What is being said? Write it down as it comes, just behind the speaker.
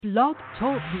Blog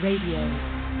Talk Radio.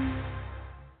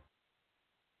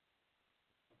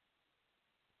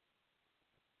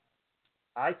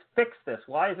 I fixed this.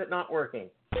 Why is it not working?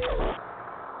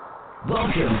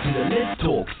 Welcome to the Let's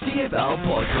Talk CFL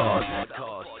podcast.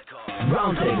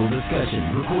 Roundtable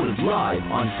discussion recorded live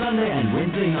on Sunday and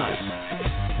Wednesday nights.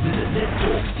 Visit Let's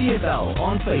Talk CFL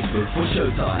on Facebook for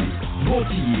showtimes. Brought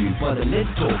to you by the Let's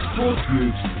Talk Sports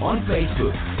Groups on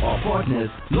Facebook. Our partners,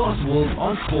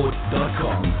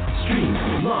 lastworldonsport.com. Stream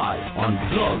live on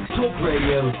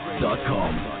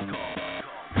blogtalkradio.com.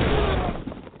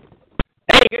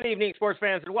 Hey, good evening, sports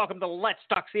fans, and welcome to Let's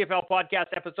Talk CFL podcast,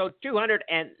 episode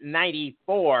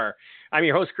 294. I'm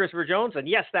your host, Christopher Jones, and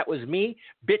yes, that was me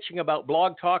bitching about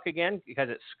Blog Talk again because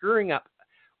it's screwing up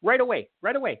right away.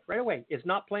 It's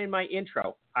not playing my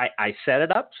intro. I set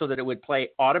it up so that it would play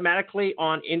automatically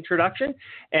on introduction,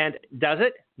 and does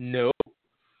it? No.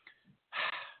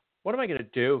 What am I going to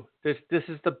do? This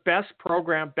is the best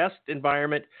program, best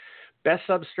environment, best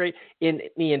substrate in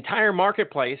the entire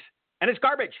marketplace, and it's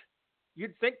garbage.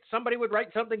 You'd think somebody would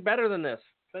write something better than this.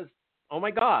 Because, oh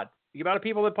my God, the amount of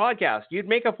people that podcast, you'd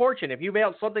make a fortune if you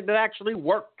mailed something that actually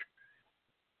worked.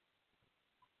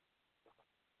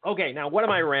 Okay, now what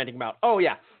am I ranting about? Oh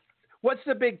yeah, what's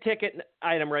the big ticket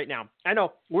item right now? I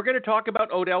know we're going to talk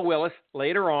about Odell Willis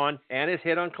later on and his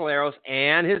hit on Caleros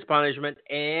and his punishment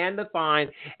and the fine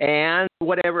and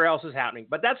whatever else is happening.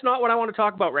 But that's not what I want to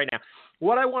talk about right now.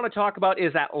 What I want to talk about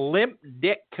is that limp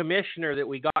dick commissioner that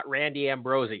we got, Randy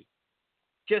Ambrosie.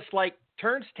 Just like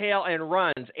turns tail and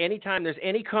runs anytime there's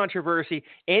any controversy,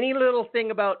 any little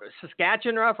thing about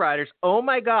Saskatchewan Roughriders. Oh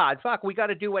my God, fuck, we got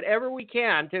to do whatever we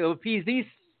can to appease these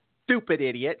stupid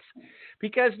idiots.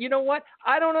 Because you know what?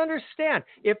 I don't understand.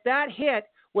 If that hit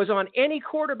was on any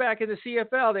quarterback in the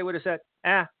CFL, they would have said,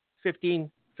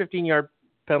 15-yard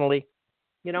penalty.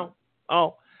 You know?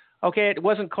 Oh, okay, it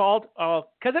wasn't called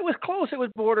because it was close. It was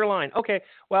borderline. Okay,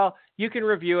 well, you can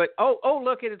review it. Oh,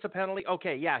 look, it's a penalty.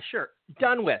 Okay, yeah, sure.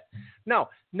 Done with. No,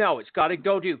 it's got to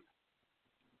go do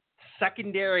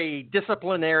secondary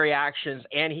disciplinary actions,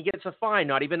 and he gets a fine.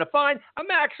 Not even a fine, a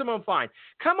maximum fine.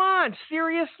 Come on,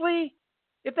 seriously?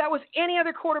 If that was any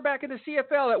other quarterback in the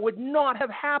CFL, it would not have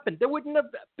happened. There wouldn't have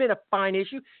been a fine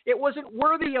issue. It wasn't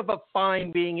worthy of a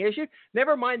fine being issued.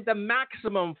 Never mind the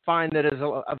maximum fine that is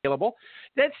available.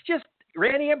 That's just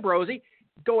Randy Ambrosie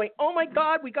going, oh my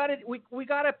God, we got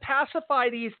to pacify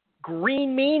these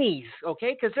green meanies,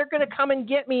 okay? Because they're going to come and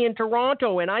get me in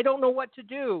Toronto, and I don't know what to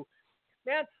do.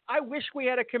 Man, I wish we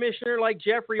had a commissioner like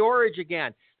Jeffrey Orridge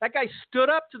again. That guy stood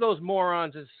up to those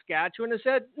morons in Saskatchewan and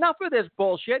said, enough of this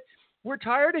bullshit. We're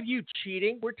tired of you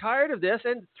cheating. We're tired of this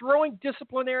and throwing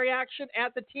disciplinary action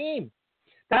at the team.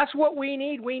 That's what we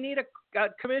need. We need a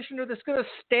commissioner that's going to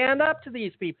stand up to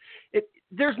these people.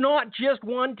 There's not just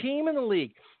one team in the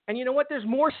league. And you know what? There's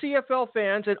more CFL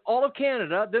fans in all of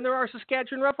Canada than there are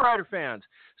Saskatchewan Roughrider fans.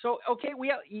 So, okay,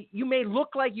 you may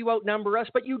look like you outnumber us,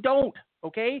 but you don't,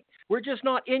 okay? We're just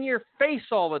not in your face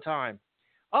all the time.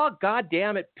 Oh, God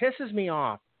damn, it pisses me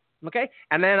off. Okay,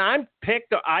 and then I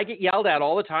get yelled at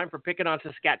all the time for picking on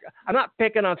Saskatchewan. I'm not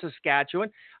picking on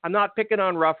Saskatchewan. I'm not picking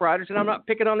on Rough Riders, and I'm not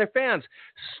picking on their fans.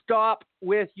 Stop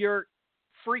with your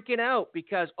freaking out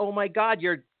because, oh my God,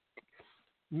 your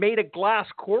made of glass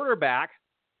quarterback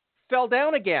fell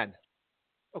down again.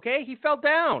 Okay, he fell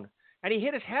down, and he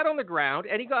hit his head on the ground,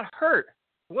 and he got hurt.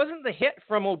 It wasn't the hit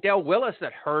from Odell Willis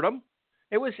that hurt him.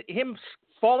 It was him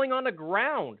falling on the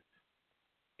ground.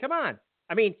 Come on.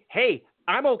 I mean, hey,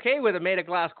 I'm okay with a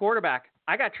made-of-glass quarterback.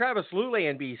 I got Travis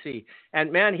Lulay in BC,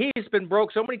 and, man, he's been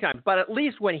broke so many times. But at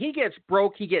least when he gets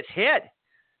broke, he gets hit.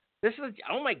 This is,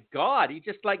 oh, my God, he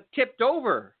just, tipped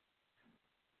over.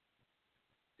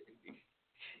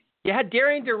 You had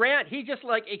Darian Durant. He just,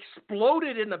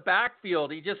 exploded in the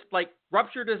backfield. He just,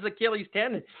 ruptured his Achilles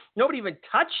tendon. Nobody even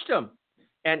touched him.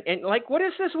 And what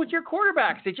is this with your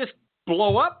quarterbacks? They just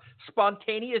blow up?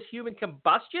 Spontaneous human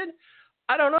combustion?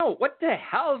 I don't know. What the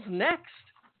hell's next?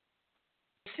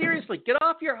 Seriously, get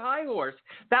off your high horse.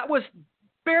 That was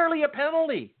barely a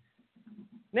penalty.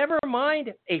 Never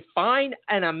mind a fine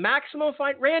and a maximum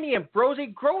fine. Randy Ambrosie,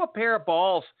 grow a pair of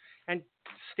balls and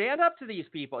stand up to these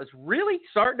people. It's really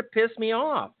starting to piss me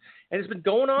off. And it's been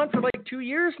going on for 2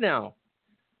 years now.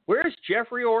 Where's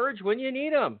Jeffrey Orridge when you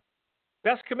need him?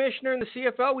 Best commissioner in the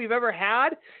CFL we've ever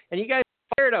had, and you guys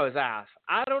fired his ass.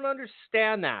 I don't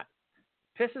understand that.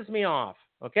 Pisses me off,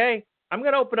 okay? I'm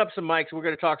going to open up some mics and we're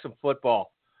going to talk some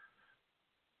football.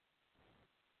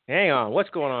 Hang on. What's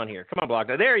going on here? Come on, Block.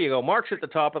 There you go. Mark's at the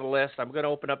top of the list. I'm going to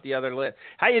open up the other list.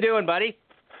 How you doing, buddy?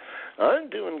 I'm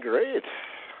doing great.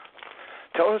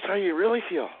 Tell us how you really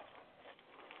feel.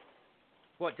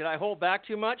 What, did I hold back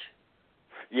too much?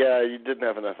 Yeah, you didn't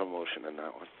have enough emotion in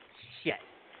that one. Shit.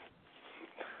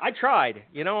 I tried.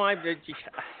 Every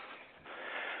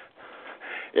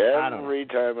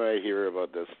time I hear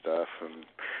about this stuff, and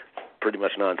pretty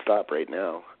much nonstop right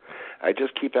now, I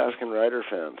just keep asking Rider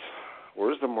fans,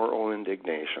 where's the moral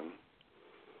indignation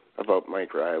about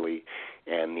Mike Riley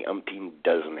and the umpteen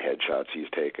dozen headshots he's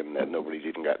taken that nobody's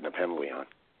even gotten a penalty on?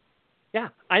 Yeah,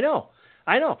 I know.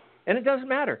 And it doesn't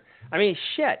matter. I mean,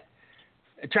 shit.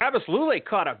 Travis Lulay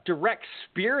caught a direct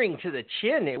spearing to the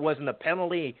chin. It wasn't a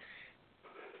penalty.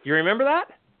 You remember that?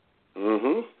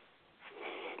 Mm-hmm.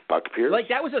 Buck Pierce. Like,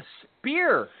 that was a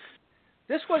spear.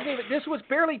 This was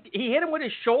barely, he hit him with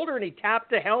his shoulder and he tapped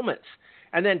the helmets.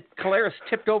 And then Collaros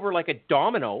tipped over like a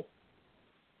domino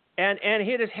and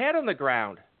hit his head on the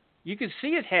ground. You could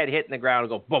see his head hitting the ground and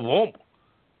go boom, boom.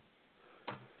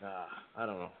 I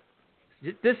don't know.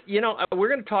 This, we're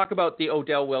going to talk about the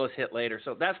Odell Willis hit later,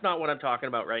 so that's not what I'm talking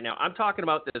about right now. I'm talking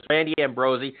about this Randy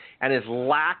Ambrosie and his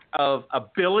lack of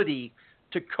ability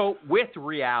to cope with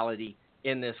reality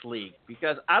in this league,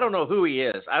 because I don't know who he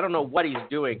is. I don't know what he's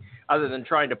doing other than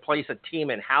trying to place a team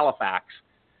in Halifax.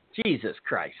 Jesus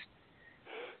Christ.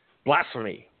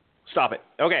 Blasphemy. Stop it.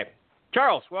 Okay.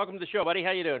 Charles, welcome to the show, buddy.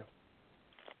 How you doing?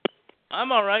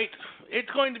 I'm all right. It's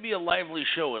going to be a lively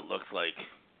show, it looks like.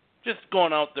 Just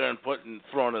going out there and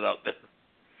throwing it out there.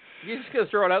 You're just going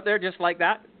to throw it out there just like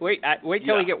that? Wait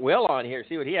till we get Will on here,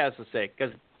 see what he has to say,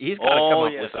 because he's got to come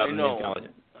up with something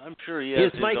intelligent. I'm sure he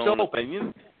has his mic's own open,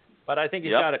 opinion. But I think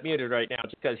he's got it muted right now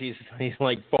because he's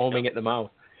like foaming at the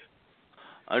mouth.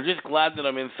 I'm just glad that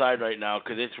I'm inside right now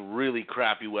because it's really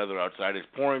crappy weather outside. It's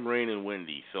pouring rain and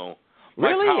windy. So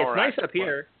really? It's nice up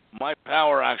here. My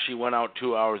power actually went out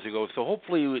 2 hours ago, so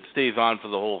hopefully it stays on for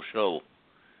the whole show.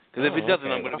 Because if it doesn't,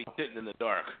 I'm going to be sitting in the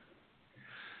dark.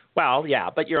 Well, yeah,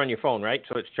 but you're on your phone, right?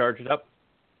 So it's charged up?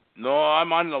 No,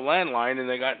 I'm on the landline, and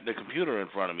they got the computer in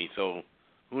front of me, so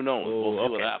who knows? We'll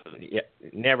see what happens. Yeah,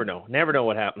 never know. Never know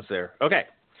what happens there. Okay.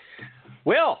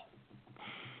 Will,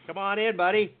 come on in,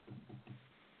 buddy.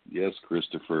 Yes,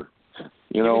 Christopher.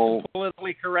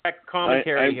 Politically correct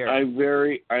commentary here. I'm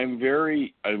very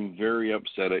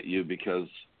upset at you because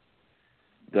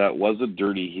that was a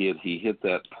dirty hit. He hit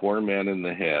that poor man in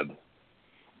the head,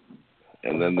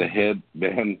 and then the head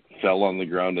man fell on the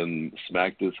ground and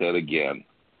smacked his head again.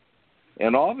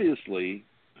 And obviously,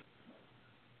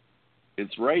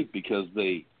 it's right because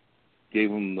they gave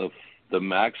him the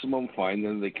maximum fine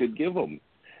that they could give him,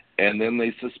 and then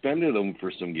they suspended him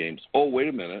for some games. Oh, wait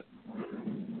a minute.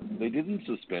 They didn't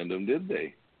suspend him, did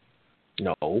they?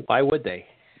 No. Why would they?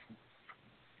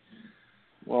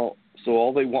 Well, so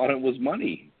all they wanted was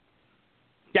money.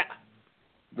 Yeah.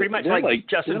 Pretty much like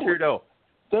Justin Trudeau.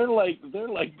 They're like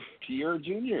Pierre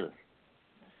Jr.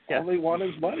 Yeah. All they want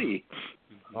is money.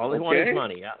 All they want is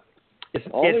money, yeah. It's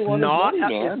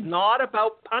not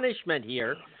about punishment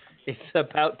here. It's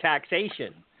about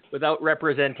taxation without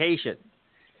representation.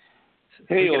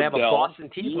 Hey, we could Odell, have a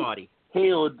Boston Tea Party.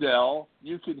 Hey, Odell,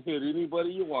 you can hit anybody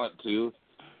you want to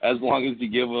as long as you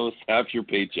give us half your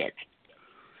paycheck.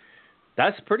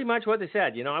 That's pretty much what they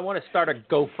said. I want to start a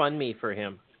GoFundMe for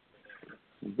him.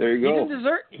 There you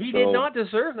go. He did not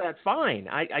deserve that fine.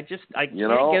 I can't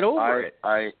get over it.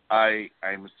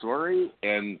 I'm sorry,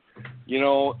 and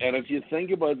and if you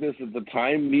think about this, at the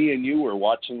time me and you were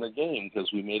watching the game, because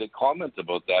we made a comment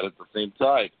about that at the same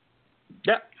time.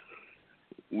 Yeah.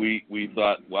 We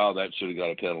thought, wow, that should have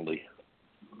got a penalty.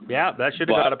 Yeah, that should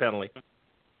have got a penalty.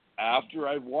 After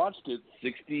I've watched it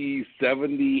 60,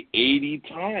 70, 80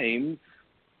 times,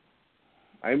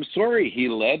 I'm sorry, he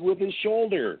led with his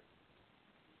shoulder.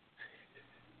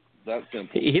 That's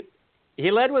simple.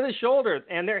 He led with his shoulder,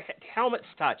 and their helmets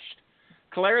touched.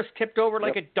 Collaros tipped over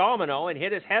like a domino and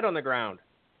hit his head on the ground.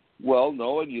 Well,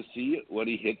 no, and you see, when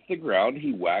he hits the ground,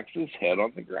 he whacks his head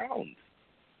on the ground.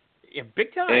 Yeah,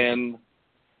 big time.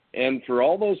 And for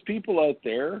all those people out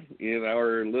there in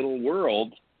our little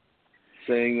world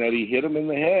saying that he hit him in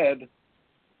the head,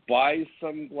 buy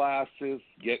some glasses,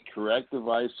 get corrective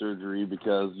eye surgery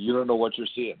because you don't know what you're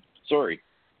seeing. Sorry.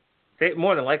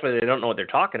 More than likely, they don't know what they're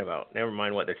talking about. Never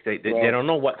mind what they don't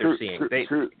know what they're seeing.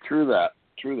 True that.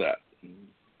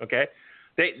 Okay.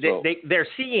 They're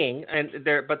seeing,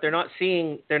 but they're not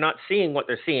seeing. They're not seeing what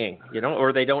they're seeing,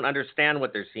 or they don't understand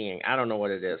what they're seeing. I don't know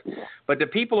what it is. But the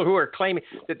people who are claiming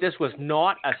that this was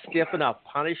not a stiff enough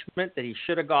punishment, that he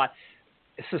should have got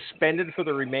suspended for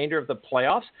the remainder of the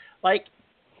playoffs, like,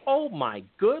 oh my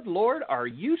good Lord, are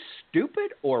you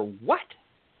stupid or what?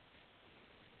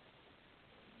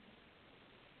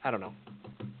 I don't know.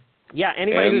 Yeah,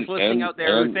 anybody who's listening out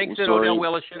there who thinks that Odell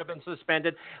Willis should have been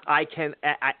suspended,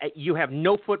 you have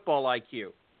no football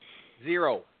IQ.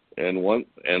 Zero. And once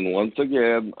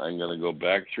again, I'm going to go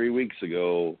back 3 weeks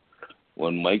ago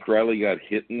when Mike Riley got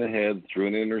hit in the head, threw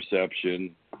an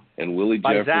interception, and Willie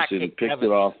Jefferson picked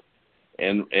it off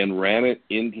and ran it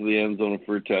into the end zone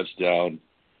for a touchdown.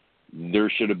 There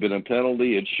should have been a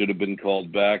penalty. It should have been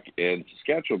called back, and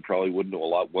Saskatchewan probably wouldn't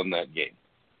have won that game.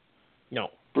 No.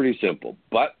 Pretty simple.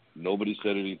 But nobody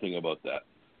said anything about that.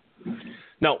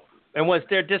 No. And was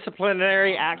there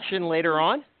disciplinary action later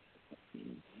on?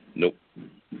 Nope.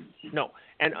 No.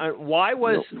 And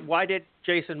why did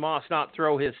Jason Moss not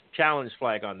throw his challenge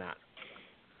flag on that?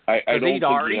 I don't think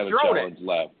he had a challenge it.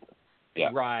 left. Yeah.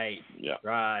 Right. Yeah.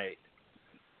 Right.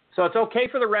 So it's okay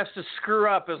for the refs to screw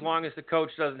up as long as the coach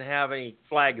doesn't have any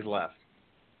flags left.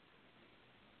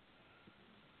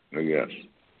 I guess.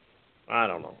 I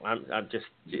don't know. I'm just.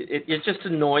 It just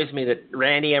annoys me that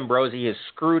Randy Ambrosie has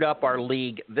screwed up our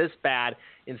league this bad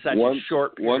in such a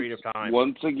short period of time.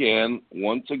 Once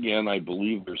again, I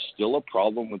believe there's still a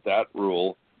problem with that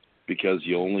rule because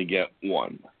you only get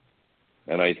one,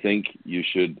 and I think you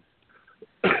should.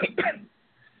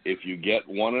 If you get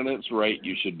one and it's right,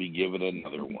 you should be given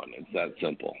another one. It's that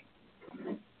simple.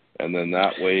 And then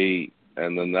that way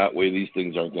these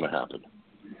things aren't going to happen.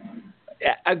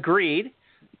 Agreed.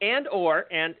 And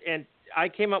I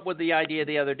came up with the idea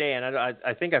the other day, and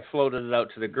I think I floated it out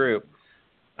to the group.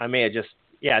 I may have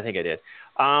I think I did.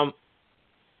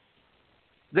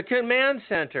 The command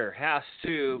center has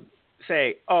to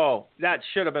say, oh, that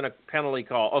should have been a penalty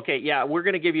call. Okay, yeah, we're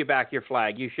going to give you back your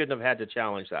flag. You shouldn't have had to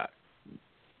challenge that.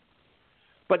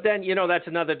 But then, that's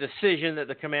another decision that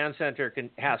the command center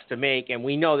has to make, and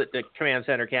we know that the command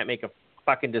center can't make a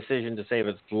fucking decision to save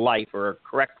its life, or a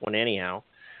correct one anyhow.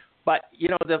 But,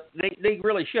 they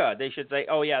really should. They should say,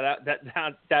 oh, yeah,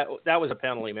 that was a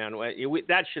penalty, man.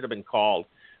 That should have been called.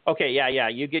 Okay, yeah,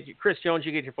 you get Chris Jones,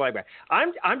 you get your flag back.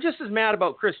 I'm just as mad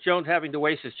about Chris Jones having to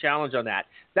waste his challenge on that.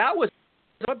 That was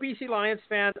a BC Lions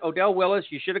fan. Odell Willis,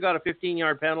 you should have got a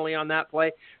 15-yard penalty on that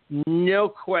play. No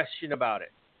question about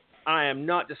it. I am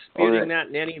not disputing that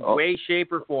in any way,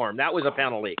 shape, or form. That was a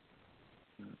penalty.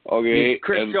 Okay,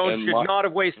 Chris Jones should not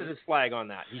have wasted his flag on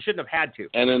that. He shouldn't have had to.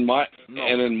 And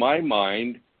in my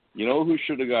mind, you know who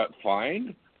should have got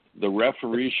fined? The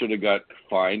referee should have got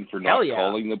fined for not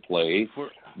calling the play.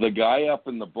 The guy up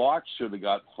in the box should have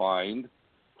got fined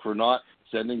for not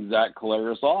sending Zach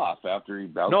Collaros off after he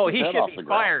bounced his head off the ground. No, he should be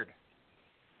fired.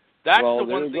 That's the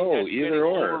one thing that's getting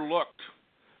overlooked.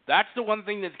 That's the one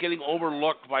thing that's getting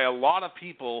overlooked by a lot of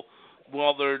people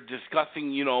while they're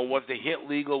discussing, was the hit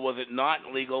legal, was it not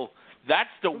legal? That's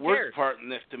the worst part in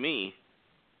this to me.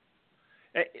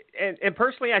 And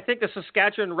personally, I think the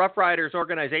Saskatchewan Roughriders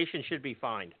organization should be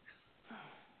fined.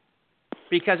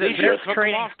 Because it's their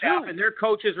training staff and their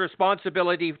coaches'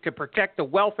 responsibility to protect the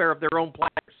welfare of their own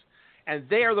players. And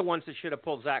they are the ones that should have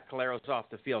pulled Zach Collaros off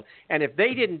the field. And if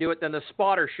they didn't do it, then the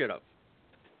spotter should have.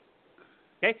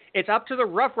 Okay? It's up to the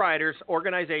Rough Riders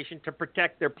organization to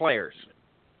protect their players.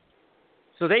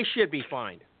 So they should be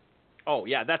fined. Oh,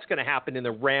 yeah, that's going to happen in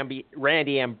the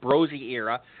Randy Ambrosie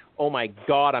era. Oh, my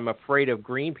God, I'm afraid of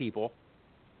green people.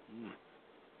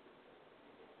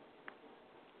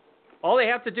 All they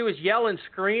have to do is yell and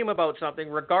scream about something,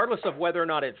 regardless of whether or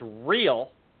not it's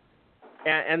real.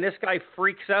 And this guy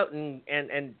freaks out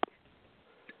and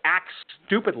acts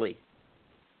stupidly.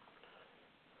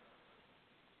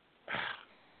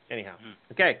 Anyhow,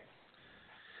 okay.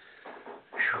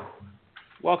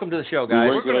 Welcome to the show, guys.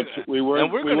 We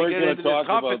weren't going to talk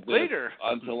about this later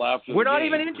until after. We're not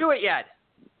even into it yet.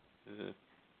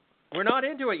 We're not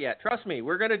into it yet. Trust me,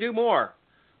 we're going to do more.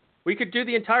 We could do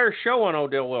the entire show on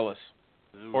Odell Willis,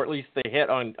 or at least the hit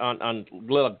on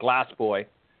little Glass Boy.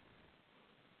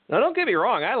 Now, don't get me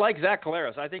wrong. I like Zach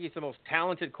Collaros. I think he's the most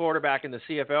talented quarterback in the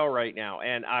CFL right now,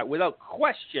 and without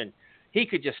question, he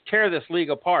could just tear this league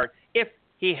apart if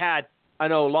he had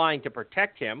an O-line to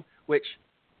protect him, which,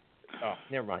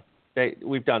 never mind.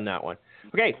 We've done that one.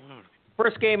 Okay,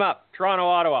 first game up, Toronto,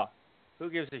 Ottawa. Who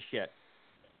gives a shit?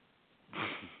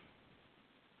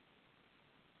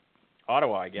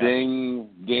 Ottawa, I guess. Ding,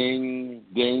 ding,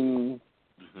 ding.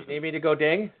 You need me to go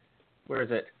ding? Where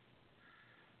is it?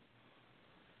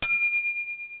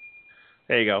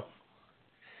 There you go.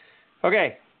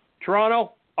 Okay,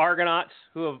 Toronto Argonauts,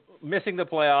 who are missing the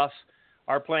playoffs,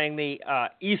 are playing the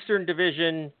Eastern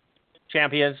Division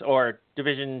champions or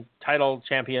division title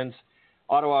champions,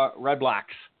 Ottawa Red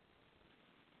Blacks.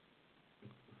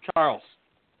 Charles,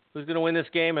 who's going to win this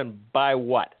game and by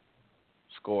what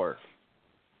score?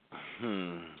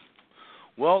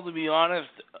 Well, to be honest,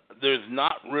 there's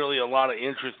not really a lot of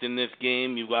interest in this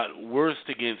game. You've got worst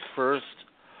against first.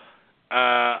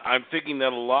 I'm thinking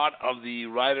that a lot of the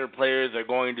Rider players are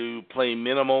going to play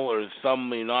minimal, or some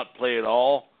may not play at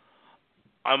all.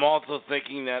 I'm also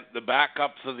thinking that the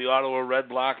backups of the Ottawa Red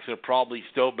Blacks are probably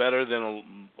still better than a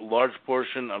large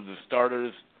portion of the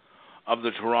starters of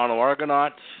the Toronto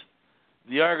Argonauts.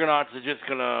 The Argonauts are just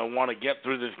going to want to get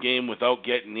through this game without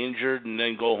getting injured and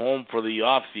then go home for the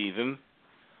off-season.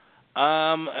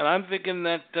 And I'm thinking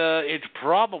that it's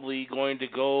probably going to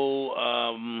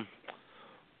go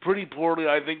pretty poorly.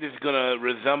 I think this is going to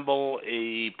resemble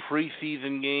a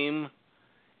preseason game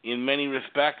in many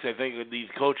respects. I think that these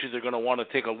coaches are going to want to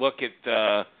take a look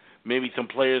at maybe some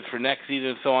players for next season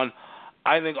and so on.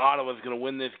 I think Ottawa's going to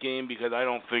win this game because I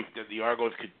don't think that the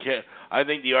Argos could care. I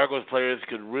think the Argos players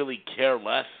could really care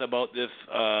less about this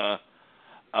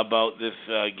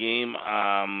game.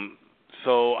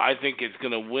 So I think it's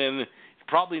going to win. It's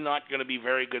probably not going to be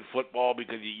very good football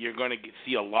because you're going to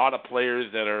see a lot of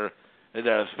players that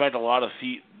have spent a lot of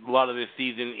this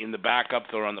season in the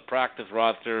backups or on the practice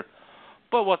roster.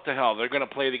 But what the hell? They're going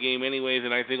to play the game anyways,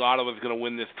 and I think Ottawa's going to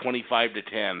win this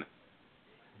 25-10.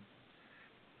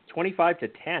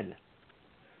 25-10.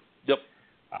 Yep.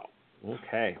 Wow.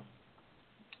 Okay.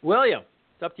 William,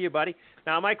 it's up to you, buddy.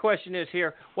 Now, my question is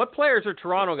here: what players are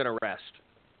Toronto going to rest?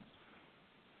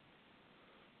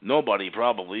 Nobody,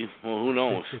 probably. Well, who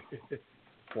knows?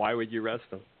 Why would you rest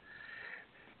them?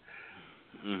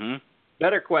 Mm-hmm.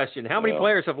 Better question: how many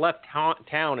players have left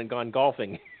town and gone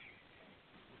golfing?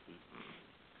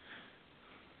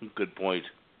 Good point.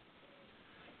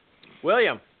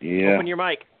 William, open your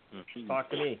mic. Talk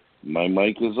to me. My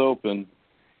mic is open.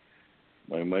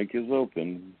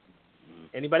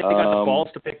 Anybody got the balls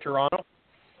to pick Toronto?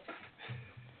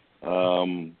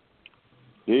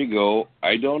 There you go.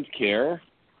 I don't care.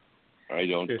 And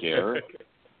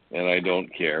I don't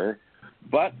care.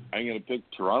 But I'm going to pick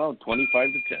Toronto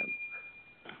 25-10.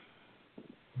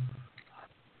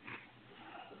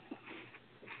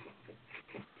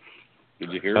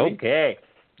 Did you hear me? Okay.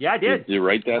 Yeah, I did. Did you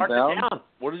write that down?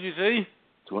 What did you say?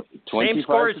 25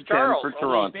 score as to 10 Charles. for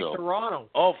Toronto. Toronto.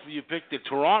 Oh, you picked the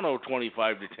Toronto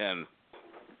 25-10.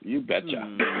 You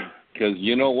betcha. Because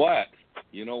you know what?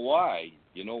 You know why?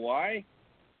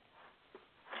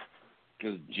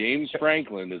 Because James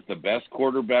Franklin is the best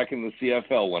quarterback in the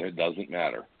CFL when it doesn't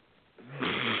matter.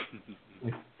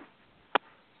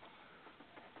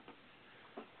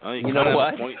 Well, you know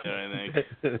what? Have a point there, I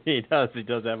think. He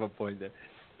does have a point there.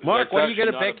 Mark, what are you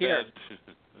going to pick here?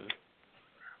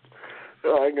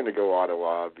 Well, I'm going to go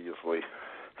Ottawa, obviously.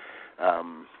 I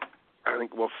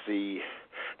think we'll see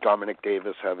Dominic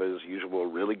Davis have his usual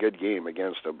really good game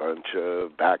against a bunch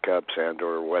of backups and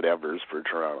or whatevers for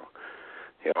Toronto.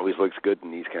 He always looks good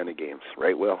in these kind of games,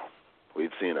 right, Will?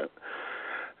 We've seen it.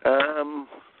 I'm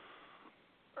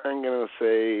going to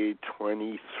say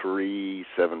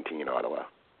 23-17 Ottawa.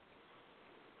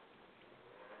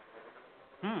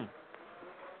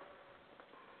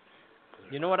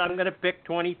 You know what? I'm going to pick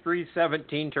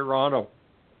 23-17 Toronto.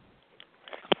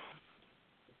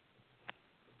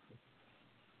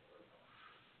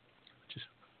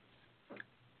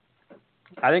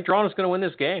 I think Toronto's going to win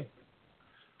this game.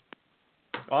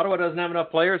 Ottawa doesn't have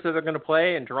enough players that are going to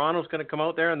play, and Toronto's going to come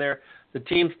out there, and the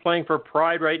team's playing for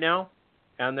pride right now,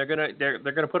 and they're going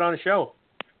to put on a show.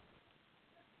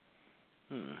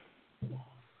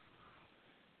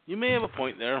 You may have a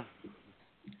point there.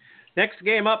 Next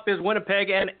game up is Winnipeg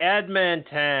and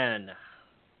Edmonton.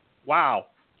 Wow.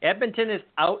 Edmonton is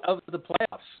out of the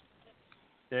playoffs.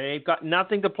 They've got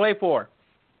nothing to play for.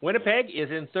 Winnipeg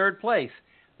is in third place.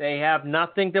 They have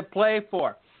nothing to play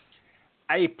for.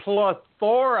 A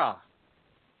plethora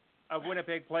of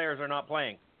Winnipeg players are not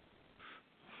playing,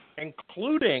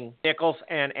 including Nichols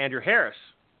and Andrew Harris.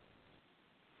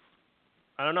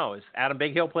 I don't know. Is Adam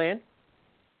Big Hill playing?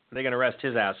 Are they going to rest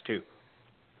his ass too?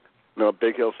 No,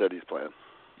 Big Hill said he's playing.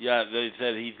 Yeah, they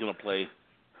said he's going to play.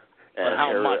 And but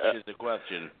how much is the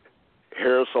question?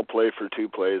 Harris will play for 2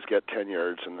 plays, get 10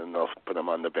 yards, and then they'll put him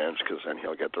on the bench because then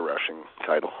he'll get the rushing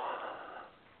title.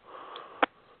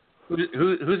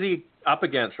 Who's he up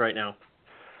against right now?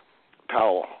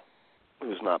 Powell,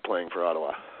 who's not playing for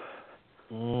Ottawa.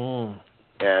 Mm.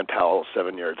 And Powell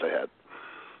 7 yards ahead.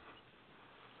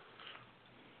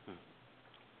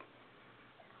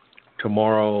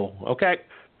 Tomorrow. Okay.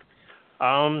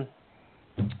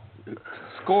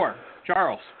 Score.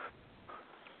 Charles.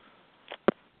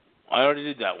 I already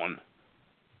did that one.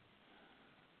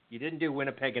 You didn't do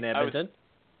Winnipeg and Edmonton?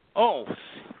 Oh,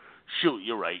 shoot,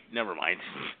 you're right. Never mind.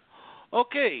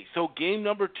 Okay, so game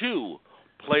number 2.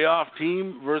 playoff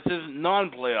team versus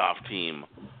non-playoff team.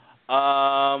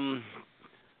 2.0.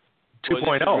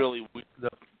 Really, the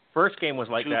first game was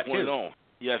like 2.0. that too.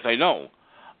 Yes, I know.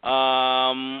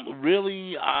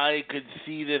 Really, I could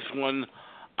see this one.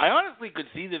 I honestly could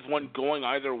see this one going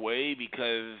either way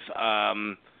because,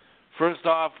 first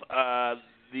off,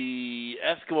 the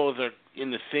Eskimos are in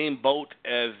the same boat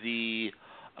as the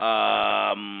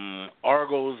Argos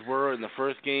were in the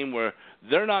first game, where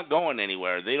they're not going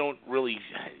anywhere. They don't really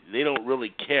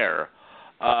care.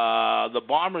 The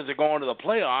Bombers are going to the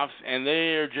playoffs, and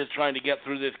they're just trying to get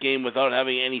through this game without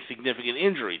having any significant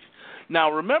injuries.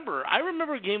 Now, I remember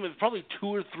a game, it was probably 2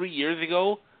 or 3 years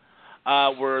ago,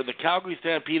 where the Calgary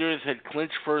Stampeders had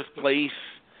clinched first place,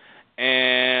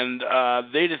 and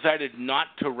they decided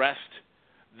not to rest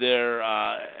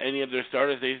any of their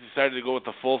starters. They decided to go with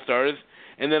the full starters,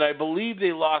 and then I believe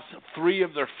they lost 3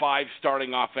 of their 5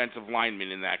 starting offensive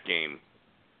linemen in that game.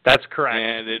 That's correct.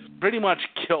 And it pretty much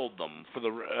killed them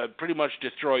pretty much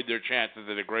destroyed their chances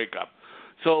at a Grey Cup.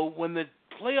 So when the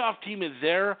playoff team is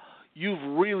there, you've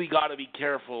really got to be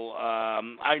careful.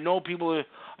 I know people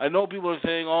are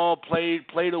saying, "Oh, play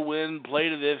to win, play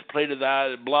to this, play to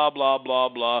that, blah blah blah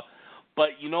blah."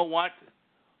 But you know what?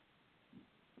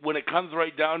 When it comes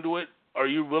right down to it, are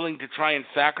you willing to try and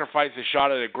sacrifice a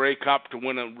shot at a Grey Cup to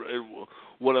win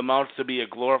what amounts to be a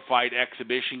glorified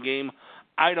exhibition game?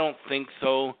 I don't think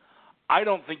so. I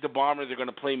don't think the Bombers are going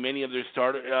to play many of their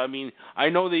starters. I mean, I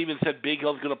know they even said Big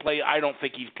Hill's going to play. I don't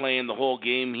think he's playing the whole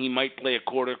game. He might play a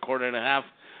quarter and a half.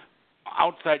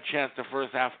 Outside chance the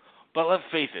first half. But let's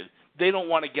face it, they don't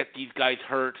want to get these guys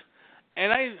hurt.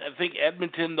 And I think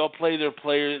Edmonton, they'll play their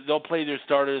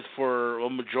starters for a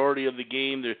majority of the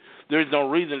game. There's no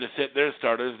reason to sit their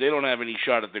starters. They don't have any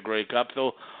shot at the Grey Cup.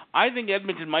 So I think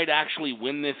Edmonton might actually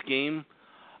win this game.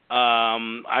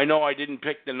 I know I didn't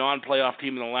pick the non-playoff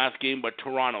team in the last game, but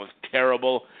Toronto is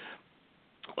terrible.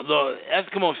 The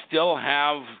Eskimos still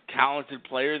have talented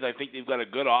players. I think they've got a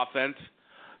good offense.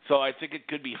 So I think it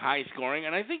could be high scoring.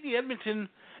 And I think the Edmonton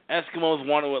Eskimos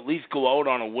want to at least go out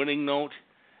on a winning note.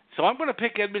 So I'm going to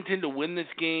pick Edmonton to win this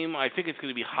game. I think it's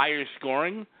going to be higher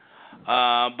scoring.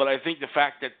 But I think the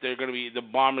fact that the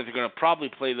Bombers are going to probably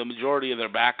play the majority of their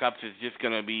backups is just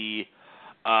going to be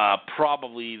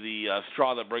probably the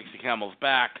straw that breaks the camel's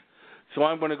back. So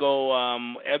I'm going to go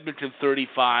Edmonton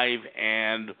 35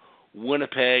 and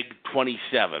Winnipeg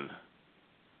 27.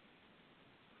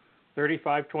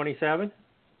 35-27?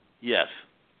 Yes.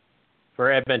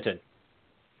 For Edmonton?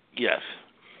 Yes.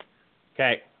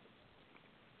 Okay.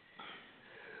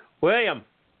 William,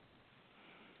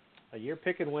 you're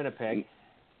picking Winnipeg.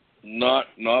 Not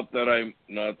that I'm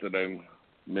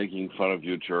making fun of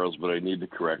you, Charles, but I need to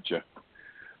correct you.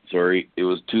 Sorry, it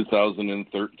was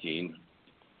 2013.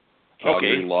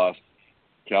 Calgary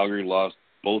lost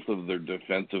both of their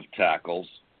defensive tackles.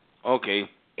 Okay.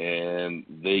 And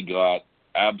they got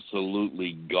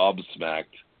absolutely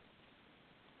gobsmacked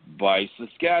by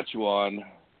Saskatchewan.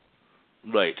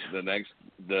 Right.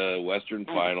 The Western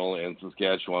Final, and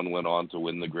Saskatchewan went on to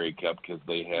win the Grey Cup because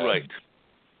they had. Right.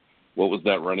 What was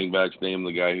that running back's name?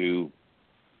 The guy who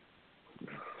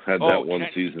had that one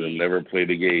season and never played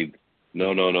a game.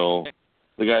 No.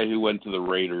 The guy who went to the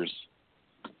Raiders,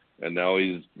 and now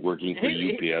he's working for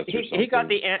UPS or something. He got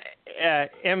the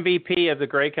MVP of the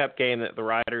Grey Cup game that the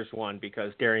Riders won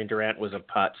because Darian Durant was a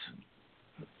putz.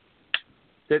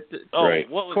 Right.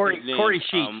 What was Corey his name?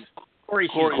 Sheets. Corey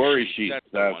Sheets.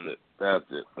 That's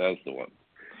it. That's the one.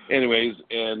 Anyways,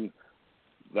 and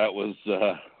that was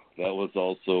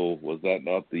also, was that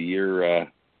not the year?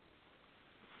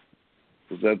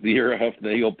 Was that the year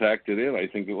Huffnagel packed it in? I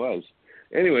think it was.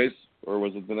 Anyways, or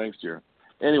was it the next year?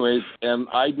 Anyways, and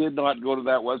I did not go to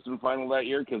that Western Final that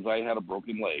year because I had a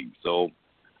broken leg. So,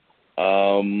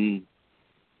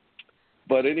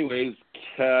 but anyways,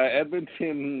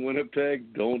 Edmonton,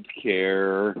 Winnipeg, don't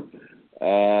care.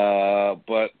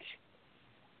 But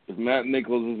if Matt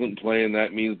Nichols isn't playing,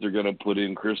 that means they're going to put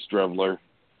in Chris Strevler,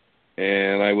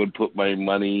 and I would put my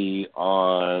money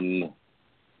on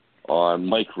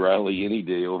Mike Riley any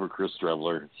day over Chris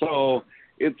Strevler. So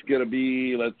it's going to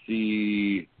be, let's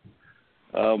see,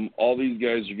 all these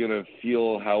guys are going to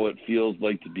feel how it feels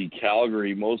like to be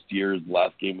Calgary most years,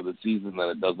 last game of the season, that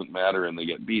it doesn't matter and they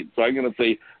get beat. So I'm going to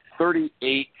say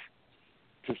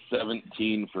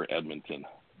 38-17 for Edmonton.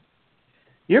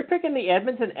 You're picking the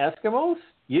Edmonton Eskimos?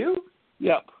 You?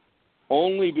 Yep.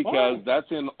 Only because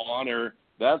that's in honor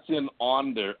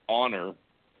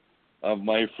of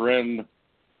my friend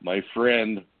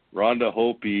Rhonda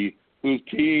Hopi, whose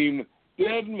team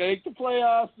didn't make the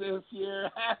playoffs this year.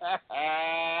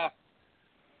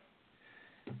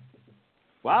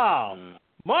 Wow.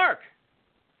 Mark,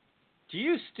 do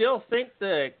you still think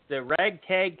the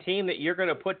ragtag team that you're going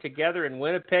to put together in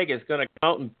Winnipeg is going to come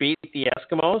out and beat the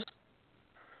Eskimos?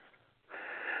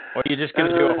 Or are you just going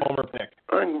to do a homer pick?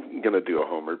 I'm going to do a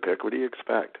homer pick. What do you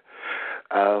expect?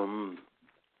 I'm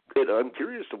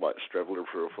curious to watch Strevler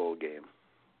for a full game.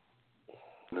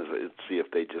 See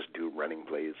if they just do running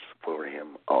plays for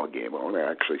him all game. I want to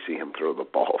actually see him throw the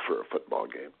ball for a football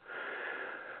game.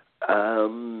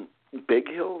 Big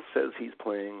Hill says he's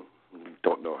playing.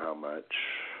 Don't know how much.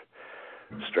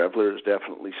 Strevler is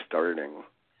definitely starting.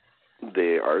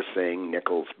 They are saying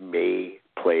Nichols may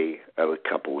play a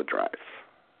couple of drives.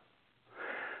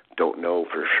 Don't know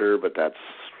for sure, but that's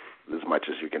as much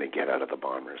as you're going to get out of the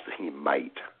Bombers. He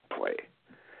might play.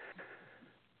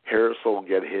 Harris will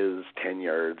get his 10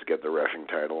 yards, get the rushing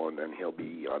title, and then he'll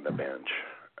be on the bench.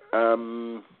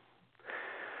 I'm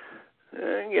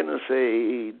going to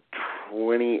say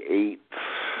 28-20.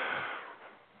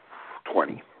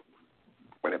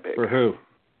 Winnipeg. For who?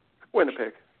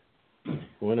 Winnipeg.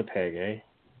 Winnipeg, eh?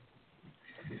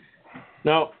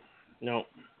 No.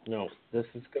 This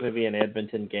is going to be an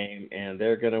Edmonton game, and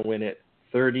they're going to win it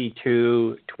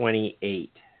 32-28.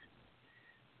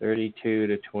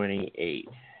 32-28.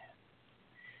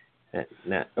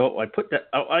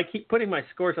 I keep putting my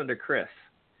scores under Chris.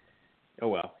 Oh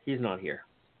well, he's not here.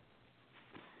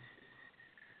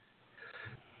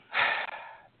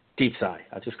 Deep sigh.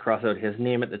 I'll just cross out his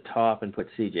name at the top and put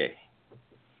CJ.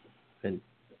 And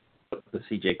put the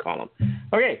CJ column.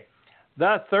 Okay,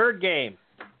 the third game.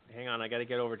 Hang on, I got to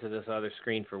get over to this other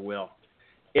screen for Will.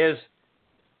 Is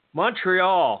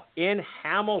Montreal in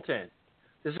Hamilton.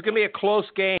 This is going to be a close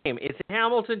game. It's in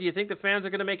Hamilton. Do you think the fans are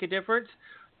going to make a difference?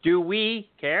 Do we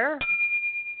care?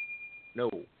 No.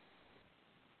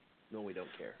 No, we don't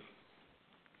care.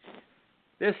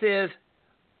 This is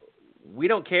we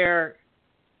don't care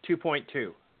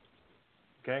 2.2.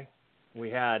 Okay? We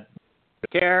had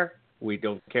care. We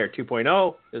don't care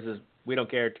 2.0. This is we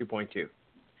don't care 2.2.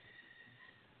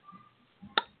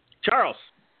 Charles,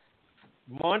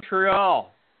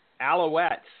 Montreal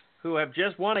Alouettes, who have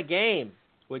just won a game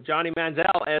with Johnny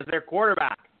Manziel as their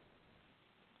quarterback.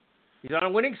 He's on a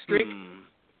winning streak.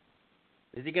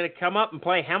 Is he going to come up and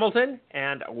play Hamilton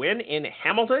and win in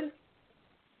Hamilton?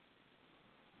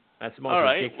 That's the most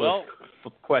ridiculous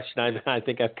question I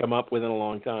think I've come up with in a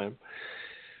long time.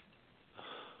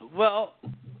 Well,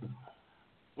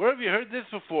 where have you heard this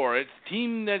before? It's a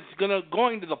team that's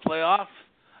going to the playoffs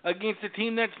against a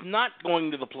team that's not going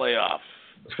to the playoffs.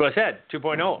 That's what I said,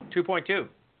 2.0, 2.2.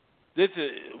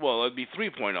 It'd be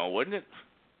 3.0, wouldn't it?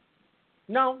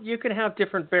 No, you can have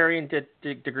different varying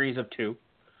degrees of 2.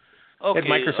 Okay. At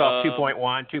Microsoft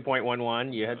 2.1,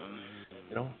 2.11, you had,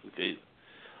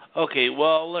 Okay,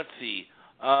 well, let's see.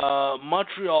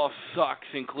 Montreal sucks,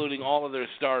 including all of their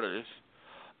starters.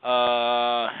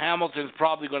 Hamilton's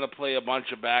probably going to play a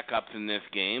bunch of backups in this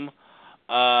game,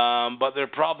 but they're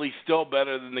probably still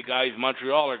better than the guys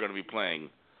Montreal are going to be playing.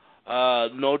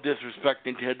 No disrespect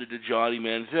intended to Johnny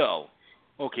Manziel.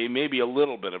 Okay, maybe a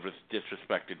little bit of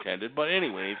disrespect intended, but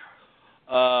anyways,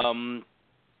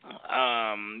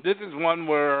 this is one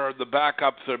where the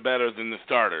backups are better than the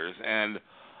starters, and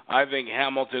I think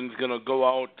Hamilton's going to go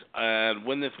out and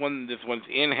win this one. This one's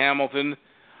in Hamilton.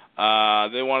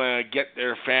 They want to get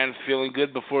their fans feeling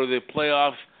good before the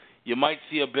playoffs. You might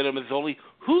see a bit of Mazzoli.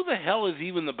 Who the hell is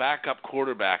even the backup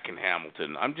quarterback in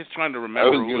Hamilton? I'm just trying to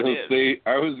remember who it is.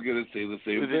 I was going to say the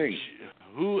same thing.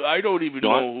 I don't even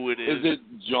know who it is. Is it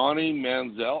Johnny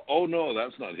Manziel? Oh, no,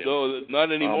 that's not him. No,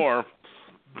 not anymore.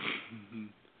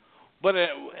 But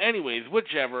anyways,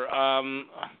 whichever.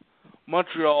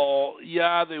 Montreal,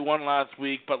 they won last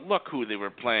week, but look who they were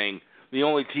playing. The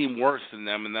only team worse than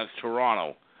them, and that's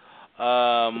Toronto.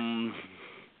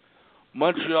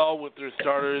 Montreal with their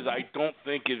starters, I don't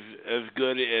think is as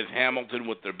good as Hamilton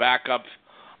with their backups.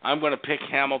 I'm going to pick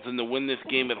Hamilton to win this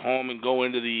game at home and go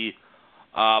into the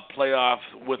playoffs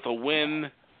with a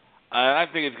win. I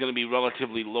think it's going to be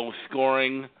relatively low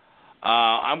scoring.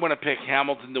 I'm going to pick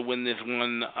Hamilton to win this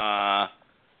one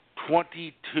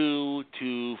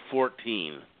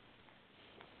 22-14.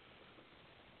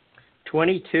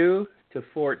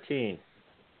 22-14.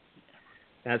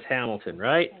 That's Hamilton,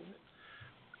 right?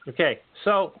 Okay,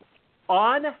 so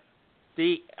I'm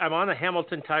on the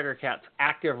Hamilton Tiger Cats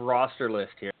active roster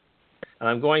list here, and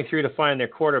I'm going through to find their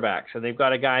quarterbacks, and they've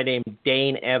got a guy named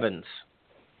Dane Evans.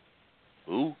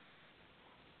 Who?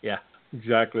 Yeah,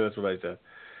 exactly. That's what I said.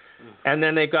 And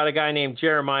then they've got a guy named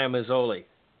Jeremiah Mazzoli.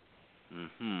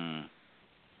 Mm-hmm.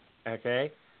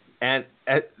 Okay, and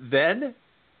then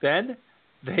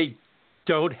they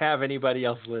don't have anybody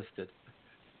else listed.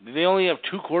 Do they only have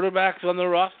 2 quarterbacks on their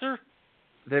roster?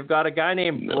 They've got a guy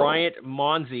named Bryant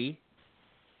Monzi,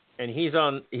 and he's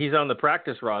on the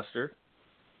practice roster.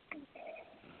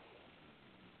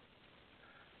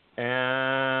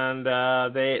 And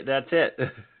that's it.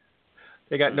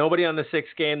 They got nobody on the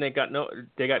 6th game. They got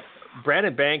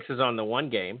Brandon Banks is on the 1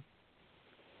 game.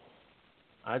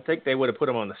 I think they would have put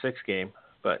him on the 6th game,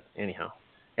 but anyhow.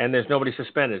 And there's nobody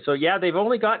suspended. So yeah, they've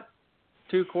only got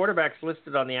 2 quarterbacks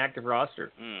listed on the active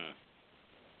roster.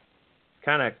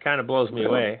 Kind of blows me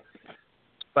away.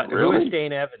 But really? Who is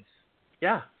Dane Evans?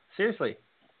 Yeah, seriously.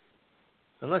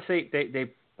 Unless they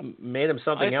made him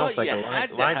something else like a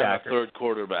linebacker. A third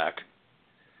quarterback.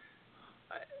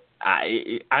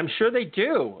 I'm sure they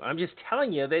do. I'm just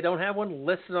telling you, they don't have one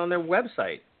listed on their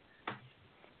website.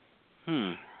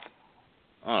 All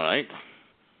right.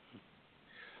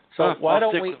 So I'll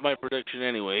stick with my prediction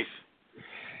anyways.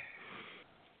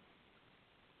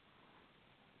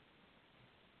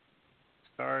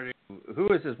 Starting. Who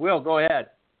is this? Will, go ahead.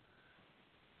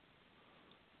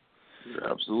 You're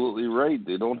absolutely right.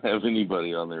 They don't have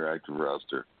anybody on their active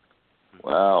roster.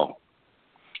 Wow.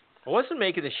 I wasn't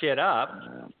making the shit up.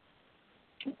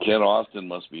 Ken Austin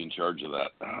must be in charge of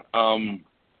that.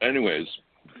 Anyways.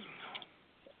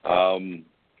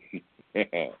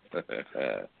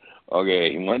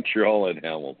 Okay, Montreal and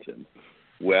Hamilton.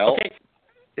 Well. Okay.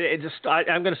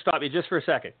 I'm going to stop you just for a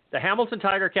second. The Hamilton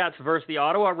Tiger Cats versus the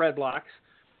Ottawa Redblacks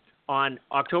on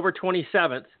October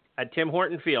 27th at Tim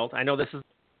Horton Field. I know this is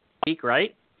week,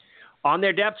 right? On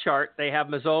their depth chart, they have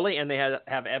Mazzoli and they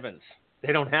have Evans.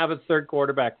 They don't have a third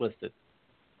quarterback listed.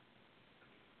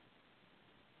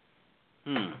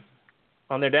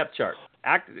 On their depth chart.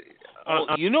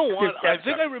 You know what? I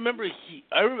think I remember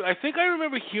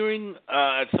hearing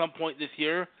at some point this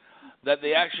year that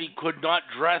they actually could not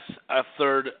dress a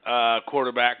third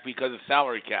quarterback because of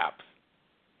salary cap.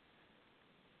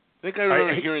 I think I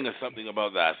remember hearing something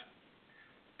about that.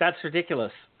 That's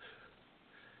ridiculous.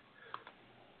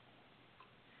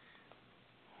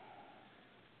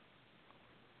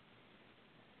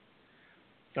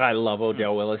 I love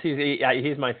Odell Willis.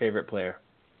 He's my favorite player.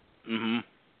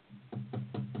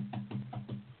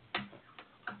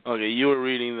 Okay, you were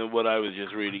reading what I was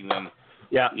just reading then.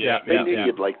 Yeah. Maybe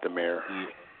you'd like the mayor.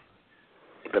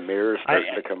 The mayor is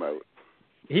starting to come out.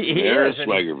 He is.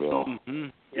 Swaggerville.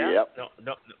 Yeah. Yep.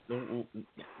 No.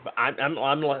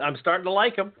 I'm starting to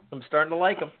like him.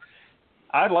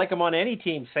 I'd like him on any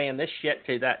team saying this shit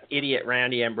to that idiot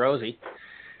Randy Ambrosie.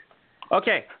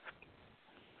 Okay.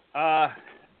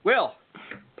 Will,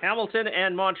 Hamilton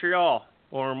and Montreal,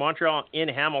 or Montreal in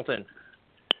Hamilton.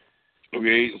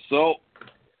 Okay, so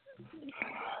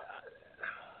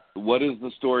what is the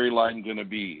storyline going to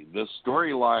be? The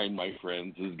storyline, my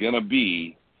friends, is going to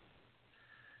be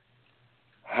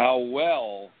how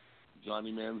well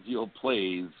Johnny Manziel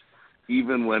plays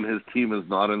even when his team is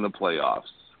not in the playoffs.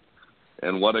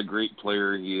 And what a great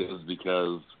player he is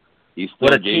because he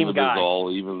still gave it his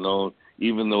all even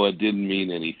though it didn't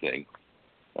mean anything.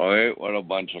 All right, what a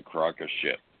bunch of crock of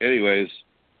shit. Anyways,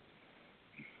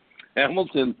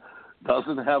 Hamilton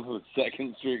doesn't have a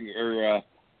second string or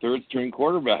third string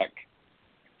quarterback.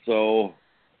 So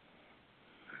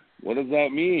what does that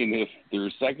mean if their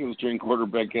second string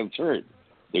quarterback gets hurt?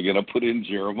 They're going to put in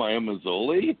Jeremiah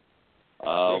Mazzoli?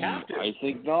 I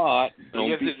think not.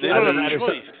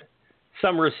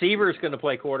 Some receiver's going to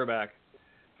play quarterback.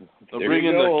 They'll bring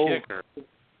in the kicker.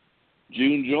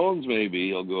 June Jones, maybe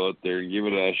he'll go out there and give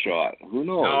it a shot. Who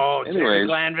knows? Oh, Jerry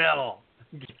Glanville.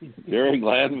 Jerry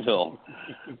Glanville.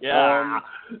 Yeah.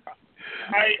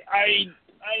 I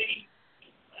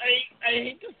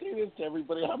hate to say this to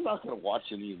everybody. I'm not going to watch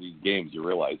any of these games. You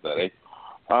realize that, eh?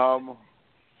 I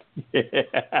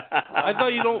thought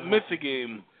you don't miss a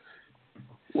game.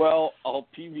 Well, I'll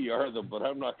PVR them, but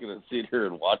I'm not going to sit here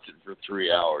and watch it for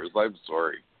 3 hours. I'm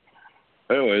sorry.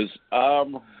 Anyways,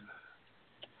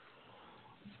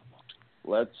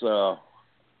 let's go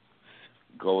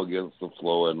against the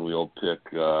flow, and we'll pick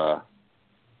the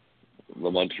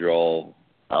Montreal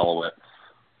Alouettes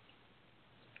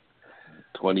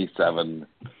 27,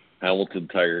 Hamilton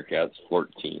Tiger Cats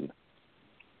 14.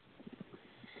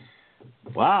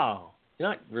 Wow. You're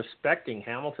not respecting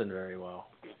Hamilton very well.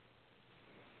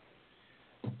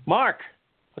 Mark,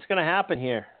 what's going to happen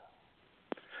here?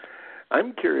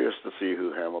 I'm curious to see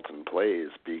who Hamilton plays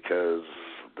because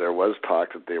there was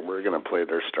talk that they were going to play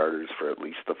their starters for at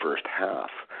least the first half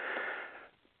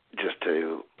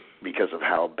because of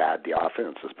how bad the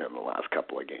offense has been the last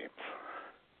couple of games.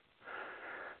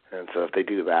 And so if they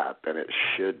do that, then it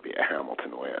should be a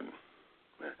Hamilton win.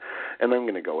 And I'm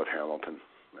going to go with Hamilton.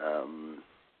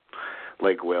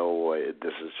 like Will,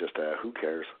 this is just a who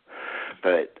cares.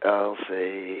 But I'll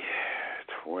say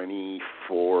 24-11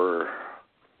 for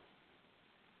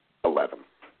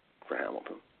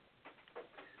Hamilton.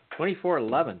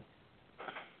 24-11.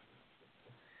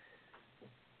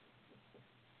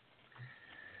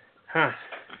 Huh.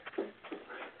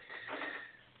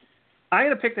 I'm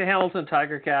going to pick the Hamilton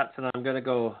Tiger Cats, and I'm going to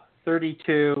go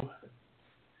 32-16.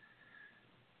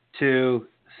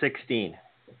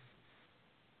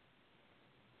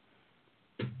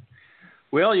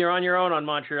 Will, you're on your own on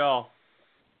Montreal.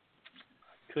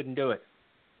 Couldn't do it.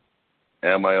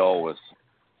 Am I always?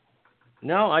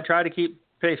 No, I try to keep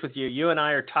pace with you. You and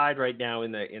I are tied right now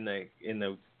in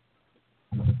the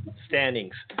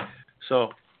standings. So,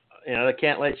 I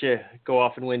can't let you go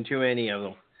off and win too many of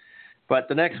them. But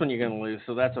the next one you're going to lose,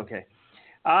 so that's okay.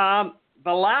 The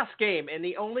last game, and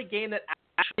the only game that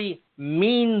actually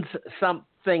means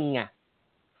something.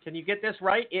 Can you get this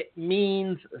right? It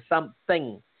means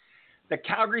something. The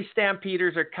Calgary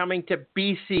Stampeders are coming to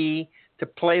BC to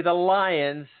play the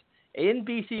Lions in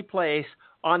BC Place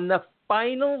on the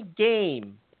final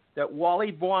game that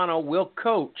Wally Buono will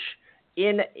coach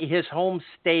in his home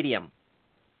stadium.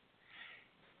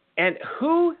 And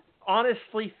who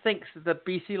honestly thinks that the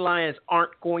BC Lions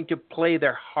aren't going to play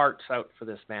their hearts out for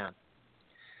this man?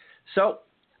 So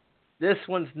this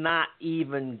one's not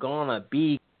even going to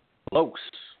be close.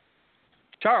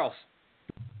 Charles.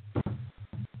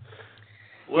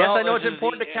 Well, yes, I know it's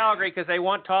important to Calgary because they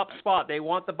want top spot. They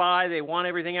want the bye. They want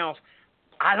everything else.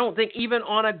 I don't think even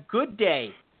on a good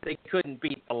day they couldn't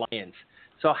beat the Lions.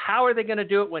 So how are they going to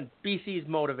do it when BC's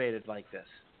motivated like this?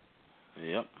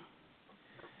 Yep.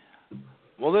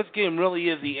 Well, this game really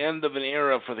is the end of an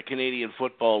era for the Canadian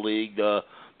Football League. The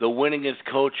winningest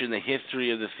coach in the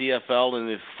history of the CFL in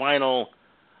his final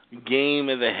game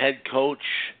as a head coach.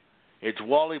 It's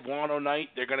Wally Buono night.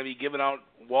 They're going to be giving out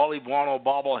Wally Buono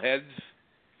bobbleheads.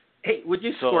 Hey, would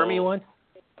you score me one?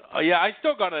 Yeah, I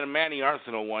still got a Manny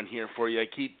Arsenal one here for you. I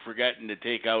keep forgetting to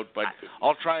take out, but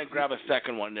I'll try and grab a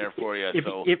second one there for you.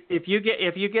 If you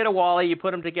get a Wally, you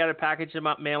put them together, package them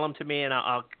up, mail them to me, and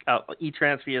I'll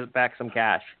e-transfer you back some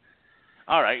cash.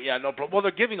 All right, yeah, no problem. Well,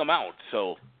 they're giving them out,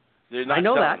 so they're not. I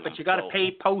know that, them, but you got to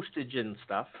pay postage and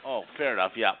stuff. Oh, fair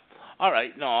enough. Yeah. All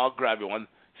right, no, I'll grab you one.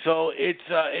 So it's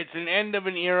an end of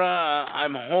an era.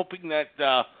 I'm hoping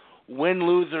that. Win,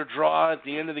 lose, or draw, at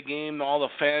the end of the game, all the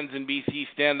fans in BC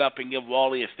stand up and give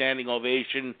Wally a standing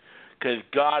ovation because,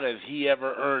 God, has he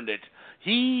ever earned it.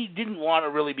 He didn't want to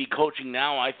really be coaching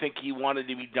now. I think he wanted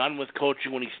to be done with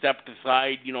coaching when he stepped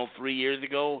aside, 3 years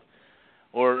ago.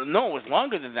 Or, no, it was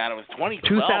longer than that. It was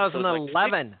 2012.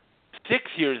 2011. So 6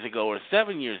 years ago or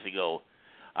 7 years ago.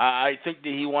 I think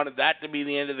that he wanted that to be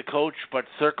the end of the coach, but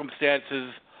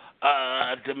circumstances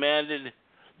demanded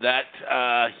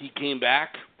that he came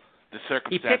back. The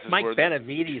circumstances he picked Mike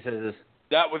Benavides as his...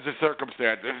 That was the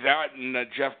circumstances. That and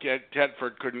Jeff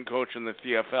Tedford couldn't coach in the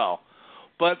CFL.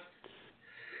 But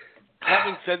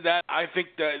having said that, I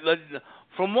think that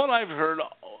from what I've heard,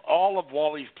 all of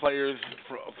Wally's players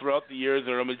throughout the years,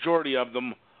 or a majority of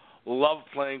them, love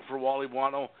playing for Wally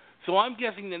Buono. So I'm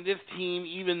guessing that this team,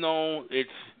 even though it's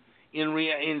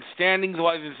in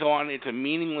standings-wise and so on, it's a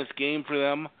meaningless game for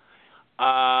them.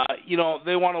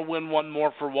 They want to win one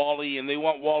more for Wally, and they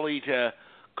want Wally to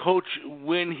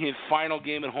win his final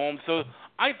game at home. So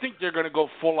I think they're going to go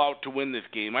full out to win this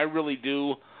game. I really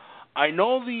do. I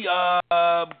know the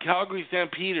Calgary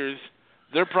Stampeders,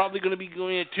 they're probably going to be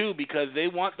doing it too because they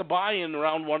want the buy-in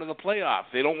round one of the playoffs.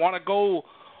 They don't want to go,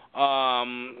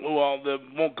 they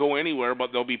won't go anywhere,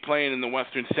 but they'll be playing in the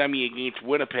Western Semi against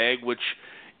Winnipeg, which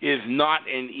is not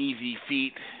an easy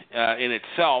feat in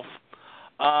itself.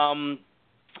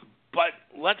 But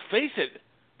let's face it,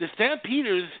 the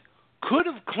Stampeders could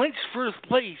have clinched first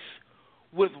place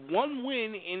with one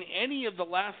win in any of the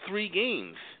last 3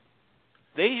 games.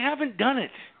 They haven't done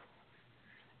it.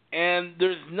 And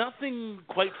there's nothing,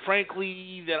 quite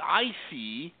frankly, that I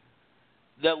see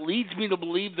that leads me to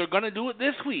believe they're going to do it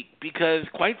this week because,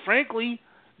 quite frankly,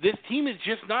 this team is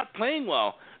just not playing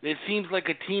well. It seems like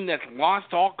a team that's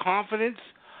lost all confidence.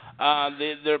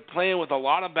 They're playing with a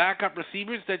lot of backup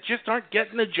receivers that just aren't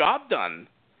getting the job done.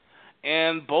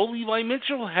 And Bo Levi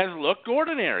Mitchell has looked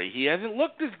ordinary. He hasn't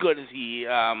looked as good as he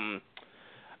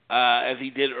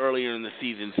did earlier in the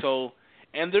season. So,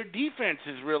 and their defense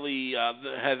is really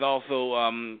has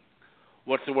also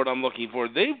what's the word I'm looking for?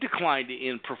 They've declined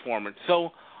in performance.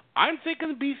 So, I'm thinking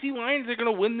the BC Lions are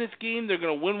going to win this game. They're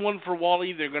going to win one for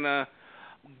Wally. They're going to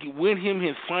win him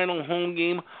his final home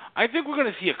game. I think we're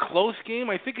going to see a close game.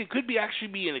 I think it could actually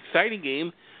be an exciting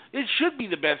game. it should be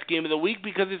the best game of the week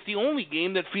because it's the only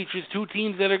game that features two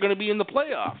teams that are going to be in the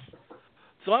playoffs.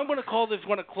 So I'm going to call this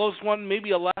one a close one,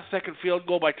 maybe a last-second field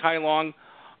goal by Tai Long.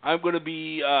 I'm going to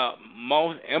be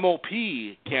MOP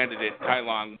candidate Tai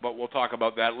Long, but we'll talk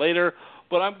about that later.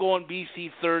 But I'm going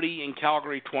BC 30 and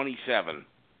Calgary 27.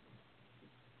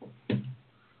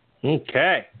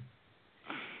 Okay.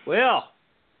 Well,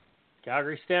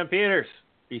 Calgary Stampeders,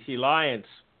 BC Lions,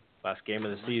 last game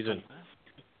of the season.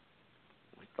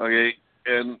 Okay,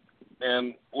 and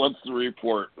what's the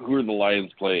report? Who are the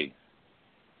Lions playing?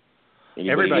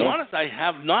 Everybody. To be honest, I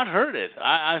have not heard it.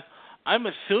 I'm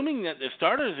assuming that the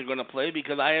starters are going to play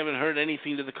because I haven't heard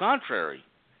anything to the contrary.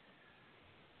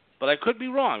 But I could be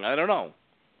wrong. I don't know.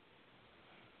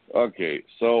 Okay,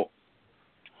 so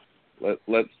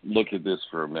let's look at this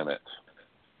for a minute.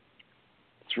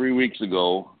 3 weeks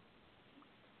ago,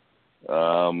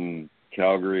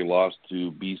 Calgary lost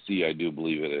to BC, I do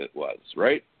believe it was,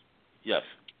 right? Yes.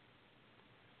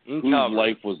 Whose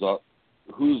life was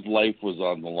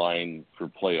on the line for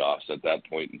playoffs at that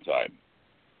point in time?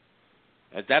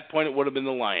 At that point, it would have been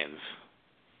the Lions.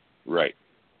 Right.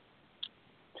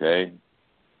 Okay.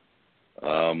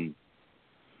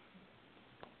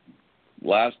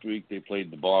 Last week, they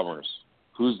played the Bombers.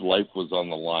 Whose life was on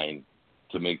the line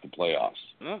to make the playoffs?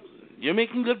 Well, you're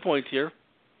making good points here.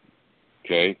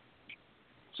 Okay.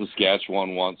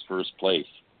 Saskatchewan wants first place.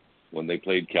 When they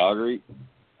played Calgary,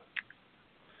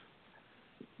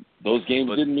 those games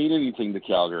didn't mean anything to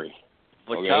Calgary.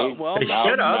 But okay? They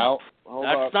should have.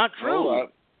 That's not true.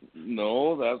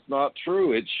 No, that's not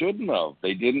true. It shouldn't have.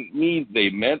 They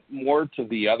meant more to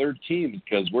the other team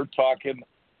because we're talking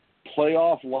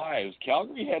playoff lives.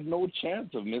 Calgary had no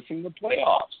chance of missing the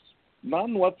playoffs.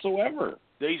 None whatsoever.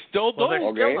 They still don't.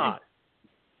 Well, they're still not.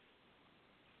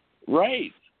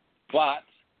 Right. But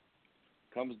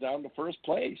comes down to first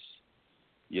place.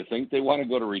 You think they want to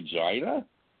go to Regina?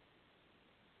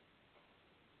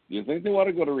 Do you think they want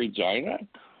to go to Regina?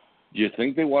 Do you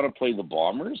think they want to play the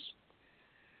Bombers?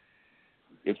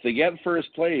 If they get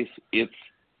first place, it's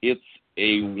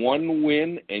a one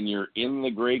win and you're in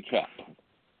the Grey Cup.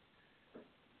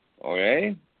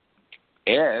 Okay?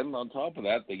 And on top of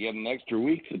that, they get an extra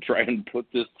week to try and put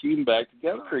this team back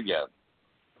together again.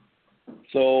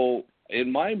 So, in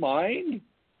my mind,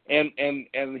 and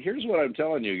here's what I'm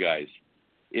telling you guys.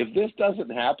 If this doesn't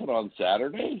happen on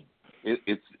Saturday,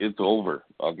 it's over,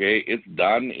 okay? It's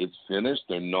done. It's finished.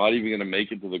 They're not even going to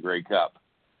make it to the Grey Cup.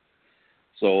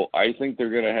 So I think they're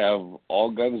going to have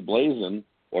all guns blazing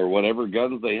or whatever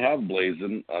guns they have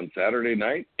blazing on Saturday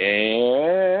night.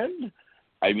 And,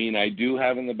 I mean, I do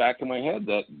have in the back of my head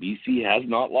that BC has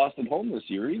not lost at home this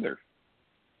year either.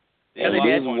 Yeah, and they it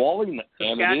did. is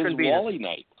Wally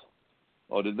night.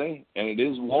 Oh, did they? And it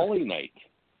is Wally night.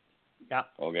 Yeah.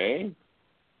 Okay.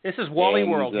 This is Wally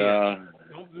World here.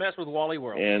 Don't mess with Wally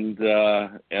World. And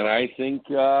I think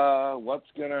what's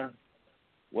gonna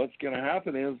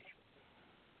happen is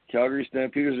Calgary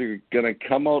Stampeders are gonna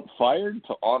come out fired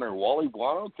to honor Wally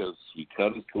Buono because he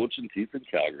cut his coaching teeth in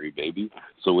Calgary, baby.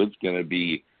 So it's gonna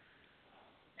be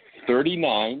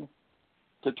 39-12.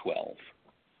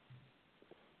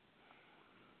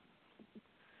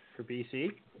 For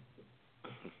BC.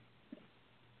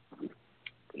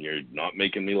 You're not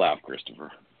making me laugh,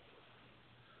 Christopher.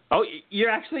 Oh, you're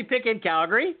actually picking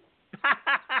Calgary?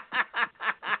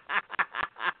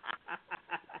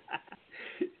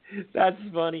 That's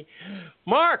funny.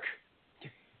 Mark,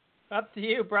 up to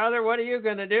you, brother. What are you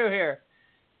going to do here?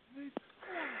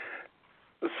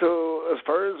 So, as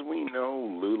far as we know,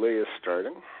 Lule is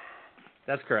starting?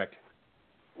 That's correct.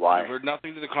 Why? I've heard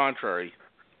nothing to the contrary.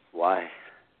 Why?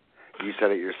 You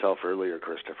said it yourself earlier,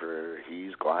 Christopher.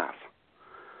 He's glass.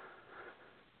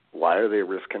 Why are they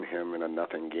risking him in a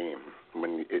nothing game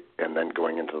and then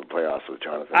going into the playoffs with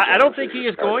Jonathan Jennings? I don't think he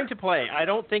is going to play. I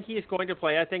don't think he is going to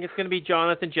play. I think it's going to be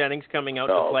Jonathan Jennings coming out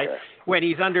to play when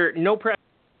he's under no pressure,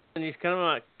 and he's going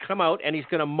to come out and he's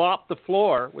going to mop the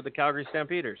floor with the Calgary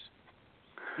Stampeders.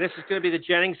 This is going to be the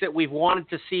Jennings that we've wanted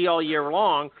to see all year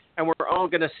long, and we're all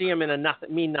going to see him in a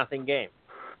nothing game.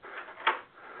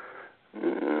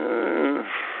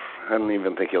 I don't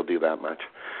even think he'll do that much.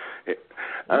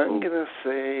 I'm going to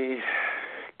say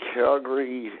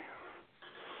Calgary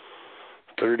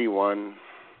 31,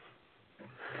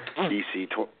 BC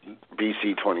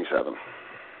 27.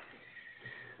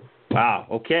 Wow.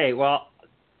 Okay. Well,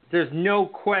 there's no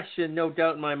question, no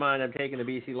doubt in my mind I'm taking the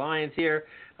BC Lions here.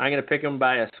 I'm going to pick them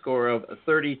by a score of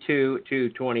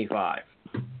 32-25.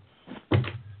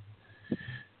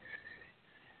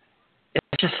 It's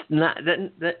just not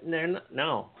they're not,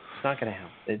 no, it's not going to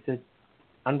happen. It's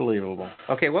unbelievable.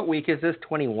 Okay, what week is this?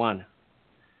 21.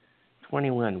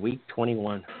 21, week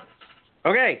 21.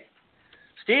 Okay.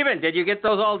 Steven, did you get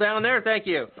those all down there? Thank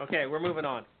you. Okay, we're moving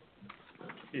on.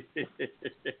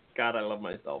 God, I love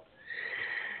myself.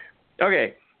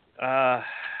 Okay.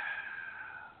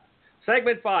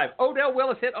 Segment 5. Odell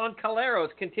Willis hit on Caleros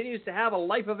continues to have a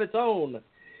life of its own.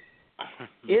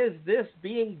 Is this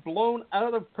being blown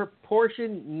out of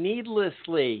proportion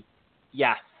needlessly?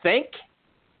 Ya think?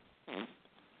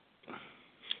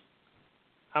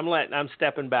 I'm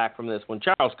stepping back from this one.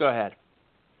 Charles, go ahead.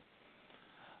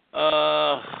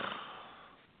 I'm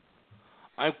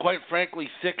quite frankly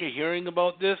sick of hearing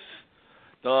about this.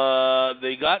 He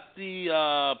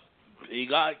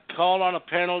got called on a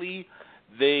penalty.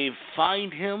 They've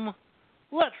fined him.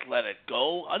 Let's let it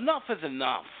go. Enough is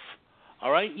enough.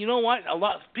 All right. You know what? I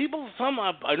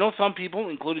know some people,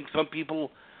 including some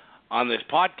people on this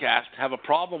podcast, have a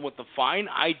problem with the fine.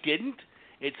 I didn't.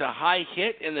 It's a high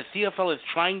hit, and the CFL is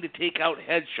trying to take out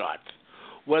headshots.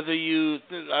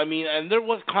 And there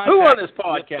was contact. Who on this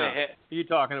podcast are you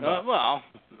talking about? Well,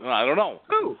 I don't know.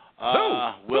 Who?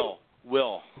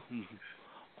 Will.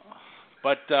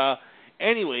 But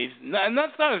anyways, and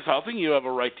that's not insulting. You have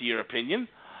a right to your opinion.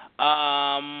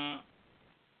 I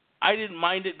didn't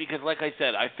mind it because, like I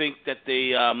said, I think that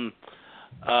they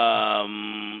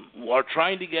are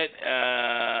trying to get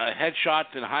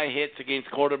headshots and high hits against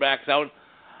quarterbacks out.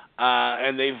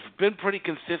 And they've been pretty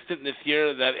consistent this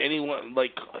year that anyone,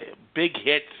 like big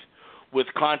hits with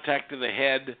contact to the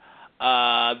head,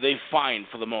 they fine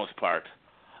for the most part.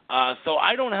 So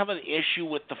I don't have an issue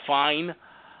with the fine.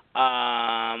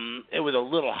 It was a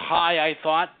little high, I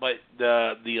thought, but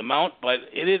the amount, but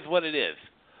it is what it is.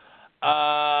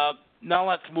 Now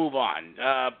let's move on.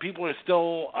 People are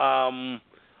still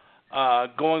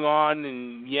going on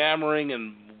and yammering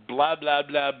and blah, blah,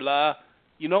 blah, blah.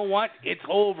 You know what? It's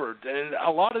over. And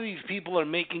a lot of these people are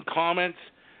making comments.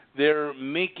 They're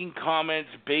making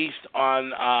comments based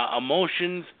on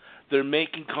emotions. They're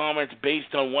making comments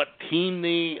based on what team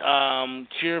they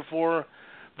cheer for.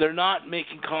 They're not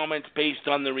making comments based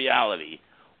on the reality.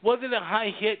 Was it a high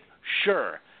hit?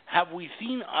 Sure. Have we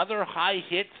seen other high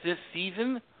hits this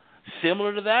season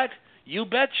similar to that? You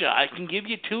betcha. I can give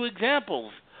you 2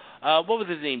 examples. What was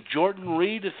his name? Jordan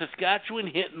Reed of Saskatchewan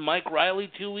hitting Mike Riley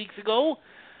 2 weeks ago.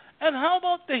 And how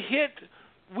about the hit?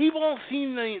 We've all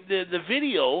seen the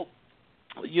video,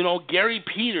 Gary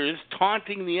Peters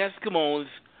taunting the Eskimos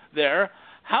there.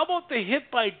 How about the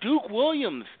hit by Duke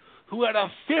Williams, who had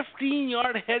a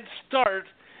 15-yard head start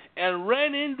and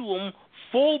ran into him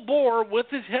full bore with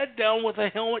his head down with a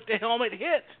helmet-to-helmet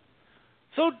hit?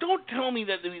 So don't tell me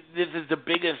that this is the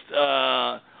biggest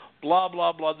blah,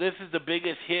 blah, blah. This is the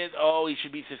biggest hit. Oh, he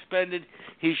should be suspended.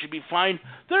 He should be fined.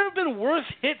 There have been worse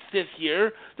hits this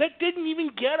year that didn't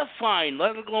even get a fine,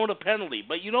 let alone a penalty.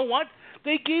 But you know what?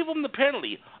 They gave him the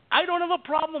penalty. I don't have a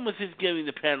problem with his giving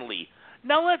the penalty.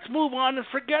 Now let's move on and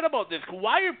forget about this.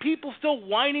 Why are people still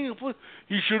whining?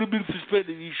 He should have been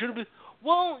suspended. He should have been.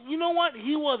 Well, you know what?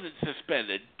 He wasn't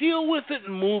suspended. Deal with it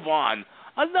and move on.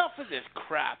 Enough of this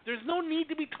crap. There's no need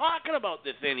to be talking about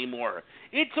this anymore.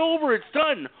 It's over. It's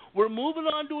done. We're moving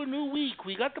on to a new week.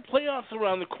 We got the playoffs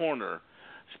around the corner.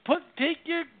 Take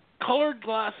your colored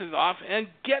glasses off and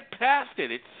get past it.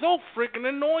 It's so freaking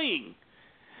annoying.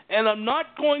 And I'm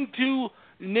not going to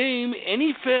name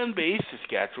any fan base,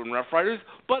 Saskatchewan Roughriders,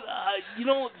 but,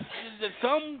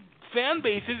 some fan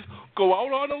bases go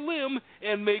out on a limb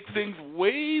and make things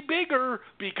way bigger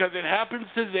because it happens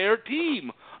to their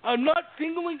team. I'm not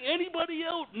singling anybody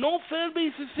out. No fan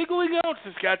base is singling out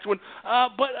Saskatchewan.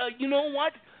 But you know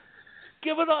what?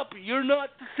 Give it up. You're not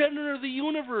the center of the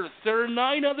universe. There are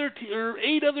 8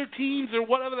 other teams or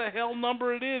whatever the hell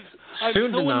number it is. I'm so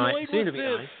annoyed with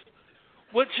this.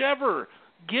 Whichever.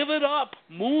 Give it up.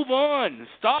 Move on.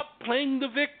 Stop playing the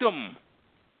victim.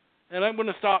 And I'm going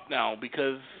to stop now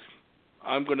because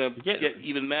I'm going to get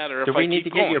even madder if I keep going. Do we need to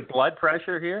get your blood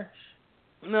pressure here?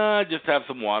 Nah, just have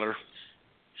some water.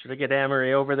 Should I get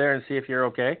Amory over there and see if you're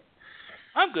okay?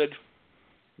 I'm good.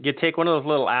 You take one of those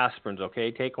little aspirins, okay?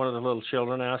 Take one of the little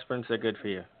children aspirins. They're good for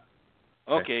you.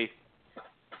 Okay.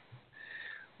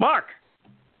 Mark!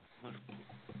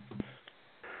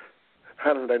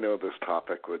 How did I know this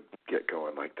topic would get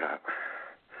going like that?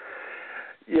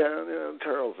 Yeah,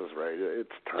 Charles is right.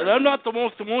 It's time. And I'm not the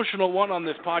most emotional one on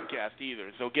this podcast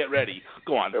either, so get ready.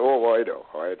 Go on. Oh, I know.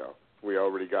 We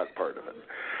already got part of it.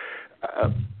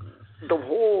 The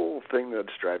whole thing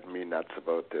that's driving me nuts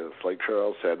about this, like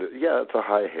Charles said, yeah, it's a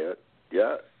high hit.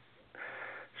 Yeah,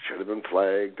 should have been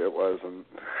flagged. It wasn't.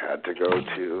 Had to go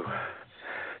to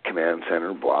command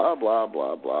center, blah, blah,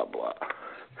 blah, blah, blah.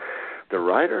 The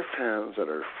Rider fans that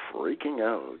are freaking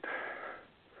out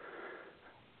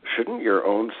shouldn't your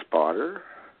own spotter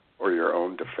or your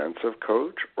own defensive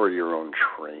coach or your own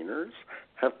trainers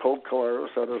have pulled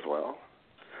Collaros out as well?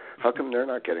 How come they're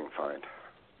not getting fined?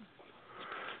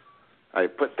 I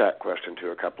put that question to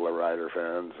a couple of Rider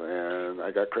fans, and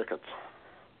I got crickets.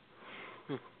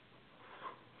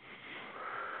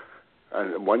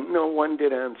 And one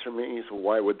did answer me, so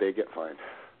why would they get fined?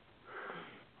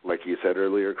 Like you said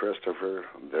earlier, Christopher,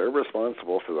 they're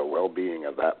responsible for the well-being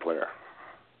of that player.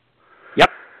 Yep.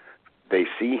 They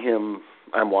see him.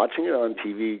 I'm watching it on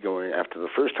TV going, after the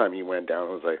first time he went down,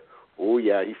 I was like, oh,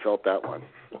 yeah, he felt that one.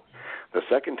 The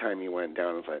second time he went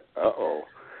down, I was like, uh-oh.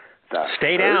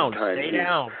 Stay down.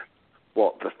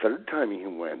 Well, the third time he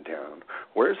went down,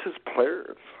 where's his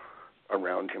players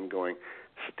around him going,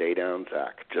 stay down,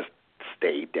 Zach, just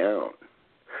stay down?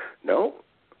 No.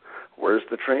 Where's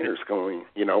the trainers going,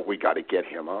 we got to get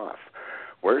him off?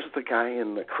 Where's the guy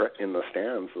in the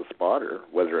stands, the spotter,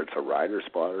 whether it's a Rider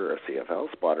spotter or a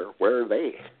CFL spotter, where are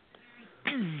they?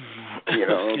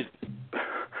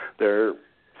 There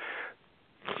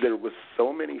was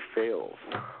so many fails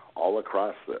all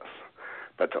across this,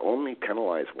 but to only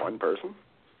penalize one person,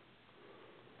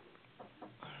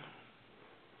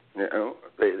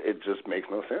 it just makes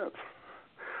no sense.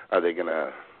 Are they going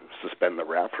to suspend the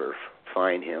ref or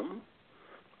fine him?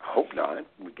 I hope not,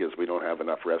 because we don't have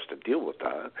enough refs to deal with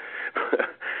that.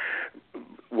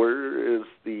 Where is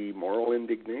the moral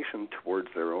indignation towards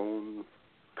their own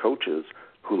coaches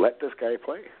who let this guy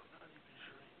play?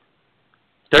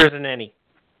 There isn't any.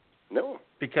 No.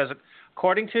 Because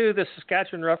according to the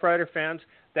Saskatchewan Roughrider fans,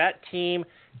 that team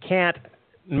can't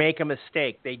make a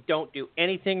mistake. They don't do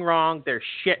anything wrong. Their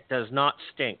shit does not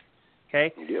stink.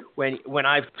 Okay? Yep. When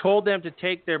I've told them to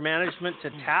take their management to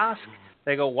task,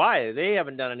 they go, why? They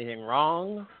haven't done anything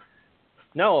wrong.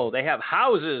 No, they have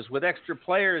houses with extra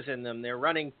players in them. They're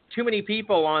running too many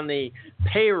people on the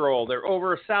payroll. They're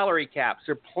over salary caps.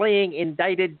 They're playing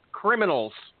indicted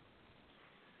criminals.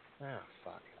 Oh,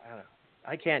 fuck.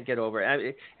 I can't get over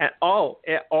it.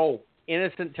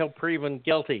 Innocent till proven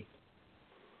guilty.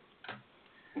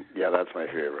 Yeah, that's my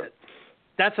favorite.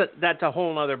 That's a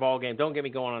whole other ballgame. Don't get me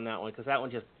going on that one, because that one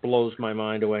just blows my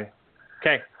mind away.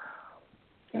 Okay.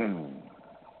 You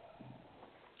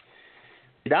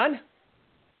done?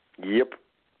 Yep.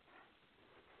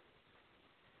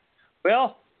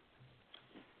 Well.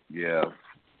 Yeah.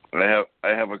 I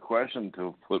have a question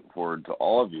to put forward to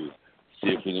all of you. See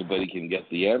if anybody can get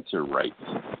the answer right.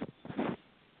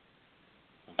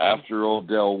 After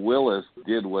Odell Willis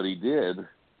did what he did,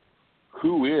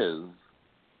 who is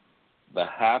the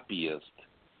happiest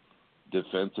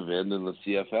defensive end in the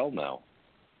CFL now?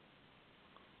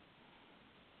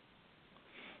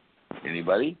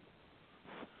 Anybody?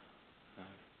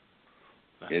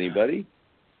 Anybody?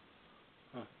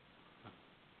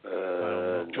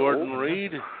 Jordan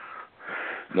Reed?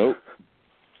 Nope.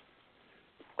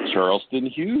 Charleston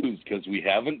Hughes, because we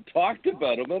haven't talked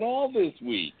about him at all this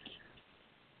week.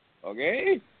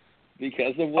 Okay?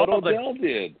 Because of what Odell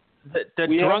did. The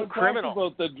we drunk haven't criminal.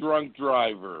 Talked about the drunk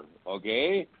driver,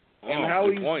 okay? And how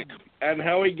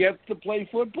he gets to play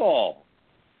football.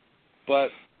 But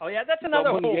that's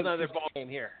another whole other ballgame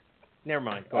here. Never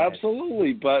mind. Go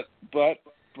absolutely, ahead. but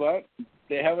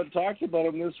they haven't talked about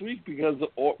him this week because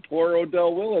poor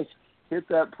Odell Willis hit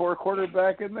that poor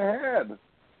quarterback in the head.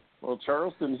 Well,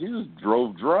 Charleston Hughes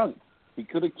drove drunk. He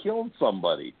could have killed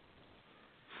somebody.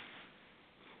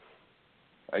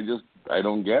 I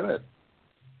don't get it.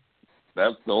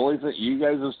 That's the only thing. You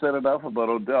guys have said enough about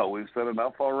Odell. We've said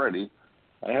enough already.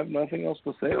 I have nothing else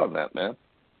to say on that, man.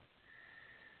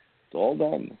 It's all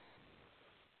done.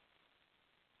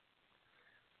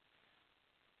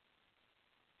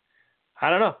 I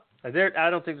don't know. I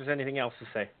don't think there's anything else to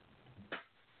say.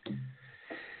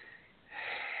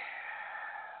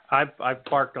 I've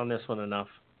barked on this one enough.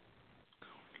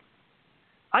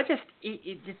 I'm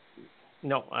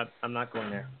not going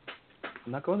there.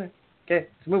 I'm not going there. Okay,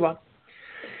 let's move on.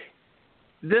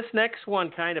 This next one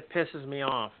kind of pisses me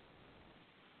off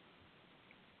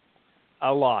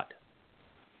a lot.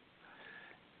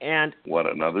 And what,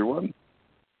 another one?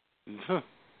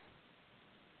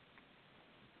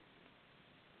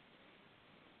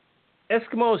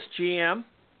 Eskimos GM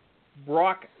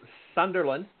Brock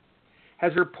Sunderland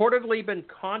has reportedly been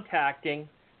contacting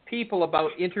people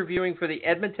about interviewing for the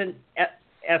Edmonton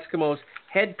Eskimos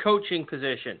head coaching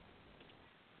position.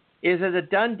 Is it a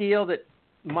done deal that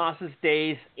Moss's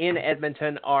days in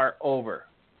Edmonton are over?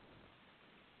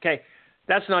 Okay,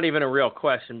 that's not even a real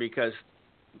question because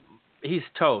he's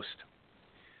toast.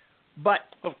 But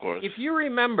of course, if you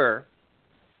remember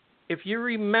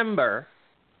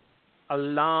a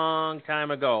long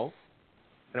time ago,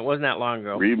 and it wasn't that long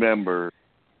ago. Remember.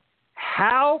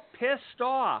 How pissed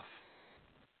off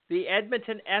the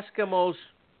Edmonton Eskimos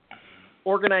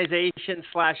organization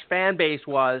 / fan base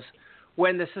was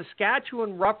when the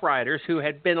Saskatchewan Roughriders, who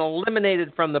had been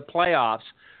eliminated from the playoffs,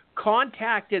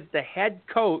 contacted the head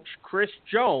coach, Chris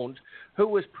Jones, who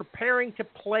was preparing to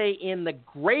play in the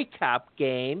Grey Cup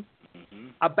game,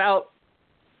 about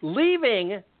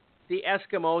leaving the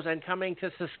Eskimos and coming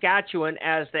to Saskatchewan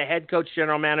as the head coach,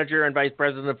 general manager, and vice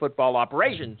president of football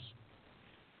operations.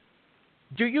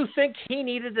 Do you think he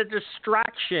needed a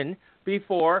distraction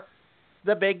before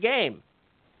the big game?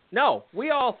 No.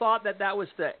 We all thought that was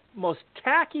the most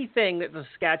tacky thing that the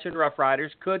Saskatchewan Roughriders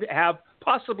could have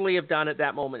possibly have done at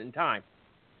that moment in time.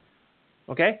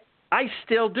 Okay? I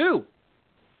still do.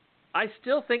 I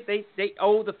still think they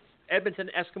owe the Edmonton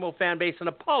Eskimo fan base an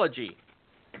apology.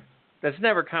 That's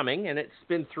never coming, and it's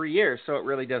been 3 years, so it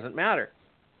really doesn't matter.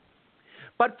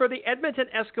 But for the Edmonton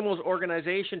Eskimos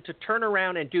organization to turn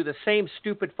around and do the same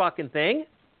stupid fucking thing,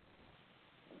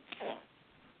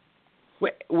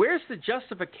 where's the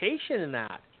justification in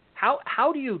that?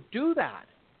 How do you do that?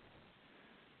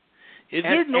 Is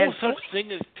there no such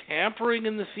thing as tampering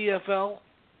in the CFL?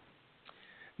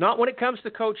 Not when it comes to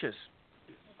coaches.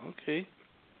 Okay.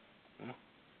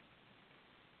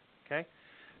 Okay.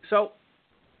 So,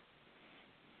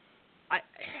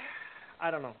 I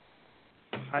don't know.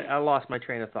 I lost my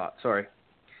train of thought. Sorry.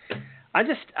 I'm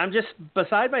just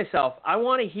beside myself. I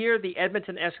want to hear the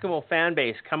Edmonton Eskimo fan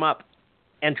base come up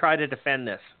and try to defend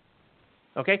this.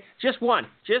 Okay? Just one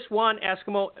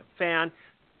Eskimo fan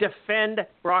defend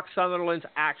Brock Sutherland's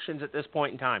actions at this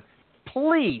point in time.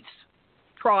 Please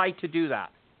try to do that.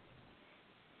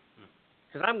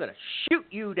 Because I'm going to shoot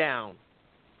you down.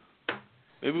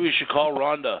 Maybe we should call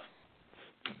Rhonda.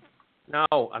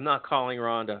 No, I'm not calling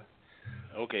Rhonda.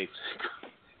 Okay.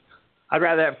 I'd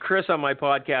rather have Chris on my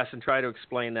podcast and try to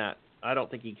explain that. I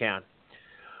don't think he can.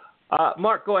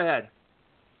 Mark, go ahead.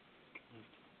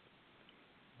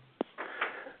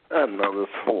 No, this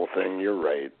whole thing, you're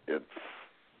right.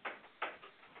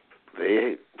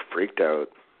 They freaked out.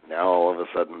 Now all of a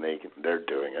sudden they're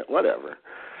doing it. Whatever.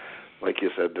 Like you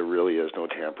said, there really is no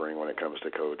tampering when it comes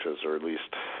to coaches, or at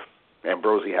least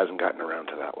Ambrosi hasn't gotten around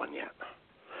to that one yet.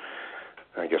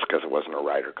 I guess because it wasn't a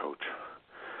rider coach.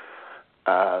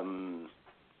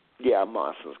 Yeah,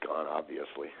 Moss is gone,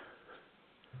 obviously.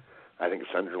 I think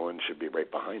Sunderland should be right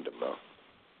behind him, though.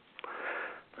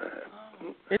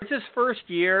 It's his first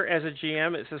year as a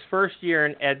GM. It's his first year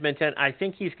in Edmonton. I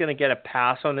think he's going to get a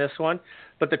pass on this one.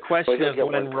 But the question is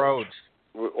when Rhodes.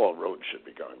 Well, Rhodes should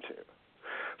be gone, too.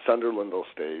 Sunderland will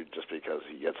stay just because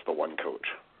he gets the one coach.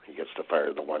 He gets to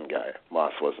fire the one guy.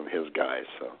 Moss wasn't his guy,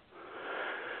 so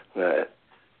the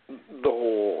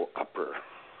whole upper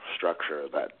structure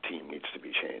of that team needs to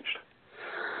be changed.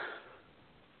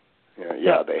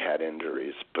 Yeah, they had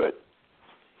injuries, but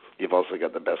you've also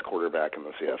got the best quarterback in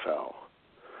the CFL.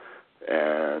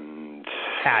 And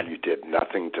you did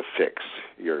nothing to fix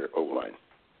your O-line.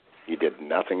 You did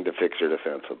nothing to fix your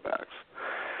defensive backs.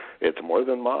 It's more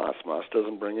than Moss. Moss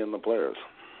doesn't bring in the players.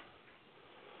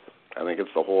 I think it's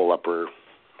the whole upper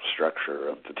structure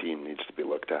of the team needs to be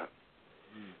looked at.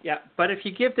 Yeah, but if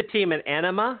you give the team an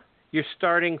enema, you're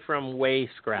starting from way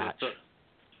scratch.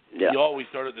 Yeah. You always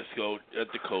start at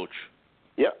the coach.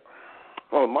 Yeah.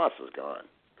 Well, Moss is gone.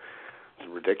 It's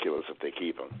ridiculous if they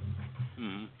keep him.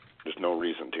 Mm-hmm. There's no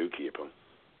reason to keep him,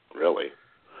 really.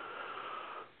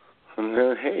 And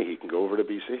then, hey, he can go over to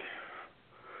BC.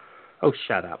 Oh,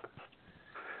 shut up.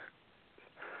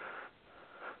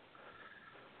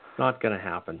 Not going to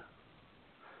happen.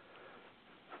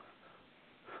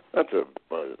 That's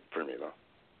about it for me, though.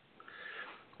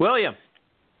 William.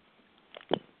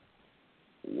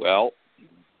 Well,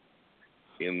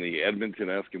 in the Edmonton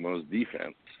Eskimos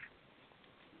defense.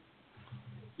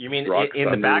 You mean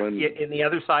in the back, in the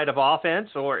other side of offense,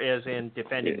 or as in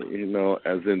defending them?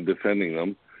 As in defending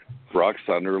them. Brock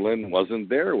Sunderland wasn't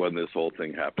there when this whole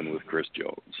thing happened with Chris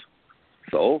Jones.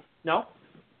 So no,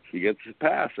 he gets his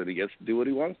pass and he gets to do what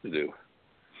he wants to do.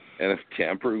 And if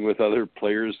tampering with other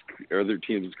players, other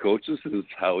teams' coaches is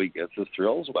how he gets his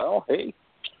thrills, well, hey,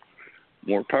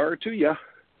 more power to you.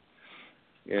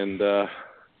 And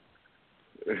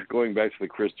going back to the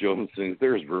Chris Jones thing,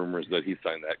 there's rumors that he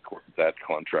signed that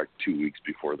contract 2 weeks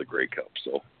before the Grey Cup.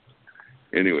 So,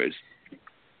 anyways.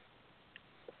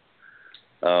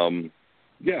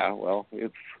 Yeah, well,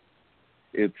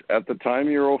 it's at the time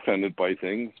you're offended by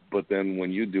things, but then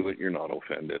when you do it, you're not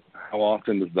offended. How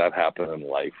often does that happen in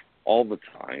life? All the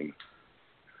time.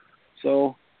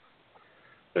 So,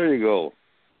 there you go.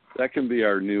 That can be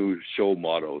our new show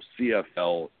motto.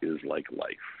 CFL is like life.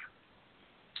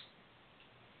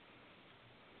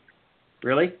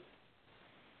 Really?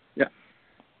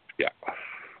 Yeah.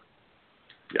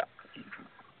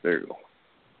 There you go.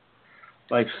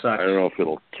 Life sucks. I don't know if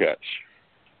it'll catch,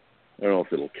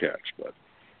 but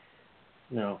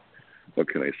no. What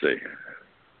can I say?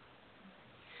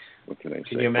 Can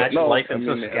you imagine life in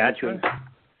Saskatchewan?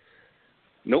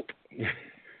 Nope.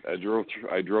 I drove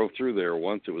through there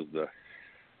once. It was the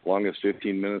longest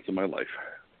 15 minutes of my life.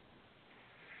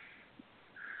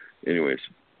 Anyways.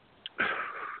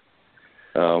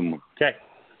 Okay.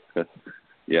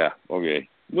 Yeah. Okay.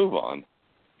 Move on.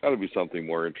 Got to be something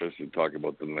more interesting to talk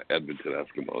about than the Edmonton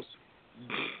Eskimos,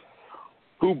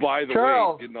 who, by the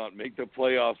way, did not make the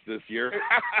playoffs this year.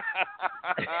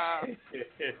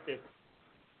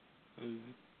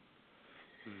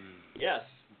 Yes.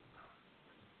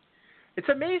 It's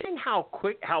amazing how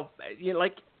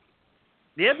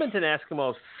the Edmonton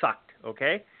Eskimos sucked,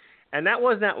 okay? And that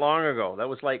wasn't that long ago. That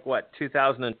was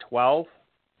 2012?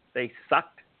 They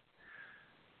sucked.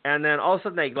 And then all of a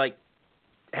sudden they,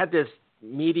 had this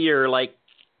meteor,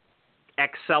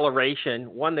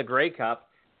 acceleration, won the Grey Cup,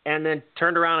 and then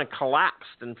turned around and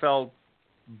collapsed and fell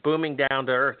booming down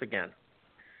to earth again.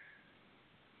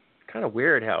 Kind of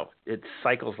weird how it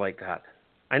cycles like that.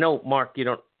 I know, Mark, you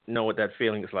don't know what that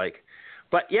feeling is like.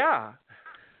 But, yeah.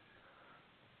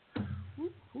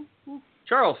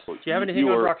 Charles, do you have anything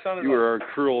on Roxanne? You are a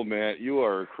cruel man. You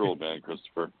are a cruel man,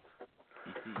 Christopher.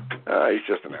 He's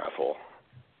just an asshole.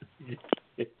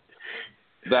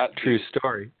 That True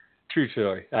story.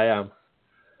 I am.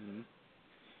 Mm-hmm.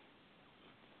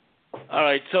 All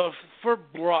right, so for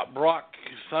Brock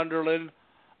Sunderland,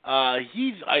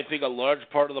 he's, I think, a large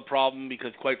part of the problem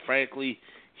because, quite frankly,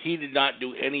 he did not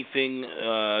do anything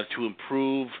to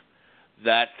improve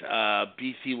that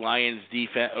BC Lions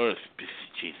defense,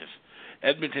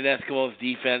 Edmonton Eskimos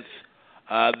defense.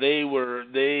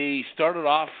 They started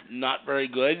off not very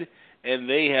good, and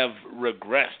they have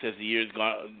regressed as the years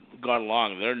gone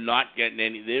along. They're not getting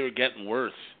any. They were getting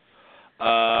worse.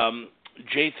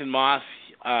 Jason Moss,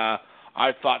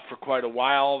 I thought for quite a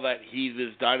while that he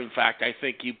was done. In fact, I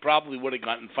think he probably would have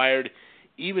gotten fired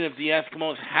even if the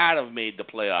Eskimos had have made the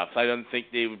playoffs. I don't think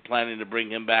they were planning to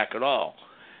bring him back at all.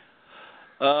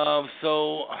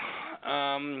 So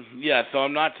I'm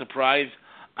not surprised.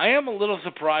 I am a little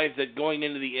surprised that going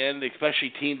into the end, especially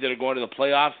teams that are going to the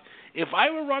playoffs, if I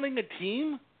were running a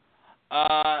team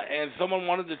and someone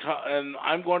wanted to and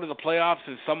I'm going to the playoffs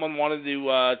and someone wanted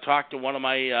to talk to one of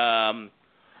my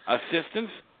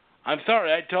assistants, I'm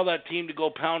sorry, I'd tell that team to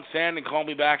go pound sand and call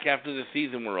me back after the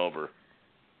season were over.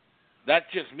 That's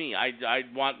just me.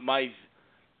 I'd want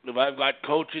if I've got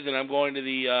coaches and I'm going to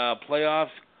the playoffs,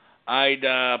 I'd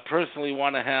personally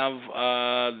want to have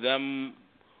them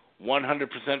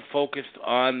 100% focused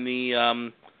on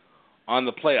the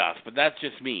playoffs. But that's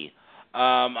just me.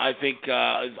 I think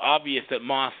it's obvious that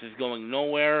Moss is going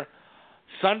nowhere.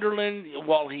 Sunderland,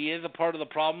 while he is a part of the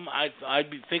problem,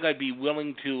 I'd be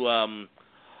willing to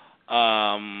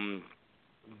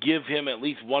give him at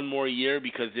least one more year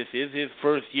because this is his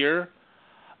first year.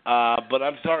 But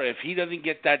I'm sorry, if he doesn't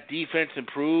get that defense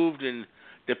improved, and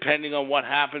depending on what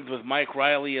happens with Mike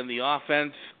Riley and the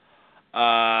offense,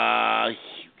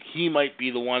 he might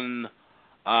be the one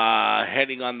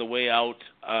heading on the way out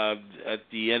at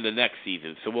the end of next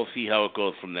season. So we'll see how it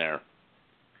goes from there.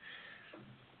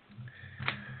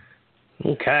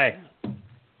 Okay.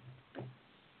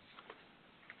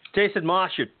 Jason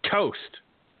Moss, you're toast.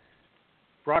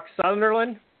 Brock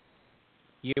Sunderland,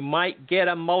 you might get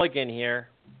a mulligan here.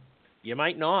 You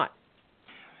might not.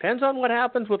 Depends on what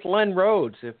happens with Len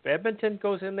Rhodes. If Edmonton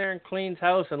goes in there and cleans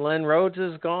house and Len Rhodes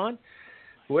is gone,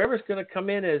 whoever's going to come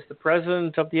in as the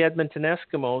president of the Edmonton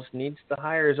Eskimos needs to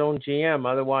hire his own GM.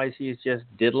 Otherwise, he's just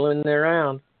diddling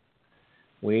around.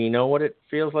 We know what it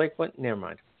feels like. Never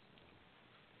mind.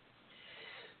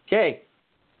 Okay.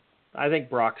 I think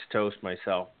Brock's toast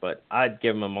myself, but I'd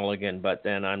give him a mulligan, but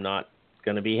then I'm not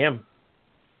going to be him.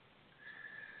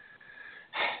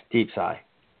 Deep sigh.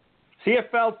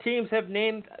 CFL teams have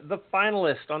named the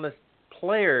finalists on the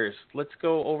players. Let's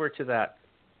go over to that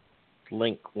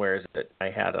link. Where is it? I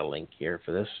had a link here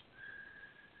for this.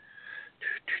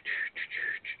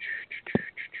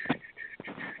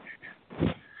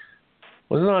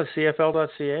 Was it on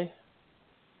CFL.ca?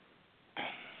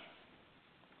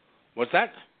 What's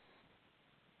that?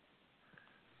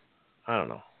 I don't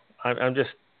know. I'm just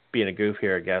being a goof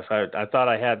here, I guess. I thought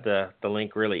I had the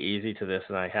link really easy to this,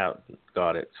 and I haven't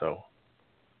got it. So,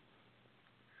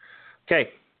 okay.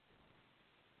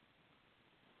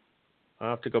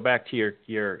 I'll have to go back to your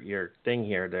thing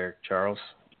here, there, Charles.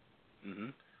 Mm-hmm.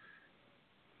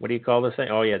 What do you call this thing?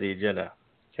 Oh yeah, the agenda.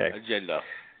 Okay. Agenda.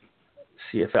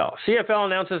 CFL. CFL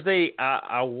announces the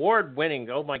award-winning.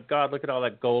 Oh my God! Look at all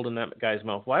that gold in that guy's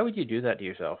mouth. Why would you do that to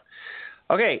yourself?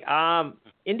 Okay.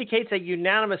 Indicates a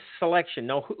unanimous selection.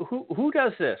 No, who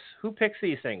does this? Who picks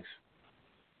these things?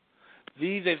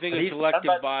 These, I think, are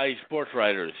selected by sports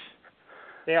writers.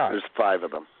 They are. There's 5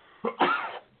 of them.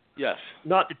 Yes.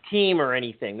 Not the team or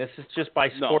anything. This is just by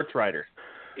sports writers.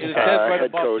 It says right head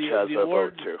above coach has the a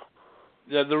award. vote too.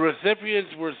 The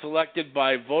recipients were selected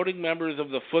by voting members of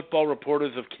the Football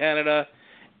Reporters of Canada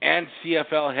and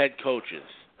CFL head coaches.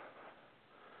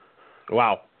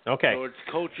 Wow. Okay. So it's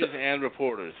coaches and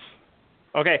reporters.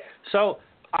 Okay. So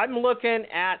I'm looking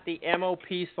at the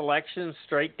MOP selection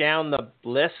straight down the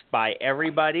list by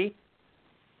everybody.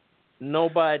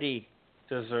 Nobody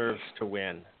deserves to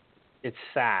win. It's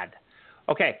sad.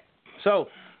 Okay. So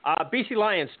BC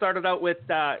Lions started out with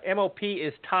MOP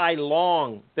is Ty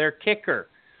Long, their kicker.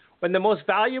 When the most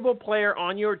valuable player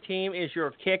on your team is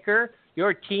your kicker,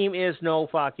 your team is no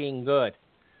fucking good.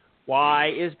 Why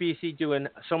is BC doing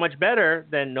so much better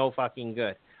than no fucking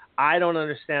good? I don't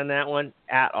understand that one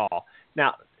at all.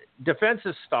 Now,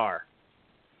 defensive star,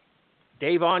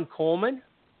 Davon Coleman?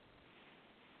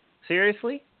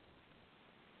 Seriously?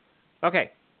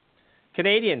 Okay.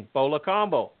 Canadian, Bola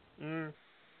Combo.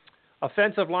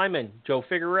 Offensive lineman, Joe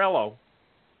Figueroa.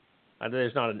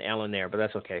 There's not an L in there, but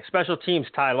that's okay. Special teams,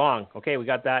 Ty Long. Okay, we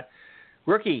got that.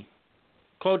 Rookie,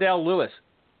 Claudel Lewis.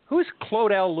 Who's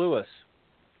Claudel Lewis?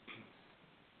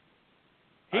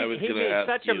 He made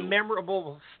such a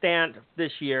memorable stand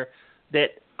this year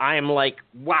that I am like,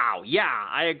 wow, yeah,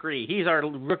 I agree. He's our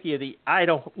rookie of the... I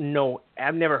don't know.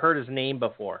 I've never heard his name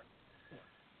before.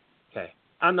 Okay,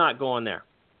 I'm not going there.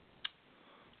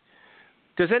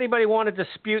 Does anybody want to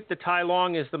dispute that Ty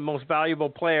Long is the most valuable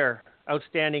player,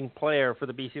 outstanding player for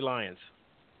the BC Lions?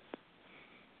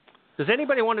 Does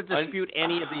anybody want to dispute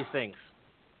any of these things?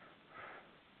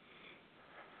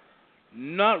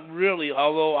 Not really,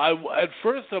 although at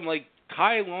first I'm like,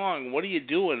 Ty Long, what are you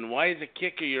doing? Why is a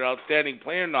kicker your outstanding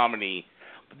player nominee?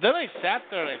 But then I sat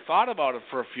there and I thought about it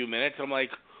for a few minutes. I'm like,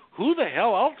 who the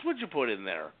hell else would you put in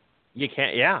there? You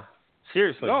can't, yeah.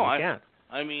 Seriously, you can't.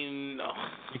 I mean...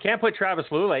 You can't put Travis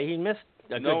Lulay. He missed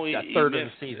a third of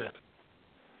the season.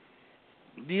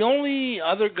 The only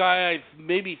other guy I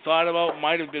maybe thought about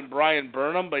might have been Brian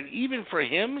Burnham, but even for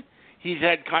him, he's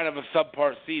had kind of a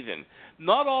subpar season.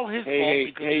 Not all his fault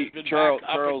because he's been back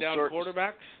up and down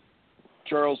quarterbacks.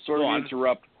 Charles, sorry to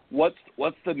interrupt. What's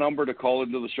the number to call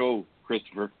into the show,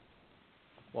 Christopher?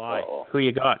 Why? Uh-oh. Who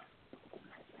you got?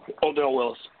 Odell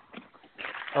Willis.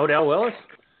 Odell Willis?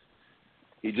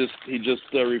 He just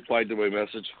replied to my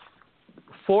message.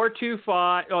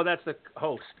 425. Oh, that's the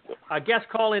host. Guest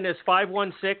call in is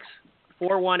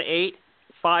 516-418-5408.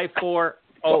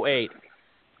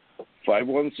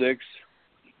 516.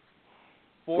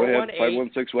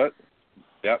 516 what?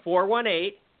 Yeah.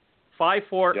 418-5408.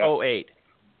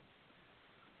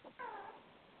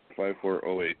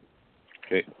 5408.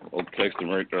 Okay, I'll text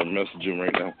him or message him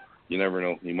right now. You never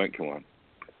know, he might come on.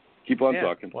 Keep on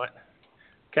talking. What?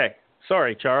 Okay,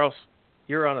 sorry, Charles.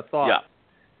 You're on a thought. Yeah.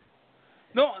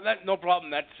 No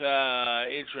problem. That's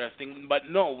interesting. But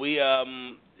no, we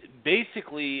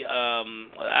basically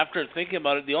after thinking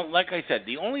about it, like I said,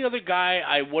 the only other guy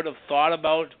I would have thought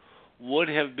about would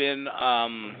have been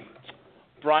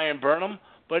Brian Burnham.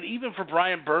 But even for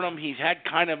Brian Burnham, he's had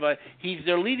he's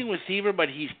their leading receiver, but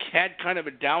he's had kind of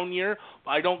a down year.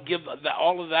 I don't give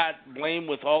all of that blame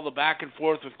with all the back and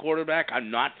forth with quarterback. I'm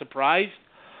not surprised.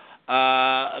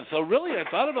 So really, I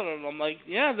thought about it. I'm like,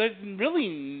 yeah, there's really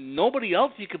nobody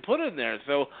else you could put in there.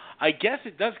 So I guess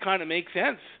it does kind of make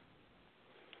sense.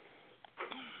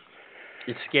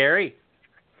 It's scary.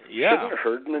 Yeah. Shouldn't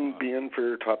Herdman be in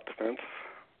for top defense?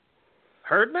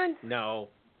 Herdman? No.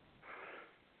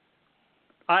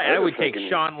 I would take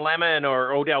Sean Lemon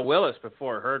or Odell Willis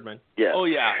before Herdman. Yeah. Oh,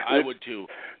 yeah, I would too.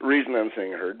 The reason I'm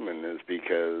saying Herdman is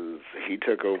because he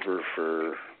took over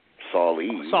for Solly.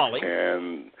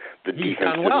 And the He's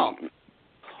defense done well.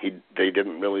 They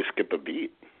didn't really skip a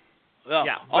beat. Well,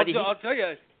 yeah, I'll tell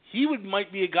you, he might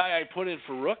be a guy I put in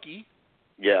for rookie.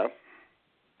 Yeah.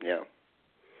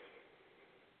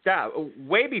 Yeah,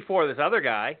 way before this other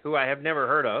guy, who I have never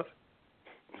heard of.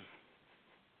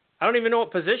 I don't even know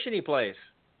what position he plays.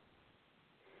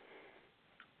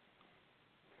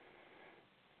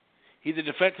 He's a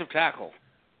defensive tackle.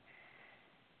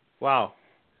 Wow.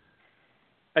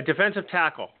 A defensive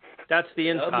tackle. That's the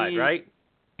inside, right?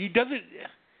 He doesn't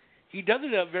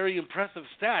have very impressive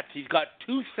stats. He's got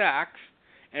 2 sacks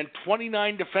and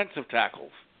 29 defensive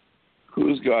tackles.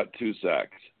 Who's got 2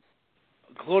 sacks?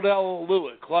 Claudel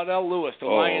Lewis, the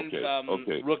Lions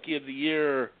rookie of the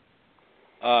year.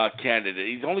 candidate.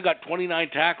 He's only got 29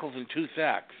 tackles and 2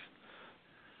 sacks.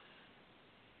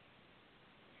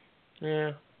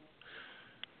 Yeah.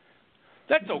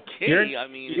 That's okay.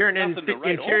 You're an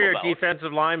interior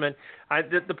defensive lineman.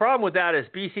 The problem with that is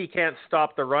BC can't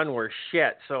stop the run worth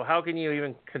shit. So how can you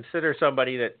even consider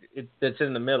somebody that's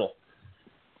in the middle?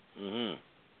 Mm-hmm.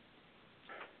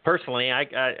 Personally,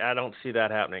 I don't see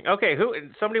that happening. Okay,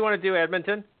 somebody want to do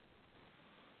Edmonton?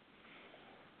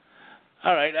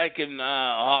 All right, I can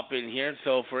hop in here.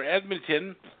 So for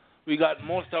Edmonton, we got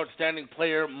most outstanding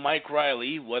player Mike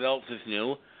Riley. What else is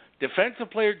new?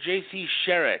 Defensive player J.C.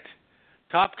 Sherritt.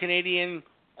 Top Canadian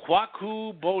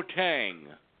Kwaku Boateng,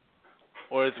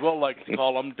 or as we'll like to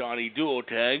call him, Donnie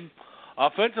Duotang.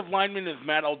 Offensive lineman is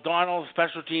Matt O'Donnell.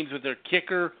 Special teams with their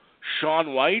kicker,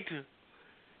 Sean White.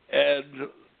 And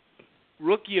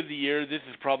Rookie of the Year, this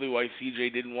is probably why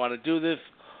CJ didn't want to do this,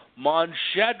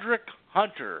 Monshadrick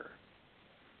Hunter.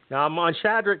 Now,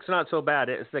 Monshadrick's not so bad.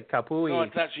 It's the Kapui. No,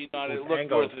 it's actually not. It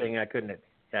looked worth thing. I couldn't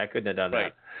have done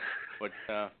right. that. But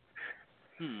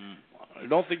I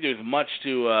don't think there's much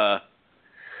to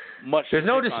There's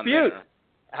no dispute. There.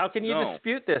 How can you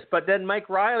dispute this? But then Mike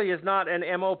Riley is not an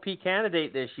MOP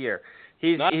candidate this year.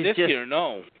 He's this year,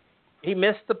 no. He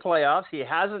missed the playoffs. He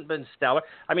hasn't been stellar.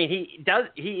 I mean, he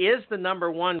is the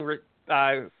number one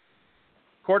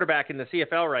quarterback in the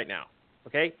CFL right now.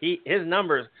 Okay, his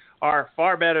numbers are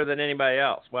far better than anybody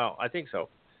else. Well, I think so.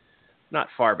 Not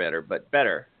far better, but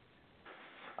better.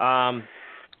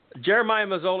 Jeremiah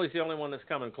Mazzoli's the only one that's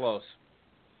coming close.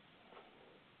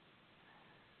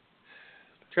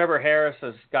 Trevor Harris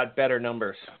has got better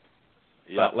numbers,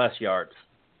 but less yards.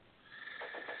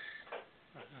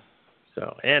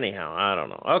 So, anyhow, I don't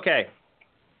know. Okay.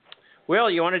 Will,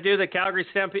 you want to do the Calgary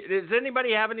Stampede? Does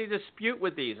anybody have any dispute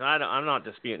with these? I'm not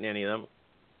disputing any of them.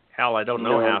 Hell, I don't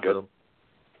know half of them.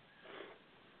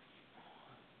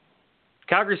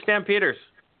 Calgary Stampeders.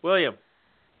 William.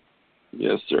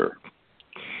 Yes, sir.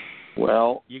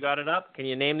 Well, you got it up? Can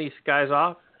you name these guys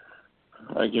off?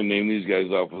 I can name these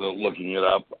guys off without looking it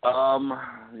up.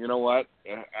 You know what?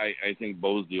 I think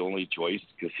Bo's the only choice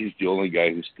because he's the only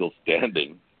guy who's still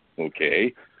standing.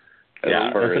 Okay.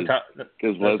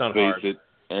 Because let's face it,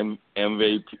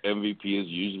 MVP is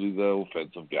usually the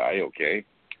offensive guy. Okay,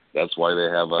 that's why they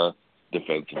have a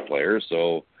defensive player.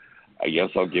 So I guess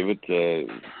I'll give it to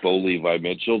Bo Levi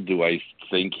Mitchell. Do I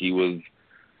think is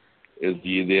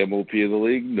the MOP of the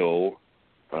league? No.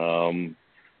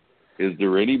 Is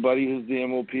there anybody who's the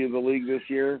MOP of the league this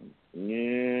year?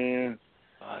 Yeah.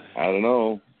 I don't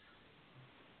know.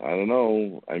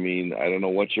 I mean, I don't know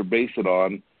what you base it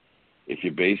on. If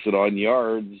you base it on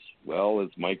yards, well,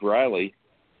 it's Mike Riley.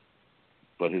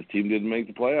 But his team didn't make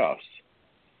the playoffs.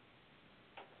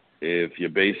 If you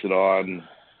base it on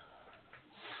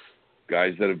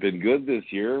guys that have been good this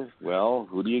year, well,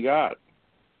 who do you got?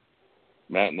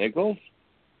 Matt Nichols?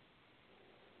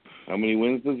 How many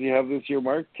wins does he have this year,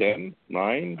 Mark? 10?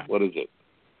 9? What is it?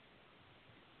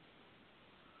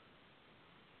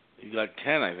 He got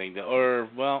 10, I think. Or,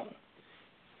 well,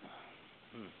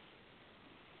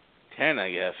 10,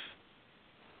 I guess.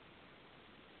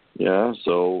 Yeah,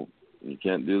 so you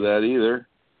can't do that either.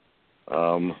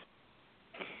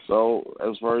 So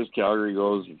as far as Calgary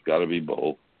goes, it's got to be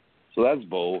Bo. So that's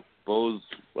Bo.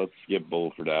 Let's skip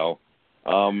Bo for now.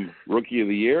 Rookie of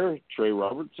the Year, Trey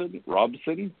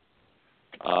Robson.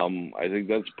 I think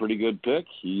that's a pretty good pick.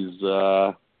 He's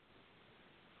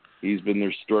been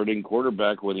their starting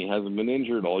quarterback when he hasn't been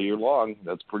injured all year long.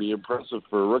 That's pretty impressive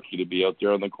for a rookie to be out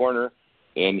there on the corner.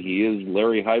 And he is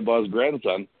Larry Hybaugh's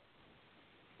grandson.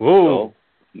 Whoa.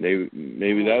 So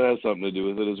maybe that has something to do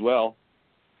with it as well.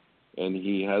 And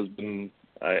he has been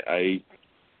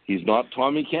he's not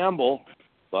Tommy Campbell,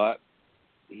 but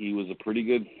he was a pretty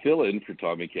good fill-in for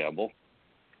Tommy Campbell.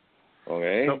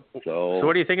 Okay. So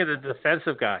what do you think of the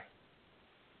defensive guy?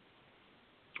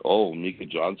 Oh, Mika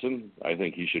Johnson, I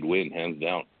think he should win, hands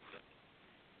down.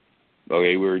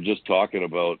 Okay, we were just talking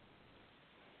about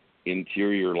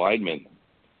interior linemen,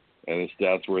 and his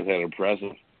stats were that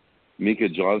impressive. Mika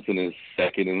Johnson is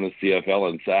second in the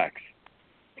CFL in sacks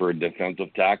for a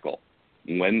defensive tackle.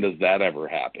 When does that ever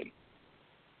happen?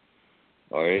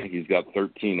 Okay, he's got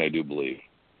 13, I do believe.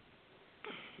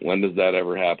 When does that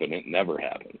ever happen? It never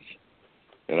happens.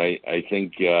 And I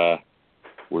think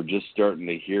we're just starting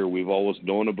to hear, we've always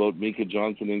known about Mika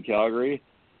Johnson in Calgary,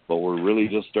 but we're really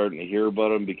just starting to hear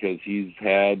about him because he's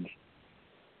had,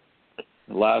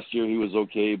 last year he was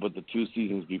okay, but the 2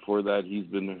 seasons before that he's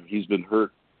been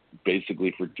hurt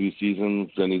basically for 2 seasons,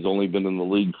 and he's only been in the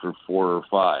league for 4 or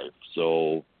 5.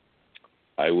 So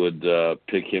I would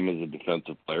pick him as a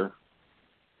defensive player.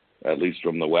 at least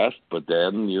from the West. But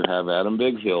then you have Adam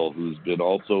Bighill, who's been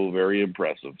also very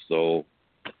impressive. So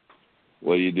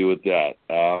what do you do with that?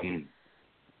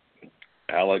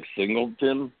 Alex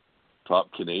Singleton,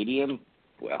 top Canadian.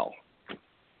 Well,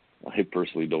 I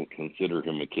personally don't consider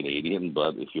him a Canadian,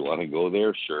 but if you want to go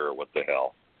there, sure, what the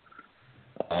hell.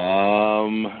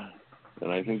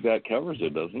 And I think that covers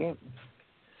it, doesn't it?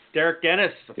 Derek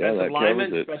Dennis, offensive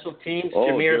lineman, special teams,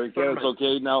 Jameer Derek Thurman. Dennis,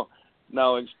 okay,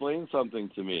 now explain something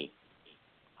to me.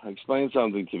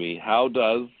 How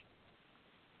does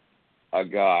a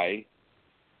guy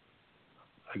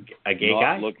a gay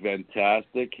guy look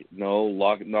fantastic?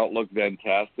 Not look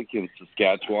fantastic in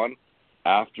Saskatchewan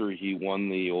after he won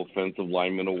the offensive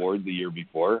lineman award the year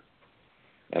before,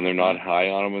 and they're not high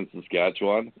on him in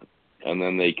Saskatchewan, and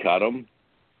then they cut him,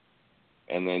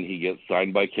 and then he gets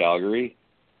signed by Calgary,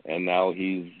 and now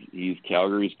he's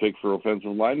Calgary's pick for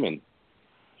offensive lineman.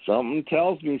 Something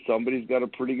tells me somebody's got a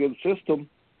pretty good system,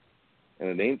 and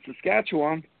it ain't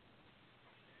Saskatchewan.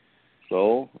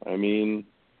 So, I mean,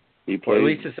 he plays. Or at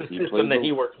least it's a system that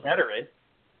he works better in.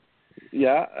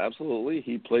 Yeah, absolutely.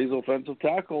 He plays offensive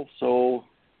tackle. So,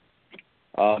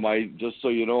 just so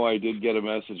you know, I did get a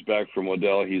message back from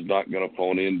Odell. He's not going to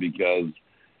phone in because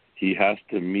he has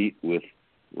to meet with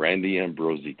Randy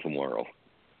Ambrosi tomorrow.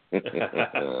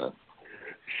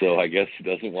 So I guess he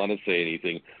doesn't want to say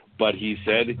anything. But he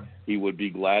said he would be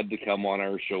glad to come on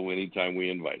our show anytime we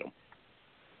invite him.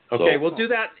 Okay, so, we'll do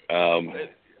that.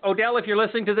 Odell, if you're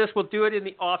listening to this, we'll do it in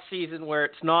the off season where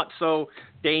it's not so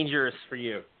dangerous for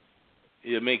you.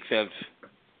 It makes sense.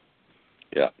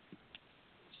 Yeah.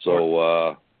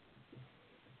 So,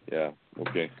 yeah,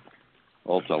 okay.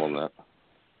 I'll tell him that.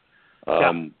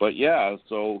 But, yeah,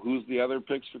 so who's the other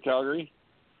picks for Calgary?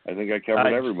 I think I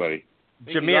covered everybody.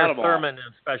 Jameer Thurman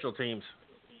in special teams.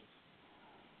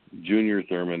 Junior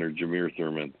Thurman or Jameer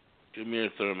Thurman? Jameer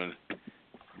Thurman.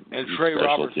 And Trey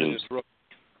Robertson is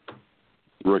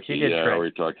rookie. Yeah, I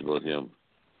already talked about him.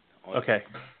 Okay.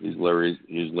 He's Larry's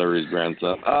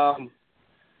grandson.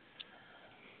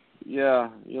 Yeah,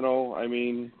 I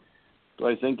mean, do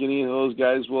I think any of those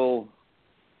guys will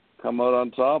come out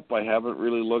on top? I haven't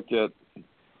really looked at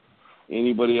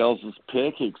anybody else's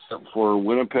pick except for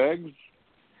Winnipeg's.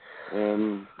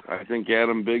 And I think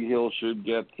Adam Bighill should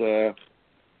get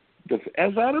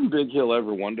has Adam Bighill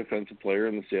ever won Defensive Player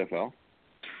in the CFL?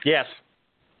 Yes.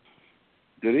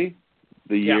 Did he?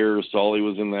 The year Solly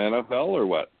was in the NFL or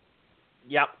what?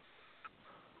 Yep.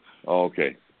 Oh,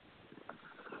 okay.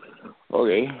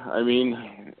 Okay. I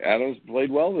mean, Adams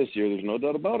played well this year. There's no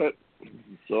doubt about it.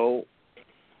 So,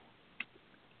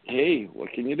 hey,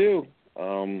 what can you do?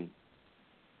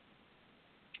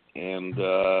 And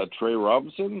Trey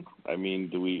Robinson, I mean,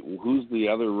 who's the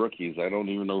other rookies? I don't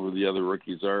even know who the other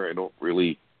rookies are.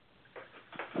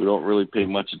 We don't really pay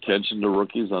much attention to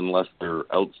rookies unless they're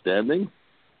outstanding.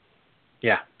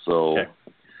 Yeah. So, okay.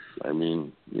 I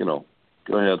mean, go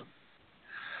ahead.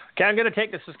 Okay, I'm going to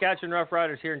take the Saskatchewan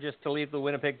Roughriders here and just to leave the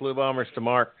Winnipeg Blue Bombers to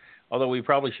Mark, although we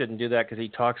probably shouldn't do that because he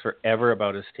talks forever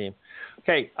about his team.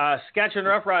 Okay, Saskatchewan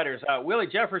Roughriders. Willie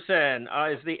Jefferson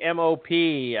is the MOP.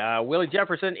 Willie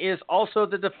Jefferson is also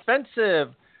the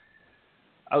defensive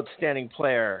outstanding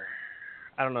player.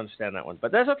 I don't understand that one,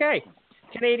 but that's okay.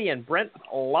 Canadian, Brent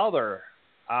Lowther.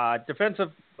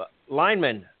 Defensive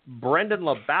lineman, Brendan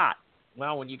Labatt.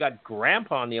 Well, when you got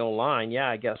Grandpa on the O-line, yeah,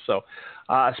 I guess so.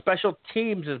 Special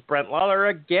teams is Brent Lawler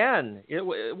again.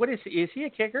 What is he a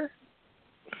kicker?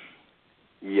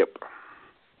 Yep.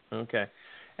 Okay.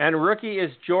 And rookie is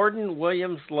Jordan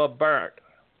Williams Lambert.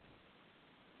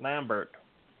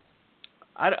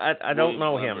 I don't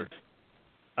know him.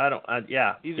 I don't.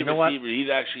 Yeah. He's a receiver. What? He's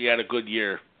actually had a good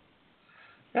year.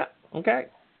 Yeah. Okay.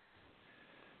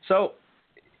 So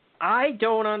I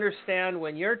don't understand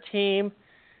when your team,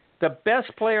 the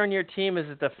best player on your team is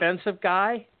a defensive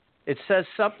guy. It says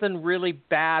something really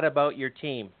bad about your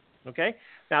team. Okay.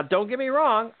 Now, don't get me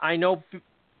wrong. I know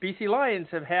BC Lions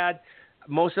have had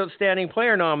most outstanding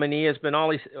player nominee has been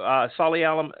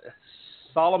Solomon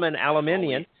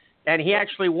Alaminian, and he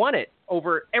actually won it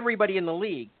over everybody in the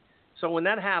league. So when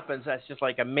that happens, that's just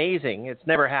like amazing. It's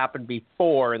never happened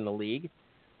before in the league.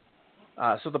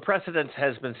 So the precedent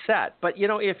has been set. But,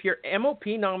 if your MOP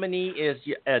nominee is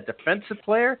a defensive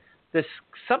player, there's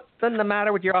something the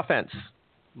matter with your offense,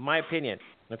 my opinion.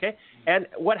 Okay? And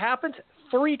what happens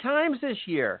 3 times this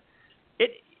year,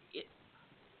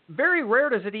 very rare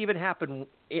does it even happen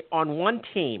on one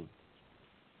team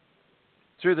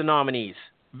through the nominees.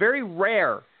 Very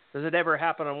rare does it ever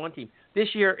happen on one team.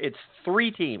 This year, it's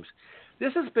 3 teams.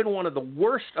 This has been one of the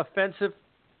worst offensive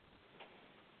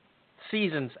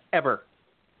seasons ever.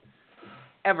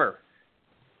 Ever.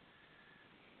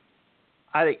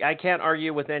 I can't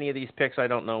argue with any of these picks. I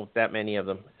don't know that many of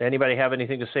them. Anybody have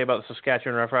anything to say about the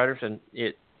Saskatchewan Roughriders? And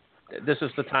this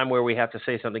is the time where we have to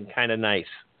say something kind of nice.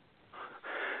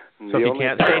 So if you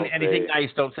can't say anything nice,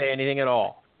 don't say anything at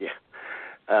all. Yeah.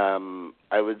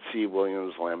 I would see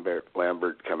Williams Lambert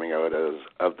coming out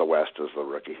of the West as the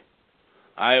rookie.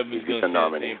 I was going to say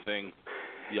the same thing.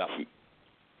 Yeah.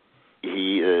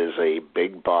 He is a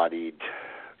big-bodied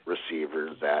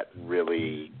receiver that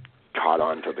really caught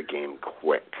on to the game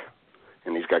quick,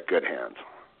 and he's got good hands.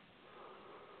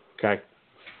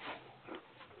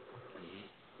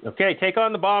 Okay, take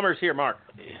on the Bombers here, Mark.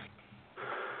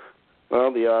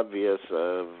 Well, the obvious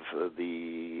of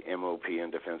the MOP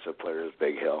and defensive player is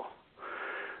Big Hill.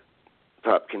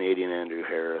 Top Canadian Andrew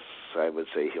Harris, I would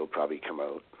say he'll probably come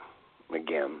out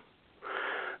again.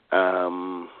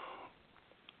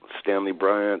 Stanley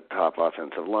Bryant, top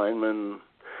offensive lineman.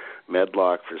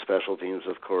 Medlock for special teams,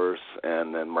 of course,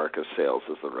 and then Marcus Sales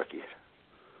is the rookie.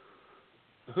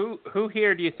 Who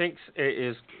here do you think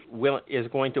is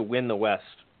going to win the West?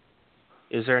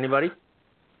 Is there anybody?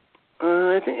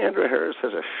 I think Andrew Harris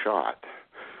has a shot,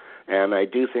 and I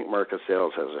do think Marcus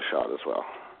Sales has a shot as well.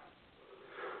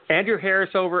 Andrew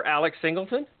Harris over Alex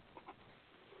Singleton?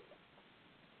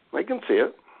 I can see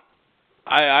it.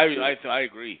 I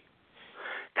agree.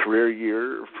 Career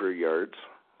year for yards,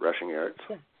 rushing yards.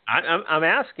 I'm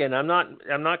asking. I'm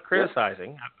not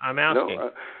criticizing. Yeah. I'm asking.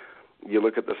 No, you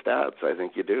look at the stats. I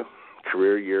think you do.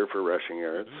 Career year for rushing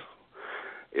yards.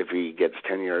 If he gets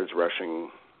 10 yards rushing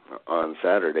on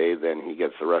Saturday, then he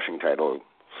gets the rushing title.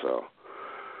 So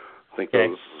I think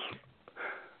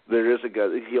there is a guy.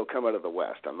 He'll come out of the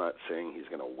West. I'm not saying he's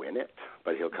going to win it,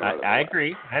 but he'll come out of the West. I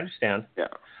agree. I understand. Yeah.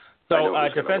 So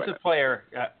defensive player,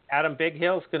 Adam Big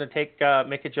Hill's going to take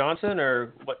Micah Johnson,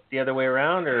 or what? The other way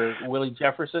around, or Willie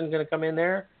Jefferson going to come in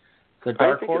there? The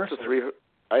dark horse.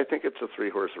 I think it's a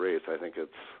three-horse race. I think it's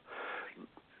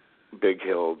Big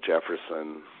Hill,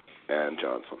 Jefferson, and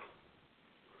Johnson.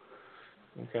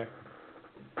 Okay.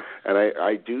 And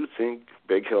I do think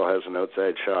Big Hill has an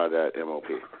outside shot at MOP.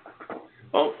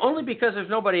 Well, only because there's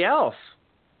nobody else.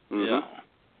 Mm-hmm. Yeah.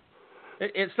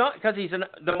 It's not because he's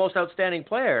the most outstanding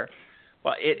player.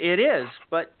 Well, it is,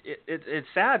 but it's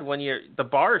sad when the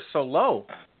bar is so low.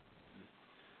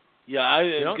 Yeah, I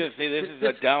was going to say this is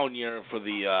a down year for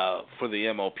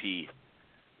the MOP.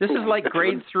 This is like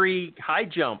grade 3 high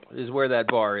jump is where that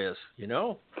bar is, you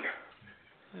know?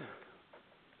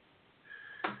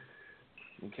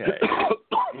 Okay.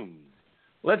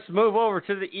 Let's move over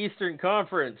to the Eastern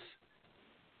Conference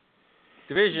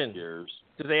Division.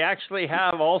 Do they actually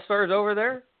have all-stars over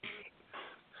there?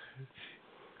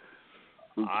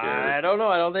 I don't know.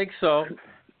 I don't think so.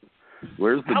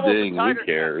 Where's the ding? Who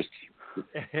cares?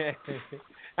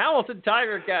 Hamilton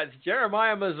Tiger Cats,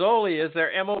 Jeremiah Mazzoli is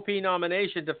their MOP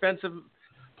nomination. Defensive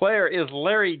player is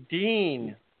Larry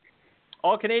Dean.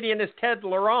 All-Canadian is Ted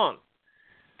Laurent.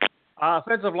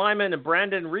 Offensive lineman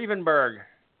Brandon Rievenberg.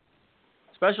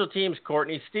 Special teams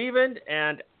Courtney Stephen,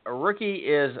 and a rookie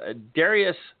is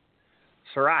Darius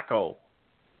Sirocco.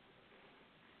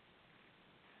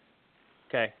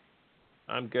 Okay.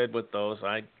 I'm good with those.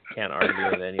 I can't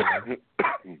argue with any of them.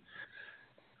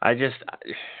 I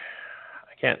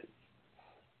can't.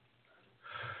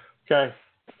 Okay.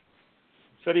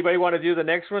 So anybody want to do the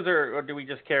next ones, or do we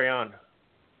just carry on?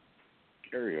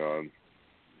 Carry on.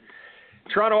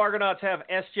 Toronto Argonauts have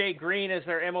S.J. Green as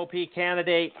their MOP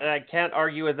candidate. I can't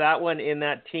argue with that one. In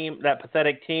that team, that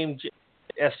pathetic team,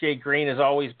 S.J. Green has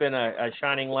always been a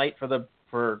shining light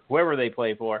for whoever they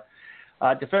play for.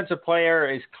 Defensive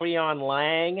player is Cleon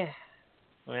Lang.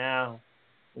 Wow.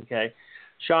 Okay.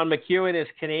 Sean McEwen is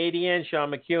Canadian.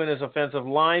 Sean McEwen is offensive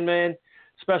lineman.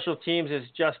 Special teams is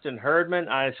Justin Herdman.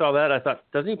 I saw that. I thought,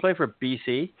 doesn't he play for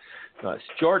BC? No, it's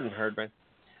Jordan Herdman.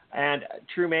 And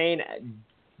Trumaine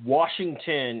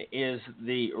Washington is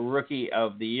the Rookie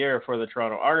of the Year for the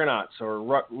Toronto Argonauts,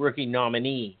 or rookie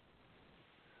nominee.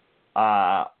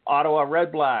 Ottawa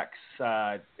Redblacks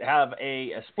have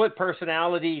a split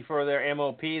personality for their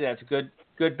MOP. That's good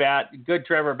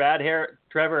Trevor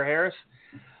Harris.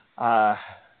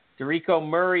 Derico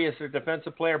Murray is their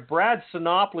defensive player. Brad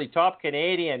Sinopoli, top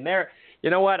Canadian. You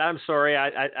know what? I'm sorry.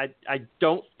 I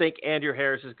don't think Andrew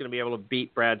Harris is going to be able to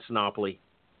beat Brad Sinopoli.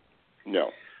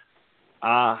 No.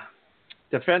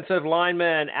 Defensive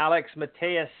lineman Alex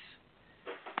Mateus.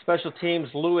 Special teams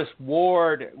Lewis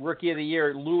Ward, Rookie of the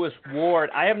Year. Lewis Ward.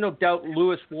 I have no doubt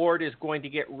Lewis Ward is going to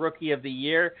get Rookie of the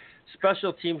Year.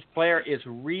 Special teams player is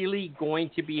really going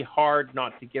to be hard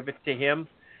not to give it to him.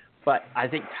 But I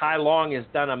think Ty Long has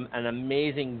done an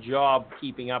amazing job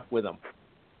keeping up with him.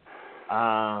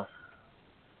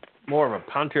 more of a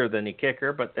punter than a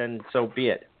kicker, but then so be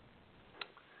it.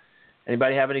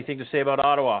 Anybody have anything to say about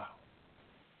Ottawa?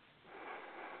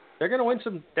 They're going to win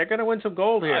some. They're going to win some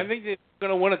gold here. I think they're going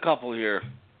to win a couple here.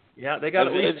 Yeah, they got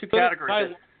at least 2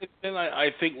 categories. Then I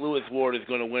think Lewis Ward is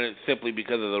going to win it simply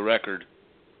because of the record.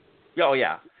 Oh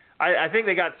yeah, I think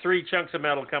they got 3 chunks of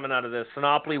metal coming out of this: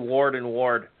 Sinopoli, Ward, and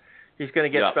Ward. He's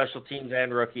going to get special teams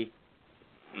and rookie.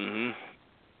 Mhm.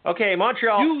 Okay,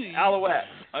 Montreal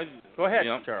Alouettes. Go ahead,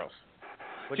 Charles.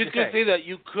 Just going to say that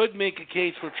you could make a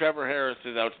case for Trevor Harris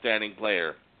as outstanding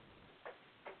player.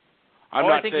 I'm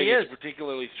not saying it's a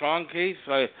particularly strong case.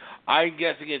 I'm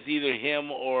guessing it's either him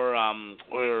or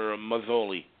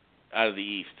Mazzoli out of the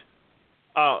East.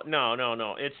 Oh,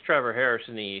 no. It's Trevor Harris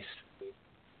in the East.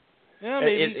 Yeah,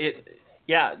 maybe.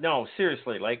 No,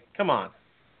 seriously. Like, come on.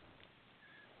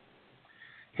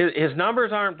 His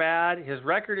numbers aren't bad. His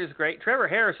record is great. Trevor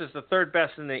Harris is the 3rd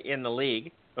best in the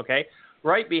league, okay?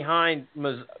 Right behind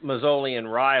Mazzoli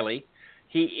and Riley.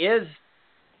 He is...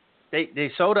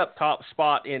 They sewed up top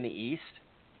spot in the East.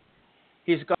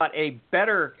 He's got a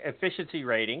better efficiency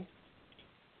rating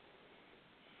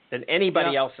than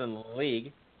anybody else in the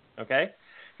league. Okay?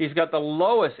 He's got the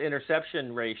lowest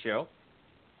interception ratio.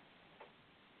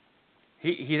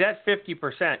 He's at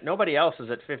 50%. Nobody else is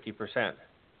at 50%.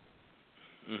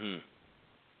 Mm-hmm.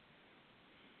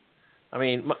 I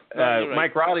mean,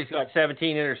 Mike Riley's got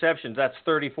 17 interceptions. That's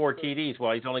 34 TDs,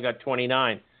 while he's only got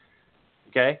 29.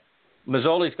 Okay?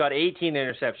 Mazzoli's got 18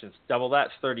 interceptions. Double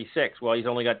that's 36. Well, he's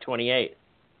only got 28.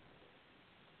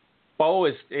 Bo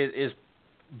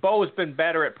has been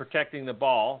better at protecting the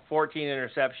ball. 14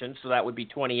 interceptions, so that would be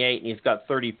 28, and he's got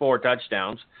 34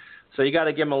 touchdowns. So you got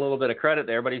to give him a little bit of credit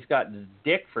there, but he's got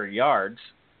dick for yards.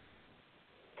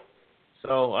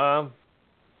 So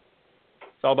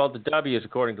it's all about the W's,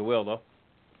 according to Will, though.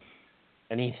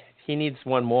 And he needs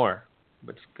one more,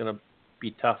 but it's going to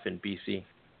be tough in BC.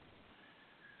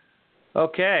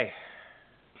 Okay.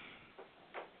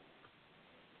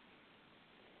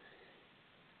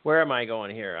 Where am I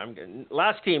going here?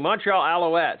 Last team, Montreal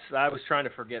Alouettes. I was trying to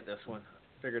forget this one.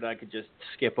 Figured I could just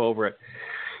skip over it.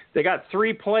 They got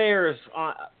 3 players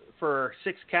for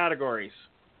 6 categories.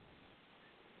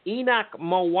 Enoch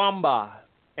Mwamba,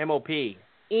 MOP.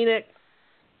 Enoch,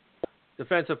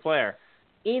 defensive player.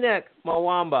 Enoch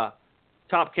Mwamba,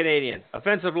 top Canadian.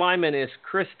 Offensive lineman is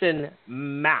Kristen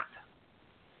Matt.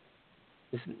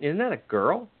 Isn't that a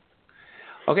girl?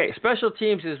 Okay, special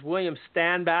teams is William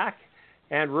Stanback,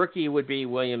 and rookie would be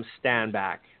William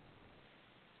Stanback.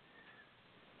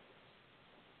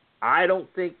 I don't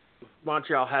think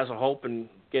Montreal has a hope in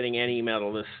getting any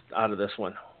medal out of this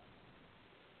one.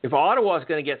 If Ottawa's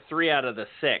going to get 3 out of the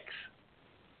 6, it's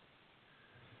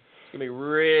going to be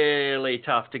really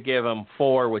tough to give them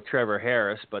 4 with Trevor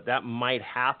Harris, but that might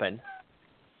happen.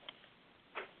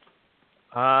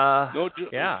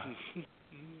 Yeah.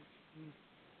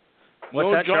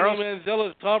 What's that, Johnny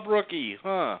Manziel's top rookie,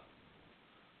 huh?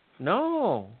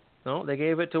 No, they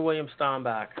gave it to William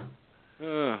Stanback.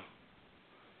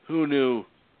 Who knew?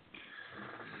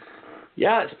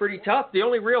 Yeah, it's pretty tough. The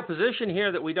only real position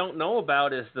here that we don't know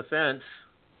about is defense.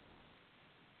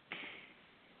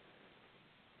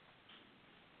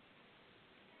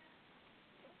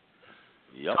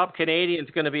 Yep. Top Canadian's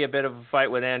going to be a bit of a fight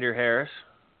with Andrew Harris.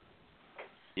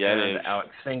 Yeah, and Alex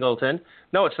Singleton.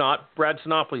 No, it's not. Brad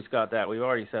Sinopoli's got that. We've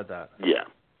already said that. Yeah.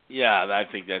 Yeah, I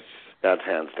think that's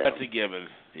hands down. That's a given.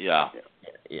 Yeah.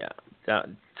 Yeah.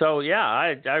 So yeah,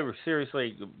 I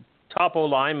seriously, top O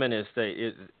lineman is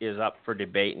up for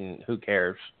debate, and who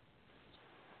cares?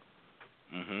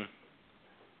 Mhm.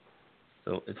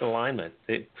 So it's a lineman.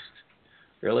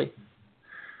 Really?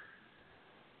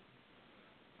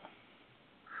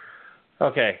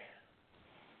 Okay.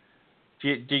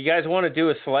 Do you guys want to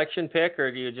do a selection pick,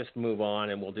 or do you just move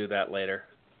on and we'll do that later?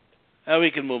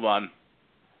 We can move on.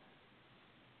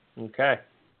 Okay.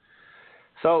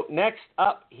 So next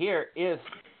up here is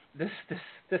this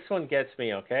one gets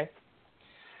me, okay?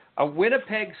 A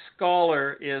Winnipeg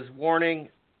scholar is warning.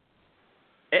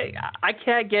 Hey, I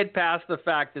can't get past the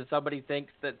fact that somebody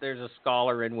thinks that there's a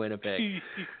scholar in Winnipeg.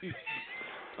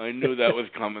 I knew that was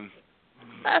coming.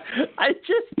 I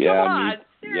just come on.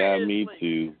 Yeah, me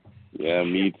too. Yeah,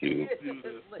 me too.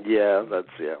 Yeah.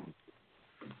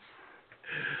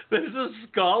 There's a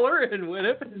scholar in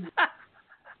Winnipeg.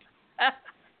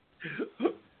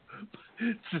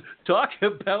 Talk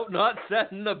about not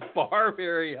setting the bar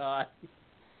very high.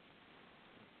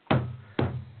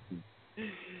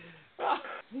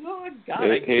 Oh, God,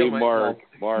 hey, Mark.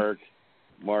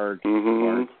 Mm-hmm.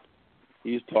 Mark.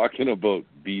 He's talking about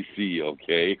BC,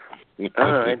 okay?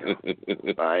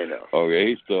 I know.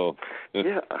 Okay, so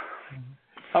yeah.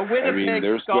 A Winnipeg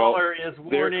scholar is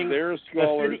warning. Their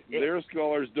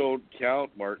scholars don't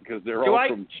count, Mark, because they're all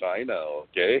from China.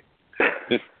 Okay.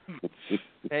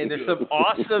 Hey, there's some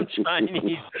awesome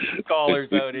Chinese scholars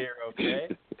out here. Okay.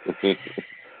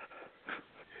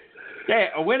 Okay,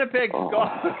 a Winnipeg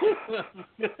scholar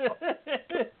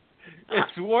is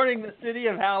warning the city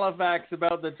of Halifax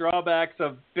about the drawbacks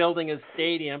of building a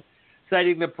stadium,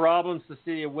 citing the problems the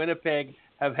city of Winnipeg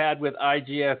have had with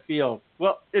IGF Field.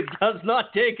 Well, it does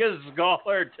not take a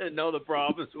scholar to know the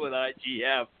problems with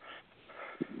IGF.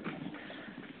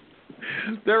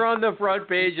 They're on the front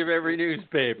page of every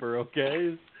newspaper,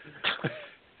 okay?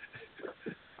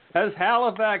 Has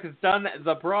Halifax done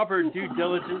the proper due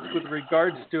diligence with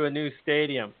regards to a new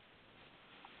stadium?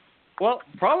 Well,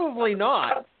 probably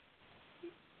not.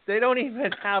 They don't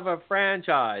even have a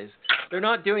franchise. They're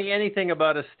not doing anything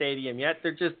about a stadium yet.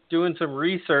 They're just doing some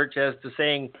research as to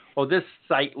saying, oh, this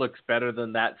site looks better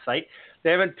than that site.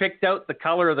 They haven't picked out the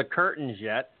color of the curtains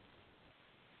yet.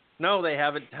 No, they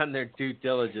haven't done their due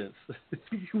diligence.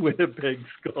 Winnipeg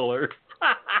scholar.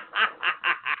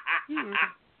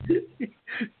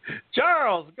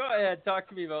 Charles, go ahead. Talk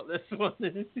to me about this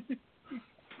one.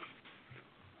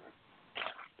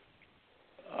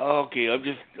 Okay,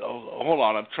 hold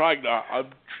on. I'm trying not.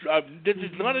 This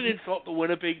is not an insult to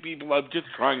Winnipeg people. I'm just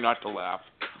trying not to laugh.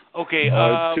 Okay.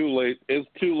 It's too late. It's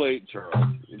too late,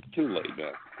 Charles. It's too late,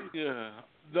 man. Yeah.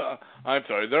 I'm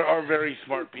sorry. There are very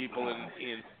smart people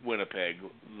in Winnipeg.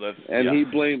 He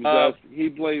blames us. He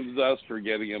blames us for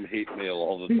getting him hate mail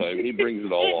all the time. He brings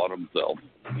it all on himself.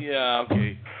 Yeah.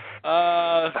 Okay.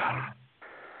 I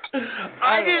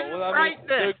didn't write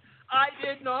this. I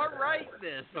did not write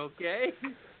this, okay?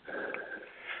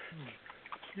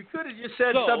 You could have just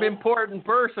said some important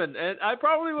person, and I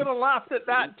probably would have laughed at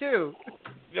that, too.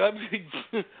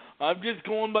 I'm just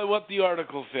going by what the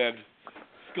article said.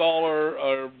 Scholar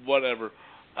or whatever.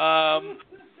 Stop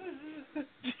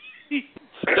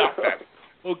that.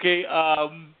 Okay.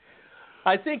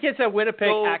 I think it's a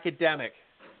Winnipeg academic.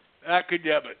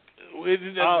 Academic.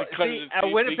 Isn't that a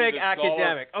Winnipeg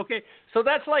academic. Okay, so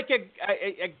that's like a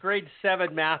grade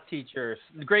 7 math teacher,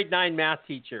 grade 9 math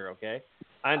teacher. Okay,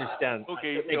 I understand.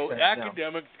 Okay, so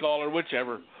academic, scholar,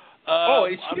 whichever.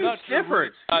 It's huge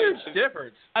difference. Huge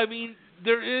difference. I mean,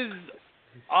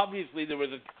 obviously there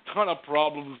was a ton of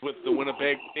problems with the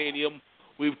Winnipeg Stadium.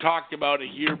 We've talked about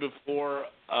it here before.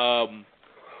 But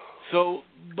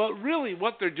really,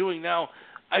 what they're doing now,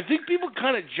 I think people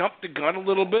kind of jumped the gun a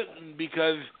little bit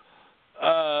because.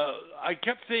 I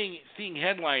kept seeing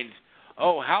headlines,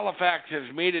 Halifax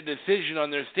has made a decision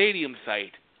on their stadium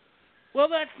site. Well,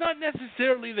 that's not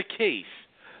necessarily the case.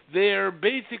 They're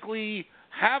basically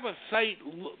have a site,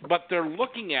 but they're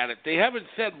looking at it. They haven't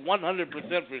said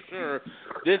 100% for sure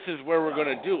this is where we're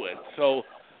going to do it. So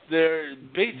they're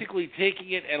basically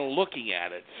taking it and looking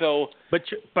at it. So,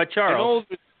 But Charles,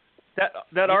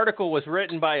 that article was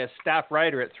written by a staff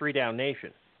writer at 3 Down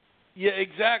Nation. Yeah,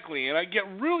 exactly. And I get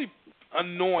really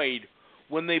annoyed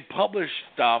when they publish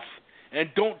stuff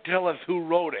and don't tell us who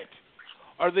wrote it.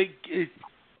 Are they?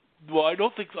 Well, I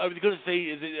don't think. I was going to say,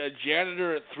 is it a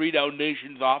janitor at 3 Down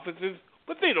Nation's offices?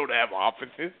 But they don't have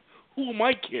offices. Who am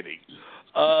I kidding?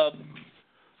 I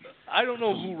don't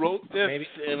know who wrote this,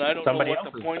 and I don't know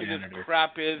what the point of this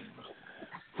crap is.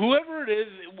 Whoever it is,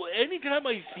 anytime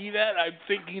I see that, I'm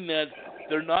thinking that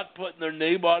they're not putting their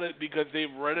name on it because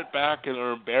they've read it back and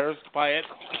are embarrassed by it.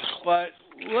 But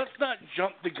let's not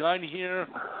jump the gun here.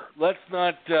 Let's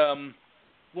not, I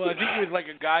think it was like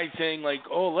a guy saying, like,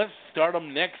 let's start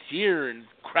them next year and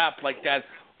crap like that.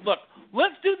 Look,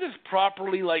 let's do this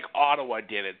properly like Ottawa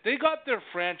did it. They got their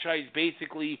franchise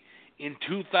basically in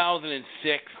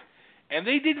 2006, and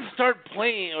they didn't start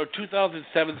playing, or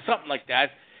 2007, something like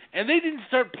that, and they didn't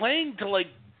start playing till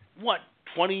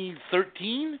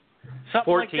 2013? Something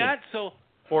 14. like that. So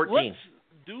 14. Let's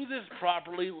do this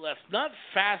properly. Let's not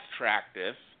fast track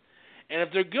this. And if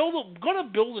they're going to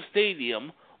build a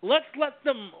stadium, let's let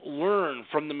them learn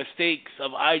from the mistakes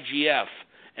of IGF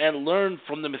and learn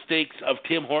from the mistakes of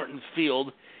Tim Hortons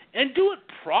Field and do it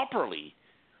properly.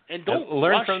 And don't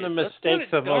learn from the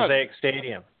mistakes of Mosaic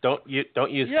Stadium. Don't use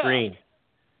green.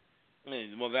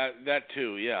 Well, that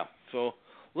too, yeah. So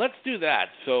let's do that.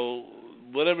 So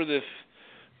whatever this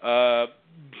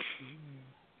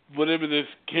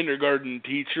kindergarten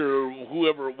teacher or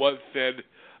whoever it was said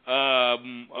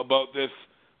about this,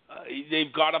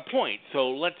 they've got a point.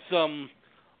 So let's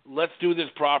do this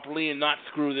properly and not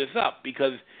screw this up,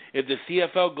 because if the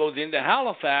CFL goes into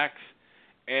Halifax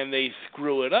and they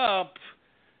screw it up,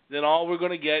 then all we're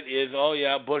going to get is, oh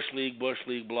yeah, Bush League,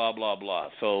 blah blah blah.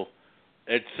 So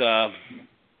let's go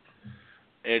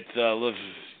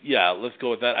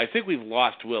with that. I think we've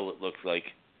lost Will. It looks like.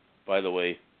 By the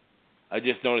way, I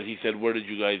just noticed he said, "Where did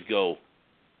you guys go?"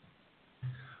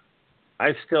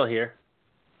 I'm still here.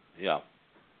 Yeah.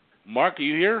 Mark, are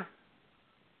you here?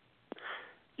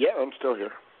 Yeah, I'm still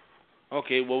here.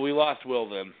 Okay, well, we lost Will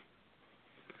then.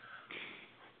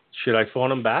 Should I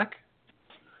phone him back?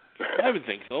 I would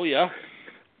think so, yeah.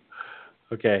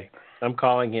 Okay, I'm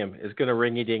calling him. It's going to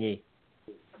ringy-dingy.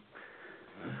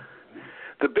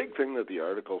 The big thing that the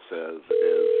article says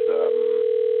is...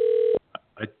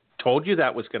 I told you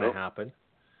that was going to happen.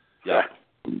 Yeah.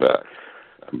 I'm back.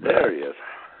 There he is.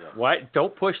 Why?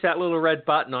 Don't push that little red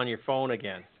button on your phone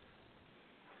again.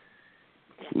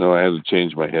 No, I had to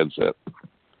change my headset.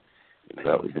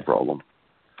 That was the problem.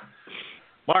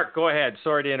 Mark, go ahead.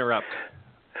 Sorry to interrupt.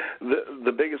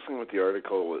 The biggest thing with the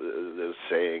article is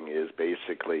saying is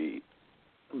basically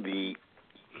the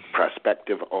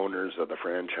prospective owners of the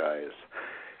franchise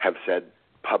have said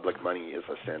public money is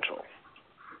essential.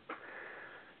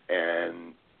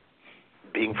 And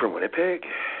being from Winnipeg,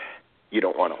 you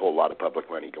don't want a whole lot of public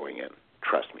money going in.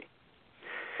 Trust me.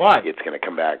 Why? It's going to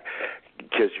come back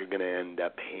because you're going to end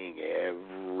up paying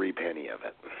every penny of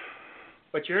it.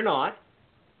 But you're not.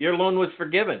 Your loan was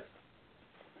forgiven.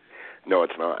 No,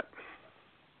 it's not.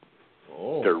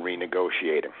 Oh. They're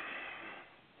renegotiating.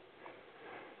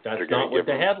 That's not what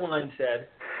the headline said.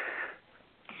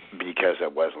 Because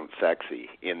it wasn't sexy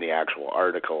in the actual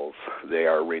articles. They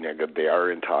are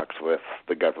in talks with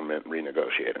the government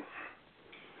renegotiating.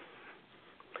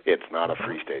 It's not a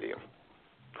free stadium.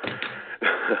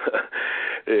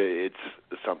 It's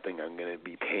something I'm going to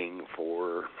be paying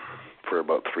for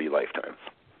about 3 lifetimes.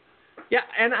 Yeah,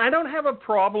 and I don't have a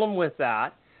problem with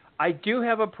that. I do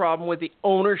have a problem with the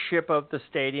ownership of the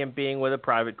stadium being with a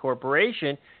private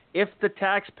corporation if the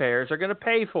taxpayers are going to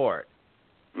pay for it.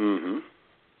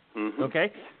 Mm-hmm. Mm-hmm.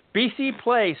 Okay? BC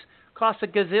Place costs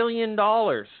 $1 gazillion.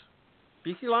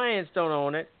 BC Lions don't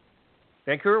own it.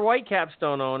 Vancouver Whitecaps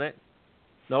don't own it.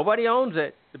 Nobody owns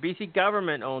it. The BC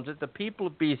government owns it. The people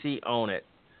of BC own it.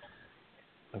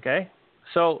 Okay?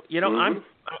 So, mm-hmm.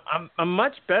 I'm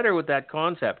much better with that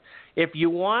concept. If you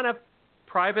want a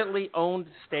privately owned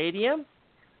stadium,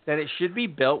 then it should be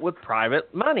built with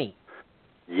private money.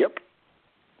 Yep.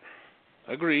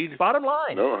 Agreed. Bottom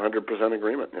line. No, 100%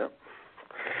 agreement, yeah.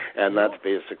 And that's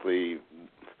basically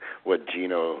what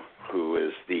Gino, who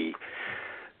is the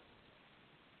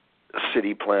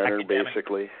city planner, academic.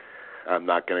 Basically. I'm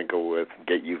not going to go with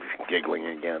get you giggling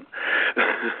again.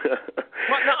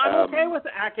 Well, no, I'm okay with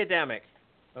the academic.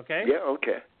 Okay? Yeah,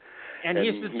 okay. And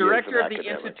he's the director of the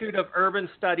Institute of Urban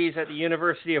Studies at the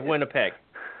University of Winnipeg.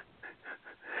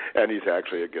 And he's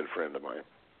actually a good friend of mine.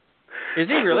 Is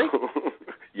he really?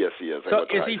 Yes, he is. So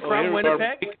is he from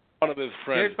Winnipeg? One of his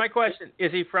friends. Here's my question.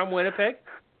 Is he from Winnipeg?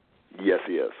 Yes,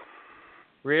 he is.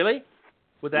 Really?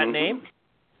 With that name?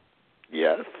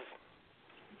 Yes.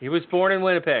 He was born in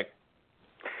Winnipeg.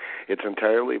 It's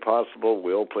entirely possible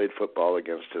Will played football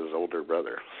against his older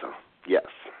brother. So, yes.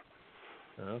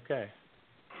 Okay.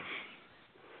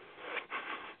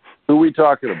 Who are we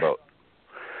talking about?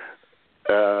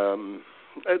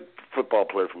 A football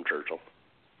player from Churchill.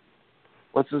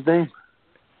 What's his name?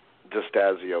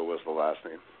 D'Estasio was the last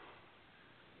name.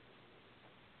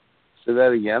 Say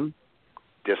that again.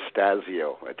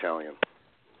 D'Estasio, Italian.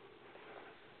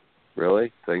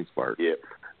 Really? Thanks, Bart. Yep.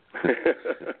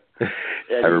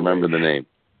 I remember the name.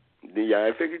 Yeah,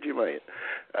 I figured you might.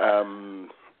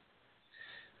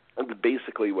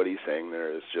 Basically what he's saying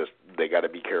there is just they got to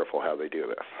be careful how they do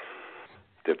this.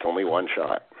 It's only one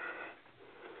shot.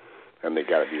 And they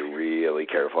got to be really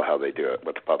careful how they do it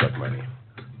with the public money.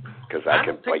 Because that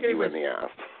can bite you in the ass.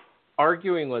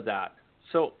 Arguing with that.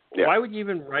 So why would you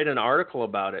even write an article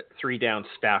about it? 3 down,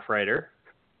 staff writer.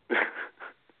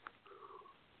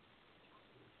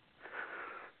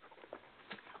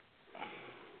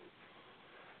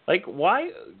 Like,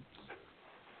 why?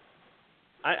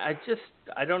 I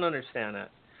don't understand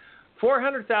that.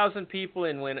 400,000 people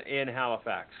in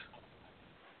Halifax.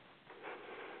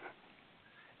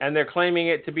 And they're claiming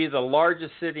it to be the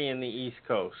largest city in the East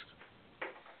Coast.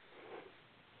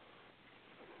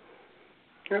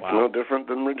 It's no different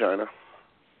than Regina.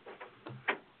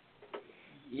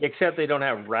 Except they don't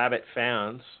have rabid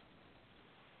fans.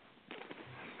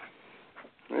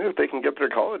 If they can get their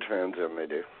college fans in, they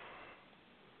do.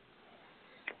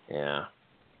 Yeah.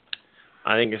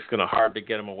 I think it's going to be hard to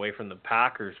get them away from the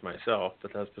Packers myself,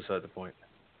 but that's beside the point.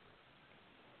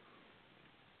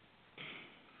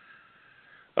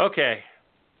 Okay.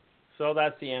 So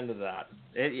that's the end of that.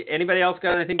 Anybody else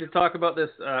got anything to talk about this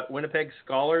Winnipeg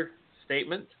Scholar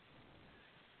statement?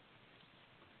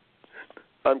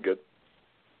 I'm good.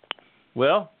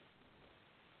 Will?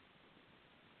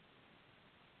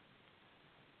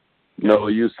 No,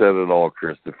 you said it all,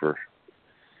 Christopher.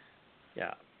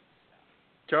 Yeah.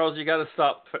 Charles, you got to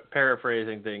stop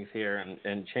paraphrasing things here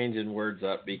and changing words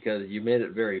up because you made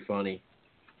it very funny.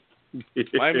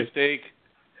 My mistake.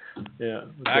 Yeah.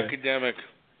 Okay. Academic.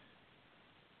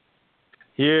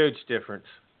 Huge difference.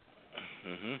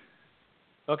 Mm-hmm.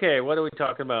 Okay, what are we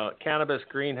talking about? Cannabis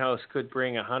greenhouse could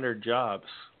bring 100 jobs.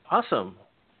 Awesome.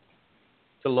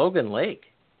 To Logan Lake.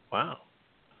 Wow.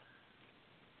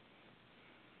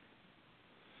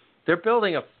 They're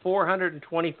building a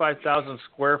 425,000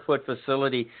 square foot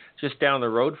facility just down the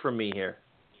road from me here.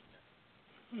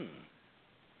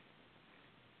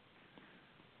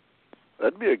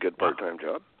 That'd be a good part-time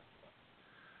job.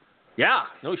 Yeah,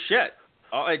 no shit.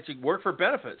 I'd work for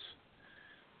benefits.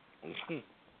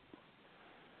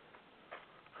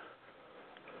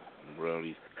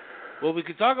 Really? Well, we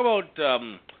could talk about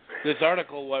this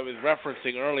article I was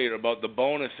referencing earlier about the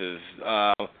bonuses.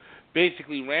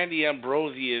 Basically, Randy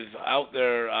Ambrosie is out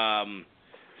there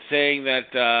saying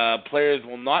that players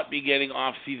will not be getting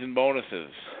off-season bonuses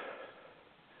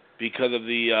because of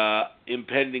the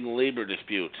impending labor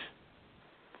dispute,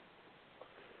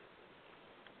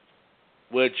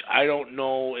 which I don't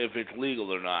know if it's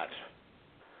legal or not.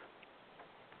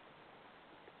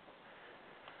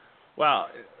 Well,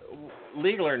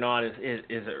 legal or not is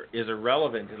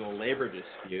irrelevant in a labor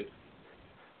dispute.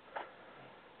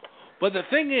 But the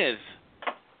thing is,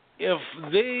 if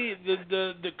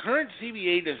the current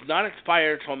CBA does not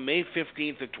expire until May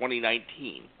 15th of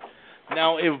 2019.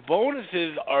 Now, if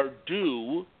bonuses are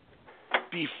due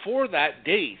before that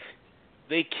date,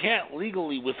 they can't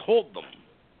legally withhold them.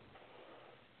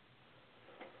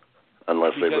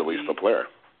 Unless they release the player.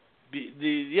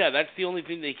 Yeah, that's the only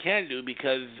thing they can do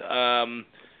because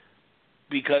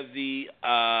the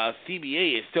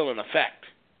CBA is still in effect.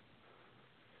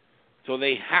 So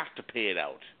they have to pay it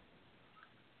out.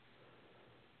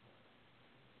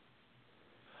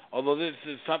 Although this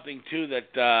is something too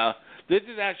that this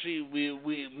is actually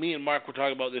me and Mark were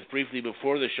talking about this briefly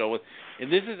before the show,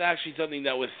 and this is actually something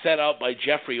that was set out by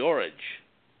Jeffrey Orridge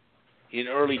in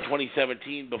early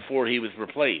 2017 before he was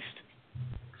replaced.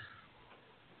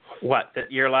 What?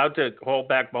 That you're allowed to hold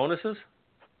back bonuses?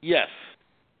 Yes.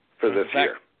 For this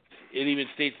year. It even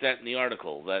states that in the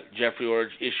article that Jeffrey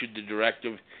Orridge issued the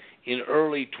directive in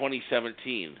early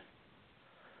 2017.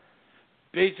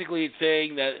 Basically, it's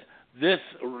saying that this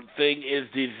thing is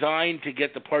designed to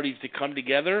get the parties to come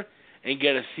together and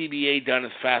get a CBA done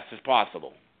as fast as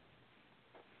possible.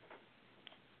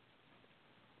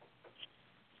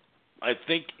 I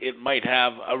think it might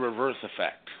have a reverse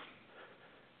effect.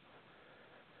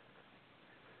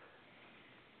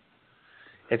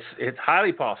 It's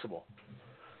highly possible.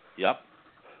 Yep.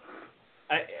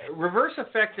 Reverse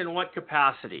effect in what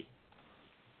capacity?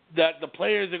 That the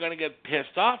players are going to get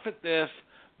pissed off at this.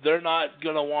 They're not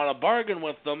going to want to bargain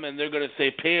with them, and they're going to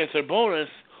say, pay us our bonus,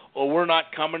 or we're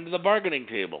not coming to the bargaining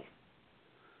table.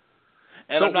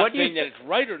 And so I'm not saying that it's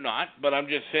right or not, but I'm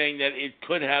just saying that it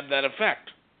could have that effect.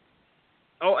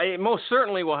 Oh, it most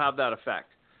certainly will have that effect.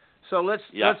 So let's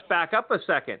back up a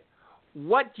second.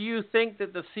 What do you think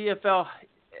that the CFL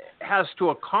has to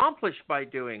accomplish by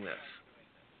doing this?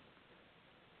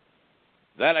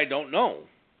 That I don't know.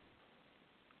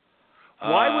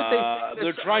 Why would they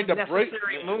think they're trying to break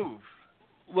move?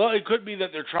 Well, it could be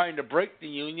that they're trying to break the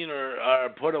union or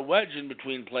put a wedge in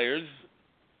between players.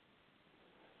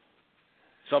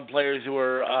 Some players who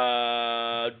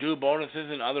are due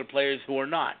bonuses and other players who are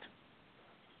not.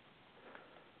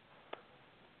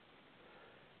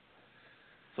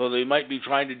 So they might be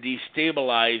trying to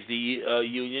destabilize the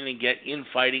union and get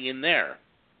infighting in there.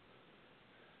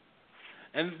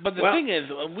 But the thing is,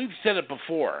 we've said it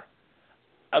before,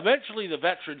 eventually the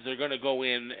veterans are going to go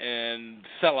in and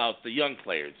sell out the young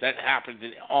players. That happens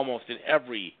almost in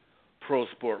every pro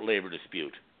sport labor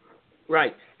dispute.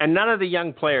 Right. And none of the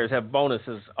young players have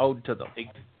bonuses owed to them.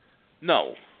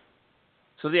 No.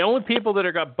 So the only people that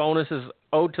have got bonuses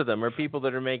owed to them are people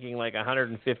that are making like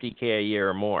 $150K a year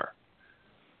or more.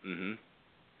 Mm-hmm.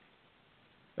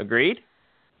 Agreed?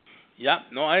 Yeah,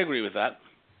 no, I agree with that.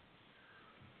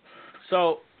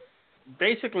 So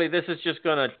basically this is just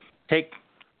going to take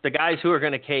the guys who are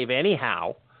going to cave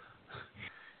anyhow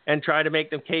and try to make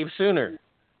them cave sooner.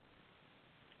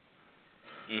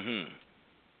 Mm-hmm.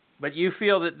 But you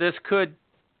feel that this could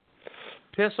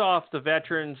piss off the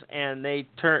veterans and they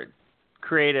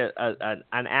create an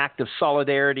act of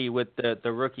solidarity with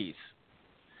the rookies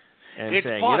and it's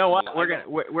saying, possible. you know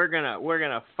what, we're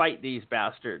gonna fight these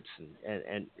bastards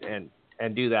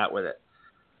and do that with it.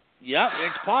 Yeah,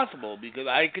 it's possible because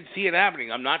I could see it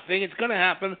happening. I'm not saying it's going to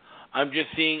happen. I'm just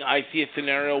saying I see a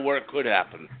scenario where it could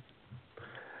happen.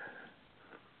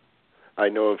 I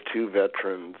know of 2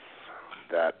 veterans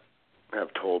that have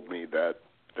told me that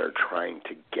they're trying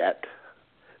to get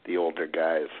the older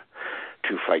guys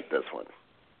to fight this one,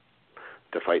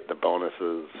 to fight the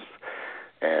bonuses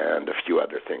and a few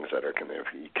other things that are going to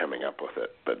be coming up with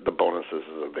it. But the bonuses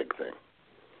is a big thing.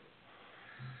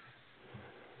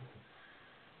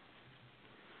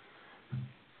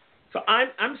 So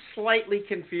I'm slightly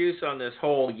confused on this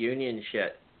whole union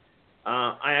shit.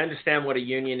 I understand what a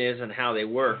union is and how they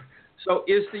work. So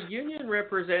is the union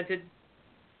represented,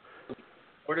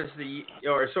 or does the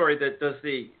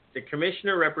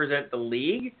commissioner represent the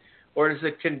league, or does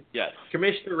the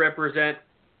commissioner represent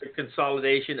the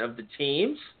consolidation of the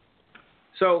teams?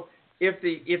 So if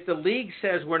the league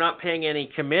says we're not paying any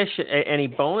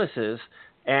bonuses,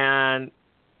 and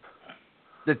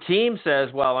the team says,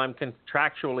 well, I'm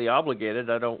contractually obligated,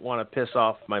 I don't want to piss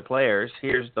off my players,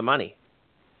 here's the money.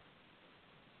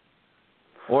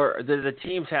 Or the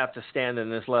teams have to stand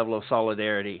in this level of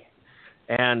solidarity.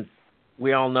 And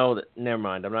we all know that, never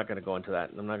mind, I'm not going to go into that.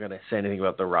 I'm not going to say anything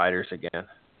about the riders again.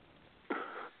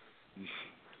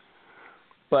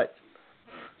 But,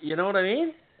 you know what I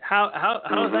mean? How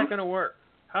is that going to work?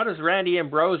 How does Randy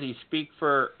Ambrosi speak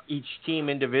for each team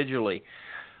individually?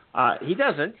 He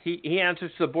doesn't. He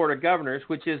answers to the Board of Governors,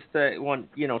 which is the one,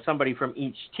 somebody from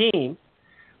each team.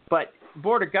 But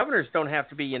Board of Governors don't have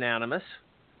to be unanimous.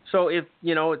 So if,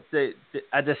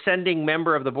 a descending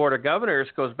member of the Board of Governors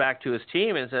goes back to his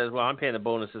team and says, well, I'm paying the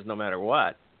bonuses no matter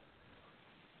what.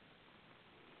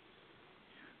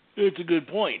 It's a good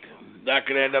point. That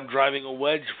could end up driving a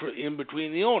wedge in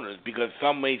between the owners because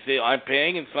some may say I'm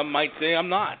paying and some might say I'm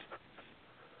not.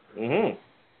 Mm-hmm.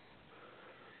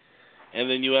 And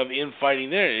then you have infighting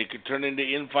there. It could turn into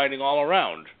infighting all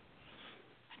around.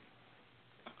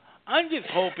 I'm just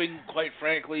hoping, quite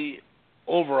frankly,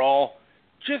 overall,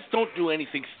 just don't do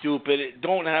anything stupid.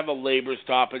 Don't have a labor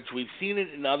stoppage. We've seen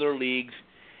it in other leagues.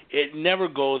 It never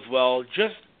goes well.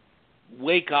 Just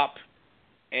wake up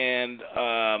and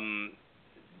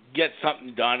get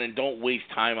something done and don't waste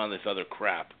time on this other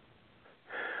crap.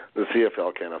 The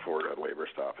CFL can't afford a labor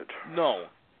stoppage. No.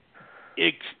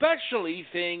 Especially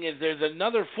saying is there's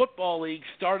another football league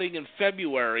starting in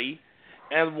February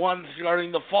and one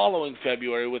starting the following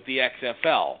February with the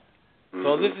XFL. Mm-hmm.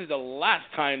 So this is the last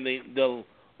thing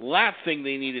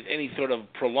they need is any sort of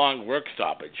prolonged work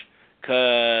stoppage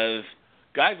because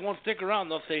guys won't stick around.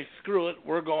 They'll say, screw it,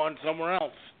 we're going somewhere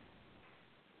else.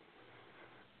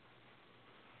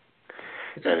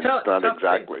 And it's not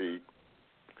exactly,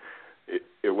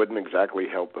 it wouldn't exactly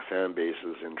help the fan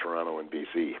bases in Toronto and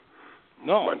BC.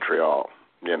 No. Montreal,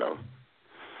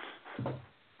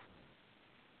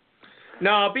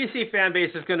 No, BC fan base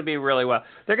is going to be really well.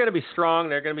 They're going to be strong.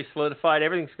 They're going to be solidified.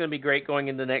 Everything's going to be great going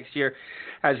into next year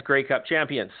as Grey Cup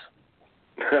champions.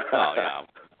 Oh, yeah.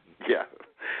 Yeah.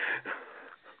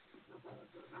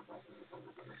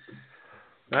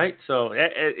 Right? So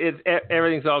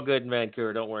everything's all good in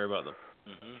Vancouver. Don't worry about them.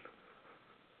 Mm-hmm.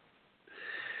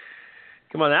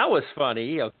 Come on, that was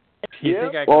funny. Yeah.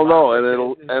 Well, no,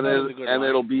 and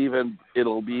it'll be even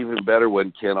better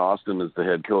when Ken Austin is the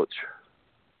head coach.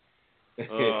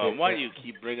 Why do you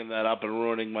keep bringing that up and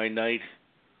ruining my night?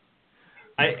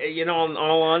 In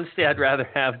all honesty, I'd rather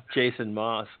have Jason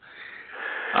Moss.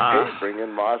 Hey, bring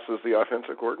in Moss as the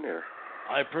offensive coordinator.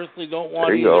 I personally don't want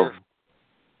there you either. Go.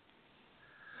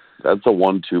 That's a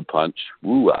 1-2 punch.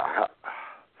 Woo-ah.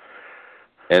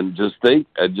 And just think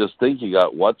you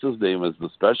got what's his name as the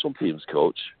special teams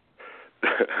coach.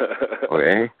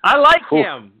 Okay. I like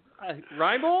him.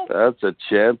 Reinbold?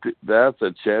 That's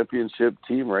a championship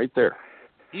team right there.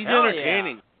 He's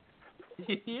entertaining.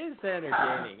 Yeah. He is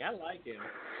entertaining. I like him.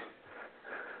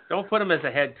 Don't put him as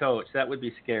a head coach. That would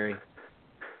be scary.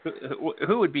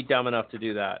 Who would be dumb enough to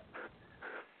do that?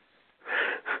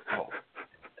 Oh,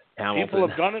 Hamilton. People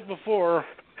have done it before.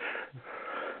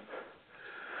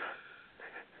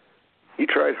 He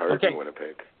tried hard in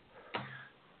Winnipeg.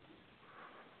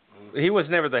 He was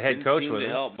never the head coach, was he?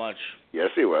 Didn't help much. Yes,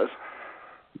 he was.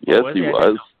 Yes, he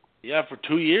was. Yeah, for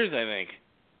 2 years, I think.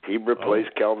 He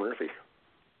replaced Cal Murphy.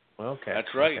 Okay.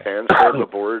 That's right. The fans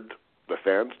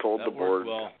told the board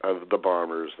of the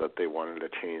Bombers that they wanted a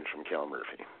change from Cal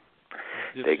Murphy.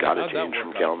 They got a change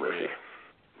from Cal Murphy.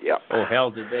 Yeah. Oh,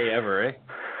 hell, did they ever, eh?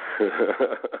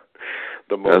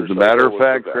 As a matter of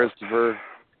fact, Christopher,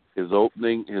 his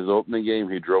opening game,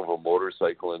 he drove a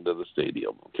motorcycle into the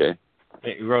stadium, okay?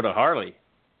 He rode a Harley.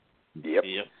 Yep.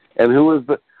 And who was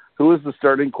the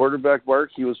starting quarterback,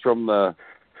 Mark? He was from the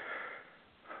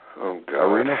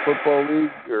Arena Football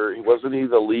League, or wasn't he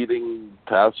the leading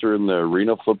passer in the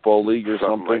Arena Football League or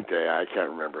something? Like that. I can't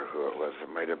remember who it was. It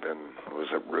might have been, was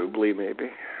it Rubley maybe?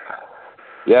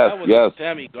 Yes.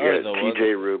 Sammy Gar, though,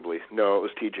 T.J. Rubley. No, it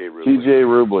was T.J. Rubley. T.J.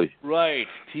 Rubley. Right,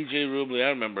 T.J. Rubley. I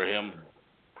remember him.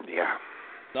 Yeah.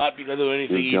 Not because of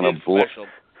anything he did special.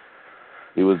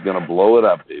 He was going to blow it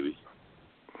up, baby.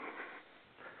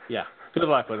 Yeah. Good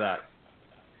luck with that.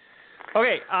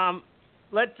 Okay.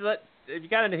 Let. Have you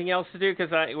got anything else to do?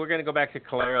 Because we're going to go back to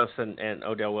Collaros and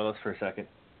Odell Willis for a second.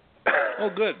 Oh,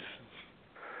 good.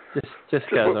 Just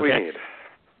because. What we need.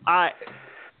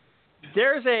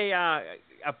 There's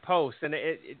a post, and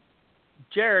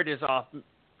Jared is off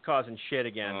causing shit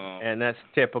again, and that's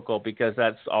typical because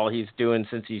that's all he's doing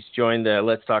since he's joined the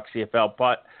Let's Talk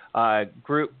CFL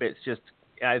group. It's just,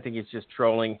 I think he's just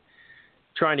trolling,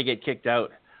 trying to get kicked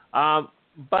out.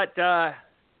 But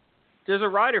there's a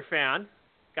Rider fan,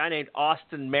 a guy named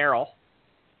Austin Merrill.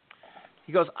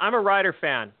 He goes, I'm a Rider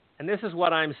fan, and this is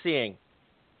what I'm seeing.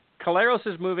 Collaros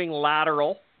is moving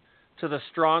lateral to the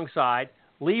strong side,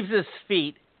 leaves his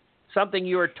feet, something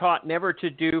you are taught never to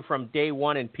do from day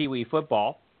one in Pee Wee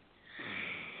football.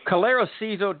 Collaros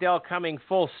sees Odell coming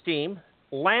full steam,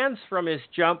 lands from his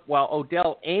jump while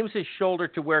Odell aims his shoulder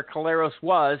to where Collaros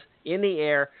was in the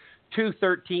air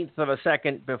 2/13 of a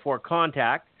second before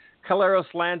contact.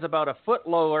 Collaros lands about a foot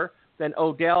lower than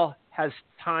Odell has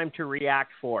time to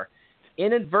react for.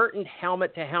 Inadvertent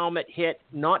helmet-to-helmet hit,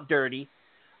 not dirty.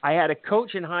 I had a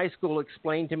coach in high school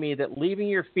explain to me that leaving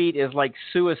your feet is like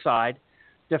suicide.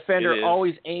 Defender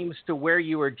always aims to where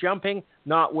you are jumping,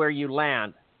 not where you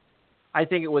land. I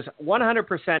think it was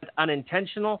 100%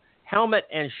 unintentional. Helmet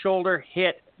and shoulder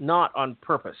hit, not on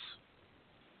purpose.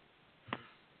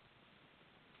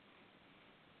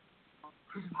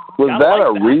 Was that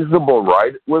a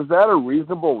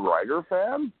reasonable Rider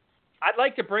fan? I'd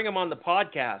like to bring him on the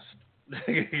podcast.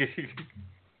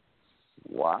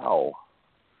 Wow.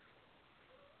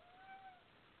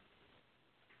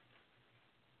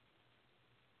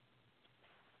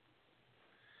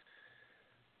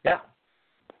 Yeah.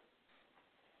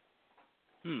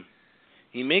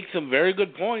 He makes some very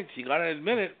good points. You got to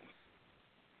admit it.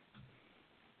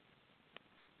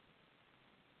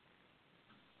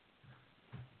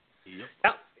 Yep.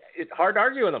 Yeah, it's hard to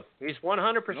argue with him. He's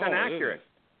 100% accurate.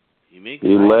 He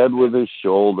led with his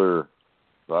shoulder.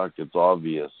 Fuck, it's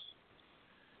obvious.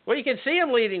 Well, you can see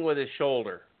him leading with his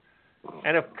shoulder.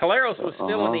 And if Collaros was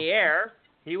still in the air,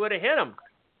 he would have hit him.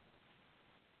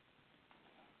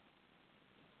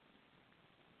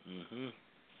 Mm-hmm.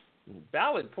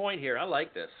 Valid point here. I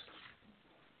like this.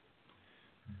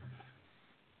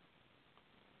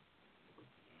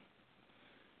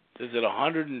 Says that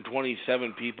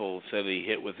 127 people said he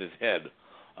hit with his head.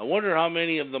 I wonder how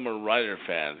many of them are Rider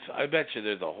fans. I bet you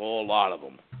there's a whole lot of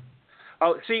them.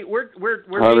 Oh, see, we're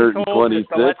being told that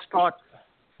the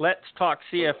Let's Talk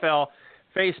CFL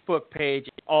Facebook page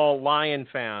is all Lion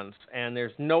fans, and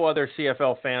there's no other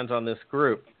CFL fans on this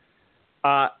group.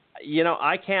 I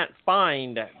can't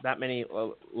find that many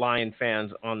Lion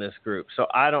fans on this group, so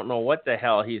I don't know what the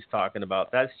hell he's talking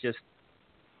about. That's just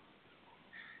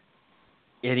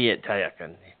idiot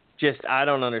talking. I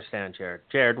don't understand, Jared.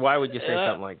 Jared, why would you say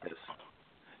something like this?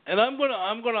 And I'm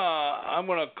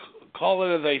gonna call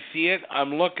it as I see it.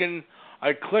 I'm looking.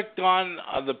 I clicked on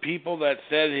the people that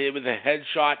said it was a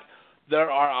headshot. There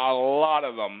are a lot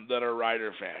of them that are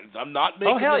Rider fans. I'm not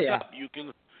making this up.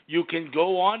 You can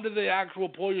go on to the actual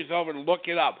poll yourself and look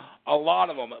it up. A lot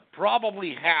of them,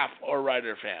 probably half, are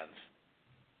Rider fans.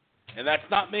 And that's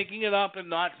not making it up and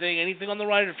not saying anything on the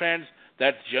Rider fans.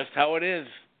 That's just how it is.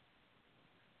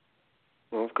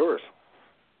 Well, of course.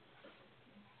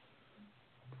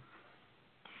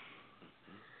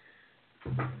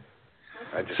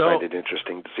 I just find it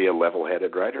interesting to see a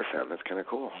level-headed Rider fan. That's kind of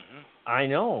cool. Mm-hmm. I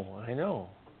know.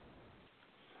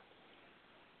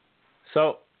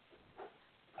 So,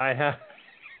 I have...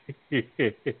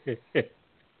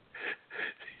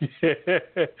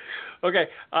 Okay,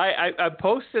 I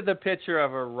posted the picture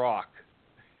of a rock.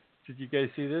 Did you guys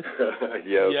see this?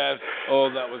 Yes. Oh,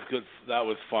 that was good. That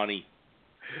was funny.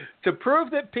 To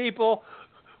prove that people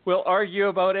will argue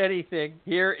about anything,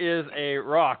 here is a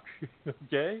rock.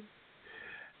 Okay?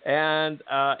 And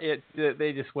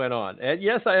they just went on. And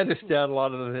yes, I understand a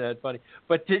lot of them had funny.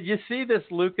 But did you see this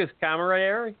Lucas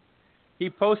Camaraeri? He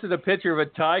posted a picture of a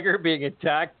tiger being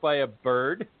attacked by a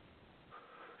bird.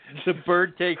 The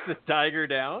bird takes the tiger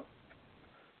down.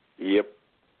 Yep.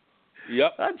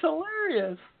 That's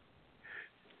hilarious.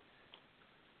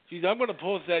 Geez, I'm going to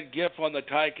post that GIF on the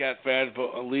Ticat fans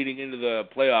leading into the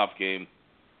playoff game.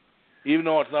 Even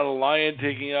though it's not a lion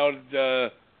taking out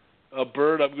a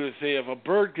bird, I'm going to say if a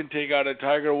bird can take out a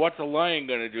tiger, what's a lion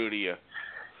going to do to you?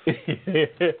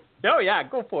 Oh, yeah,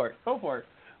 go for it. Go for it.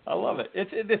 I love it.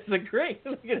 It's a great,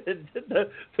 look at it.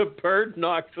 The bird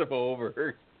knocks him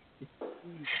over.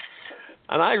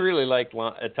 And I really like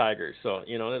tigers, so,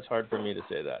 it's hard for me to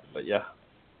say that. But, yeah.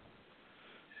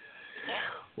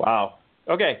 Wow.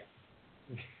 Okay.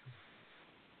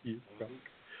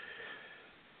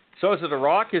 So is it a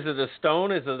rock? Is it a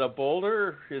stone? Is it a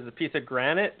boulder? Is it a piece of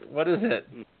granite? What is it?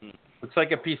 Looks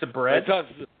like a piece of bread.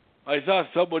 I saw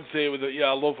someone say it was a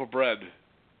loaf of bread.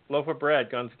 Loaf of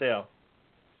bread gone stale.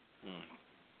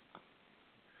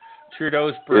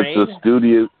 Trudeau's brain.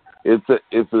 It's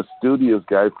a studious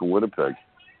guy from Winnipeg.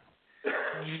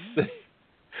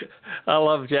 I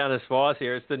love Janice Voss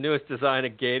here. It's the newest design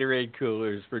of Gatorade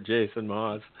coolers for Jason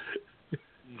Moss.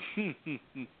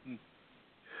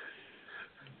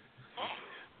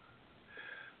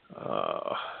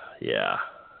 Yeah.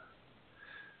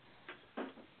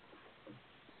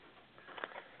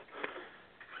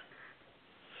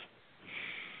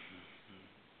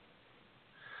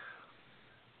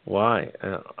 Why?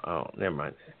 Never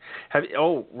mind.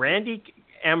 Randy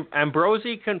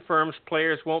Ambrosi confirms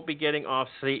players won't be getting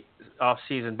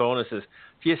off-season bonuses.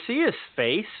 Do you see his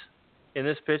face in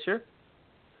this picture?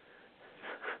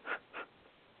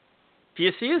 Do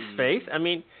you see his face? I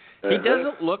mean, he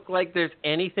doesn't look like there's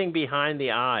anything behind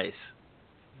the eyes.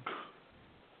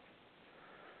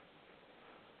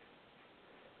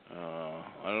 I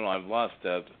don't know. I've lost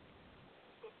that.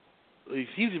 He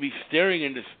seems to be staring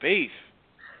into space.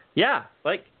 Yeah,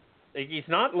 like he's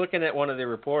not looking at one of the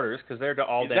reporters because they're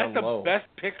all down low. Is that the best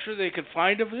picture they could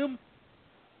find of him?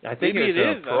 I think Maybe it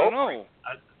is. I don't know.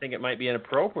 I think it might be an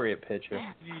appropriate picture.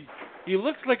 He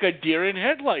looks like a deer in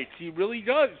headlights. He really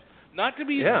does. Not to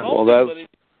be insulting, but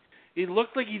he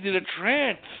looks like he's in a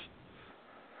trance.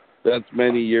 That's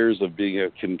many years of being a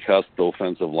concussed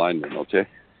offensive lineman, okay?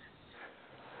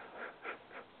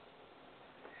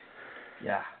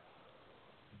 Yeah.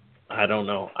 I don't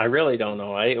know. I really don't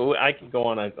know. I could go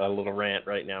on a little rant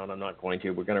right now, and I'm not going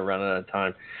to. We're going to run out of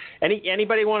time.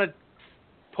 Anybody want to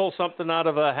pull something out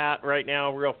of a hat right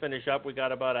now? We'll finish up. We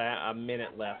got about a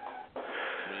minute left.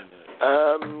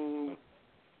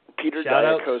 Peter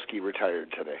Diakowski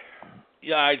retired today.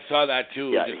 Yeah, I saw that too.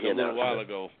 Yeah, just a little while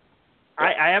ago.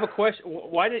 I have a question.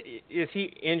 Is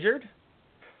he injured?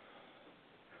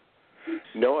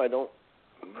 No, I don't.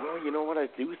 Well, you know what? I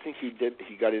do think he did.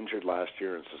 He got injured last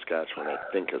year in Saskatchewan, I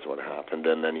think is what happened,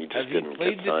 and then he just didn't get signed. Has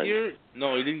he played this year?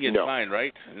 No, he didn't get signed,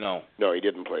 right? No, he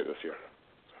didn't play this year.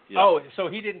 Yeah. Oh, so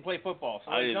he didn't play football.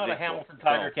 So he's not a Hamilton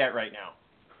Tiger Cat right now.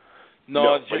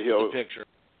 No, it's just the picture.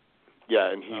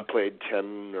 Yeah, and he played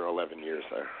 10 or 11 years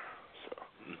there. So.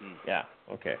 Yeah,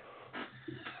 okay.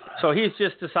 So he's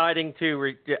just deciding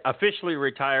to officially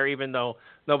retire even though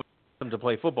nobody wants him to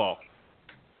play football.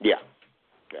 Yeah.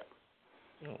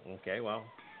 Oh, okay, well,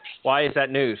 why is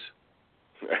that news?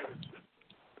 Because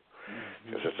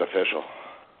it's official.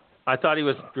 I thought he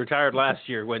was retired last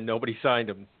year when nobody signed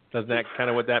him. Isn't that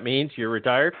kind of what that means? You're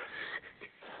retired?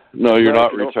 No, you're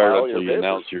not retired until you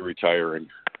announce you're retiring.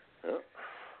 Yeah.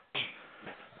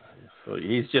 So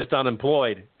he's just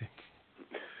unemployed.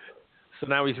 So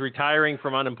now he's retiring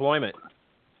from unemployment.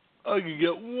 I can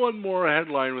get one more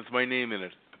headline with my name in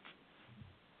it.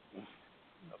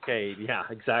 Okay, yeah,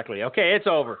 exactly. Okay, it's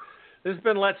over. This has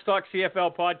been Let's Talk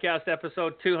CFL Podcast,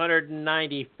 episode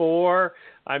 294.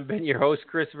 I've been your host,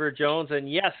 Christopher Jones, and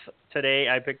yes, today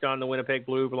I picked on the Winnipeg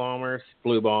Blue Bombers,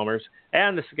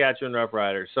 and the Saskatchewan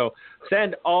Roughriders. So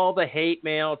send all the hate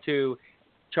mail to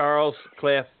Charles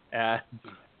Cliff at...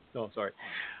 No, sorry.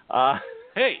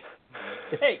 Hey!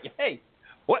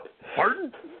 What?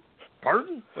 Pardon?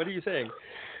 What are you saying?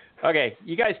 Okay,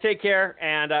 you guys take care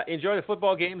and enjoy the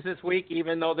football games this week,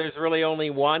 even though there's really only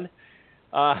one.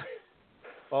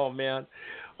 Oh, man.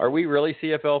 Are we really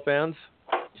CFL fans?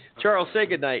 Charles, say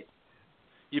goodnight.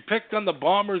 You picked on the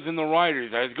Bombers and the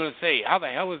Riders. I was going to say, how the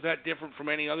hell is that different from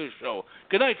any other show?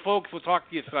 Good night, folks. We'll talk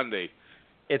to you Sunday.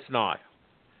 It's not.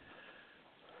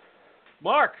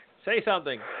 Mark, say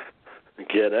something.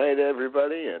 Good night,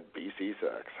 everybody, and BC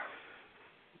sucks.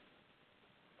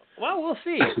 Well, we'll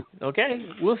see. Okay,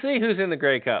 we'll see who's in the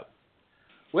Grey Cup.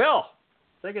 Will,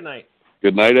 say good night.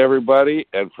 Good night, everybody.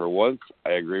 And for once,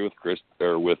 I agree with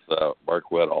Mark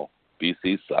Weddall.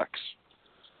 BC sucks.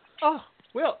 Oh,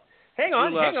 Will, hang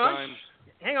on.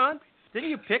 Didn't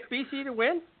you pick BC to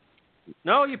win?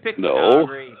 No, you picked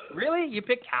Calgary. Really? You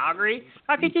picked Calgary?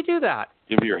 How could you do that?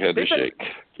 Give your head a shake.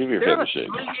 Give your head a shake.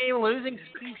 They're a 3-game losing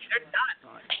streak. They're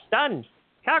done.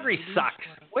 Calgary sucks.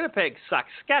 Winnipeg sucks.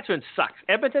 Saskatchewan sucks.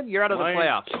 Edmonton, you're out of the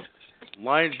playoffs.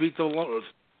 Lions beat the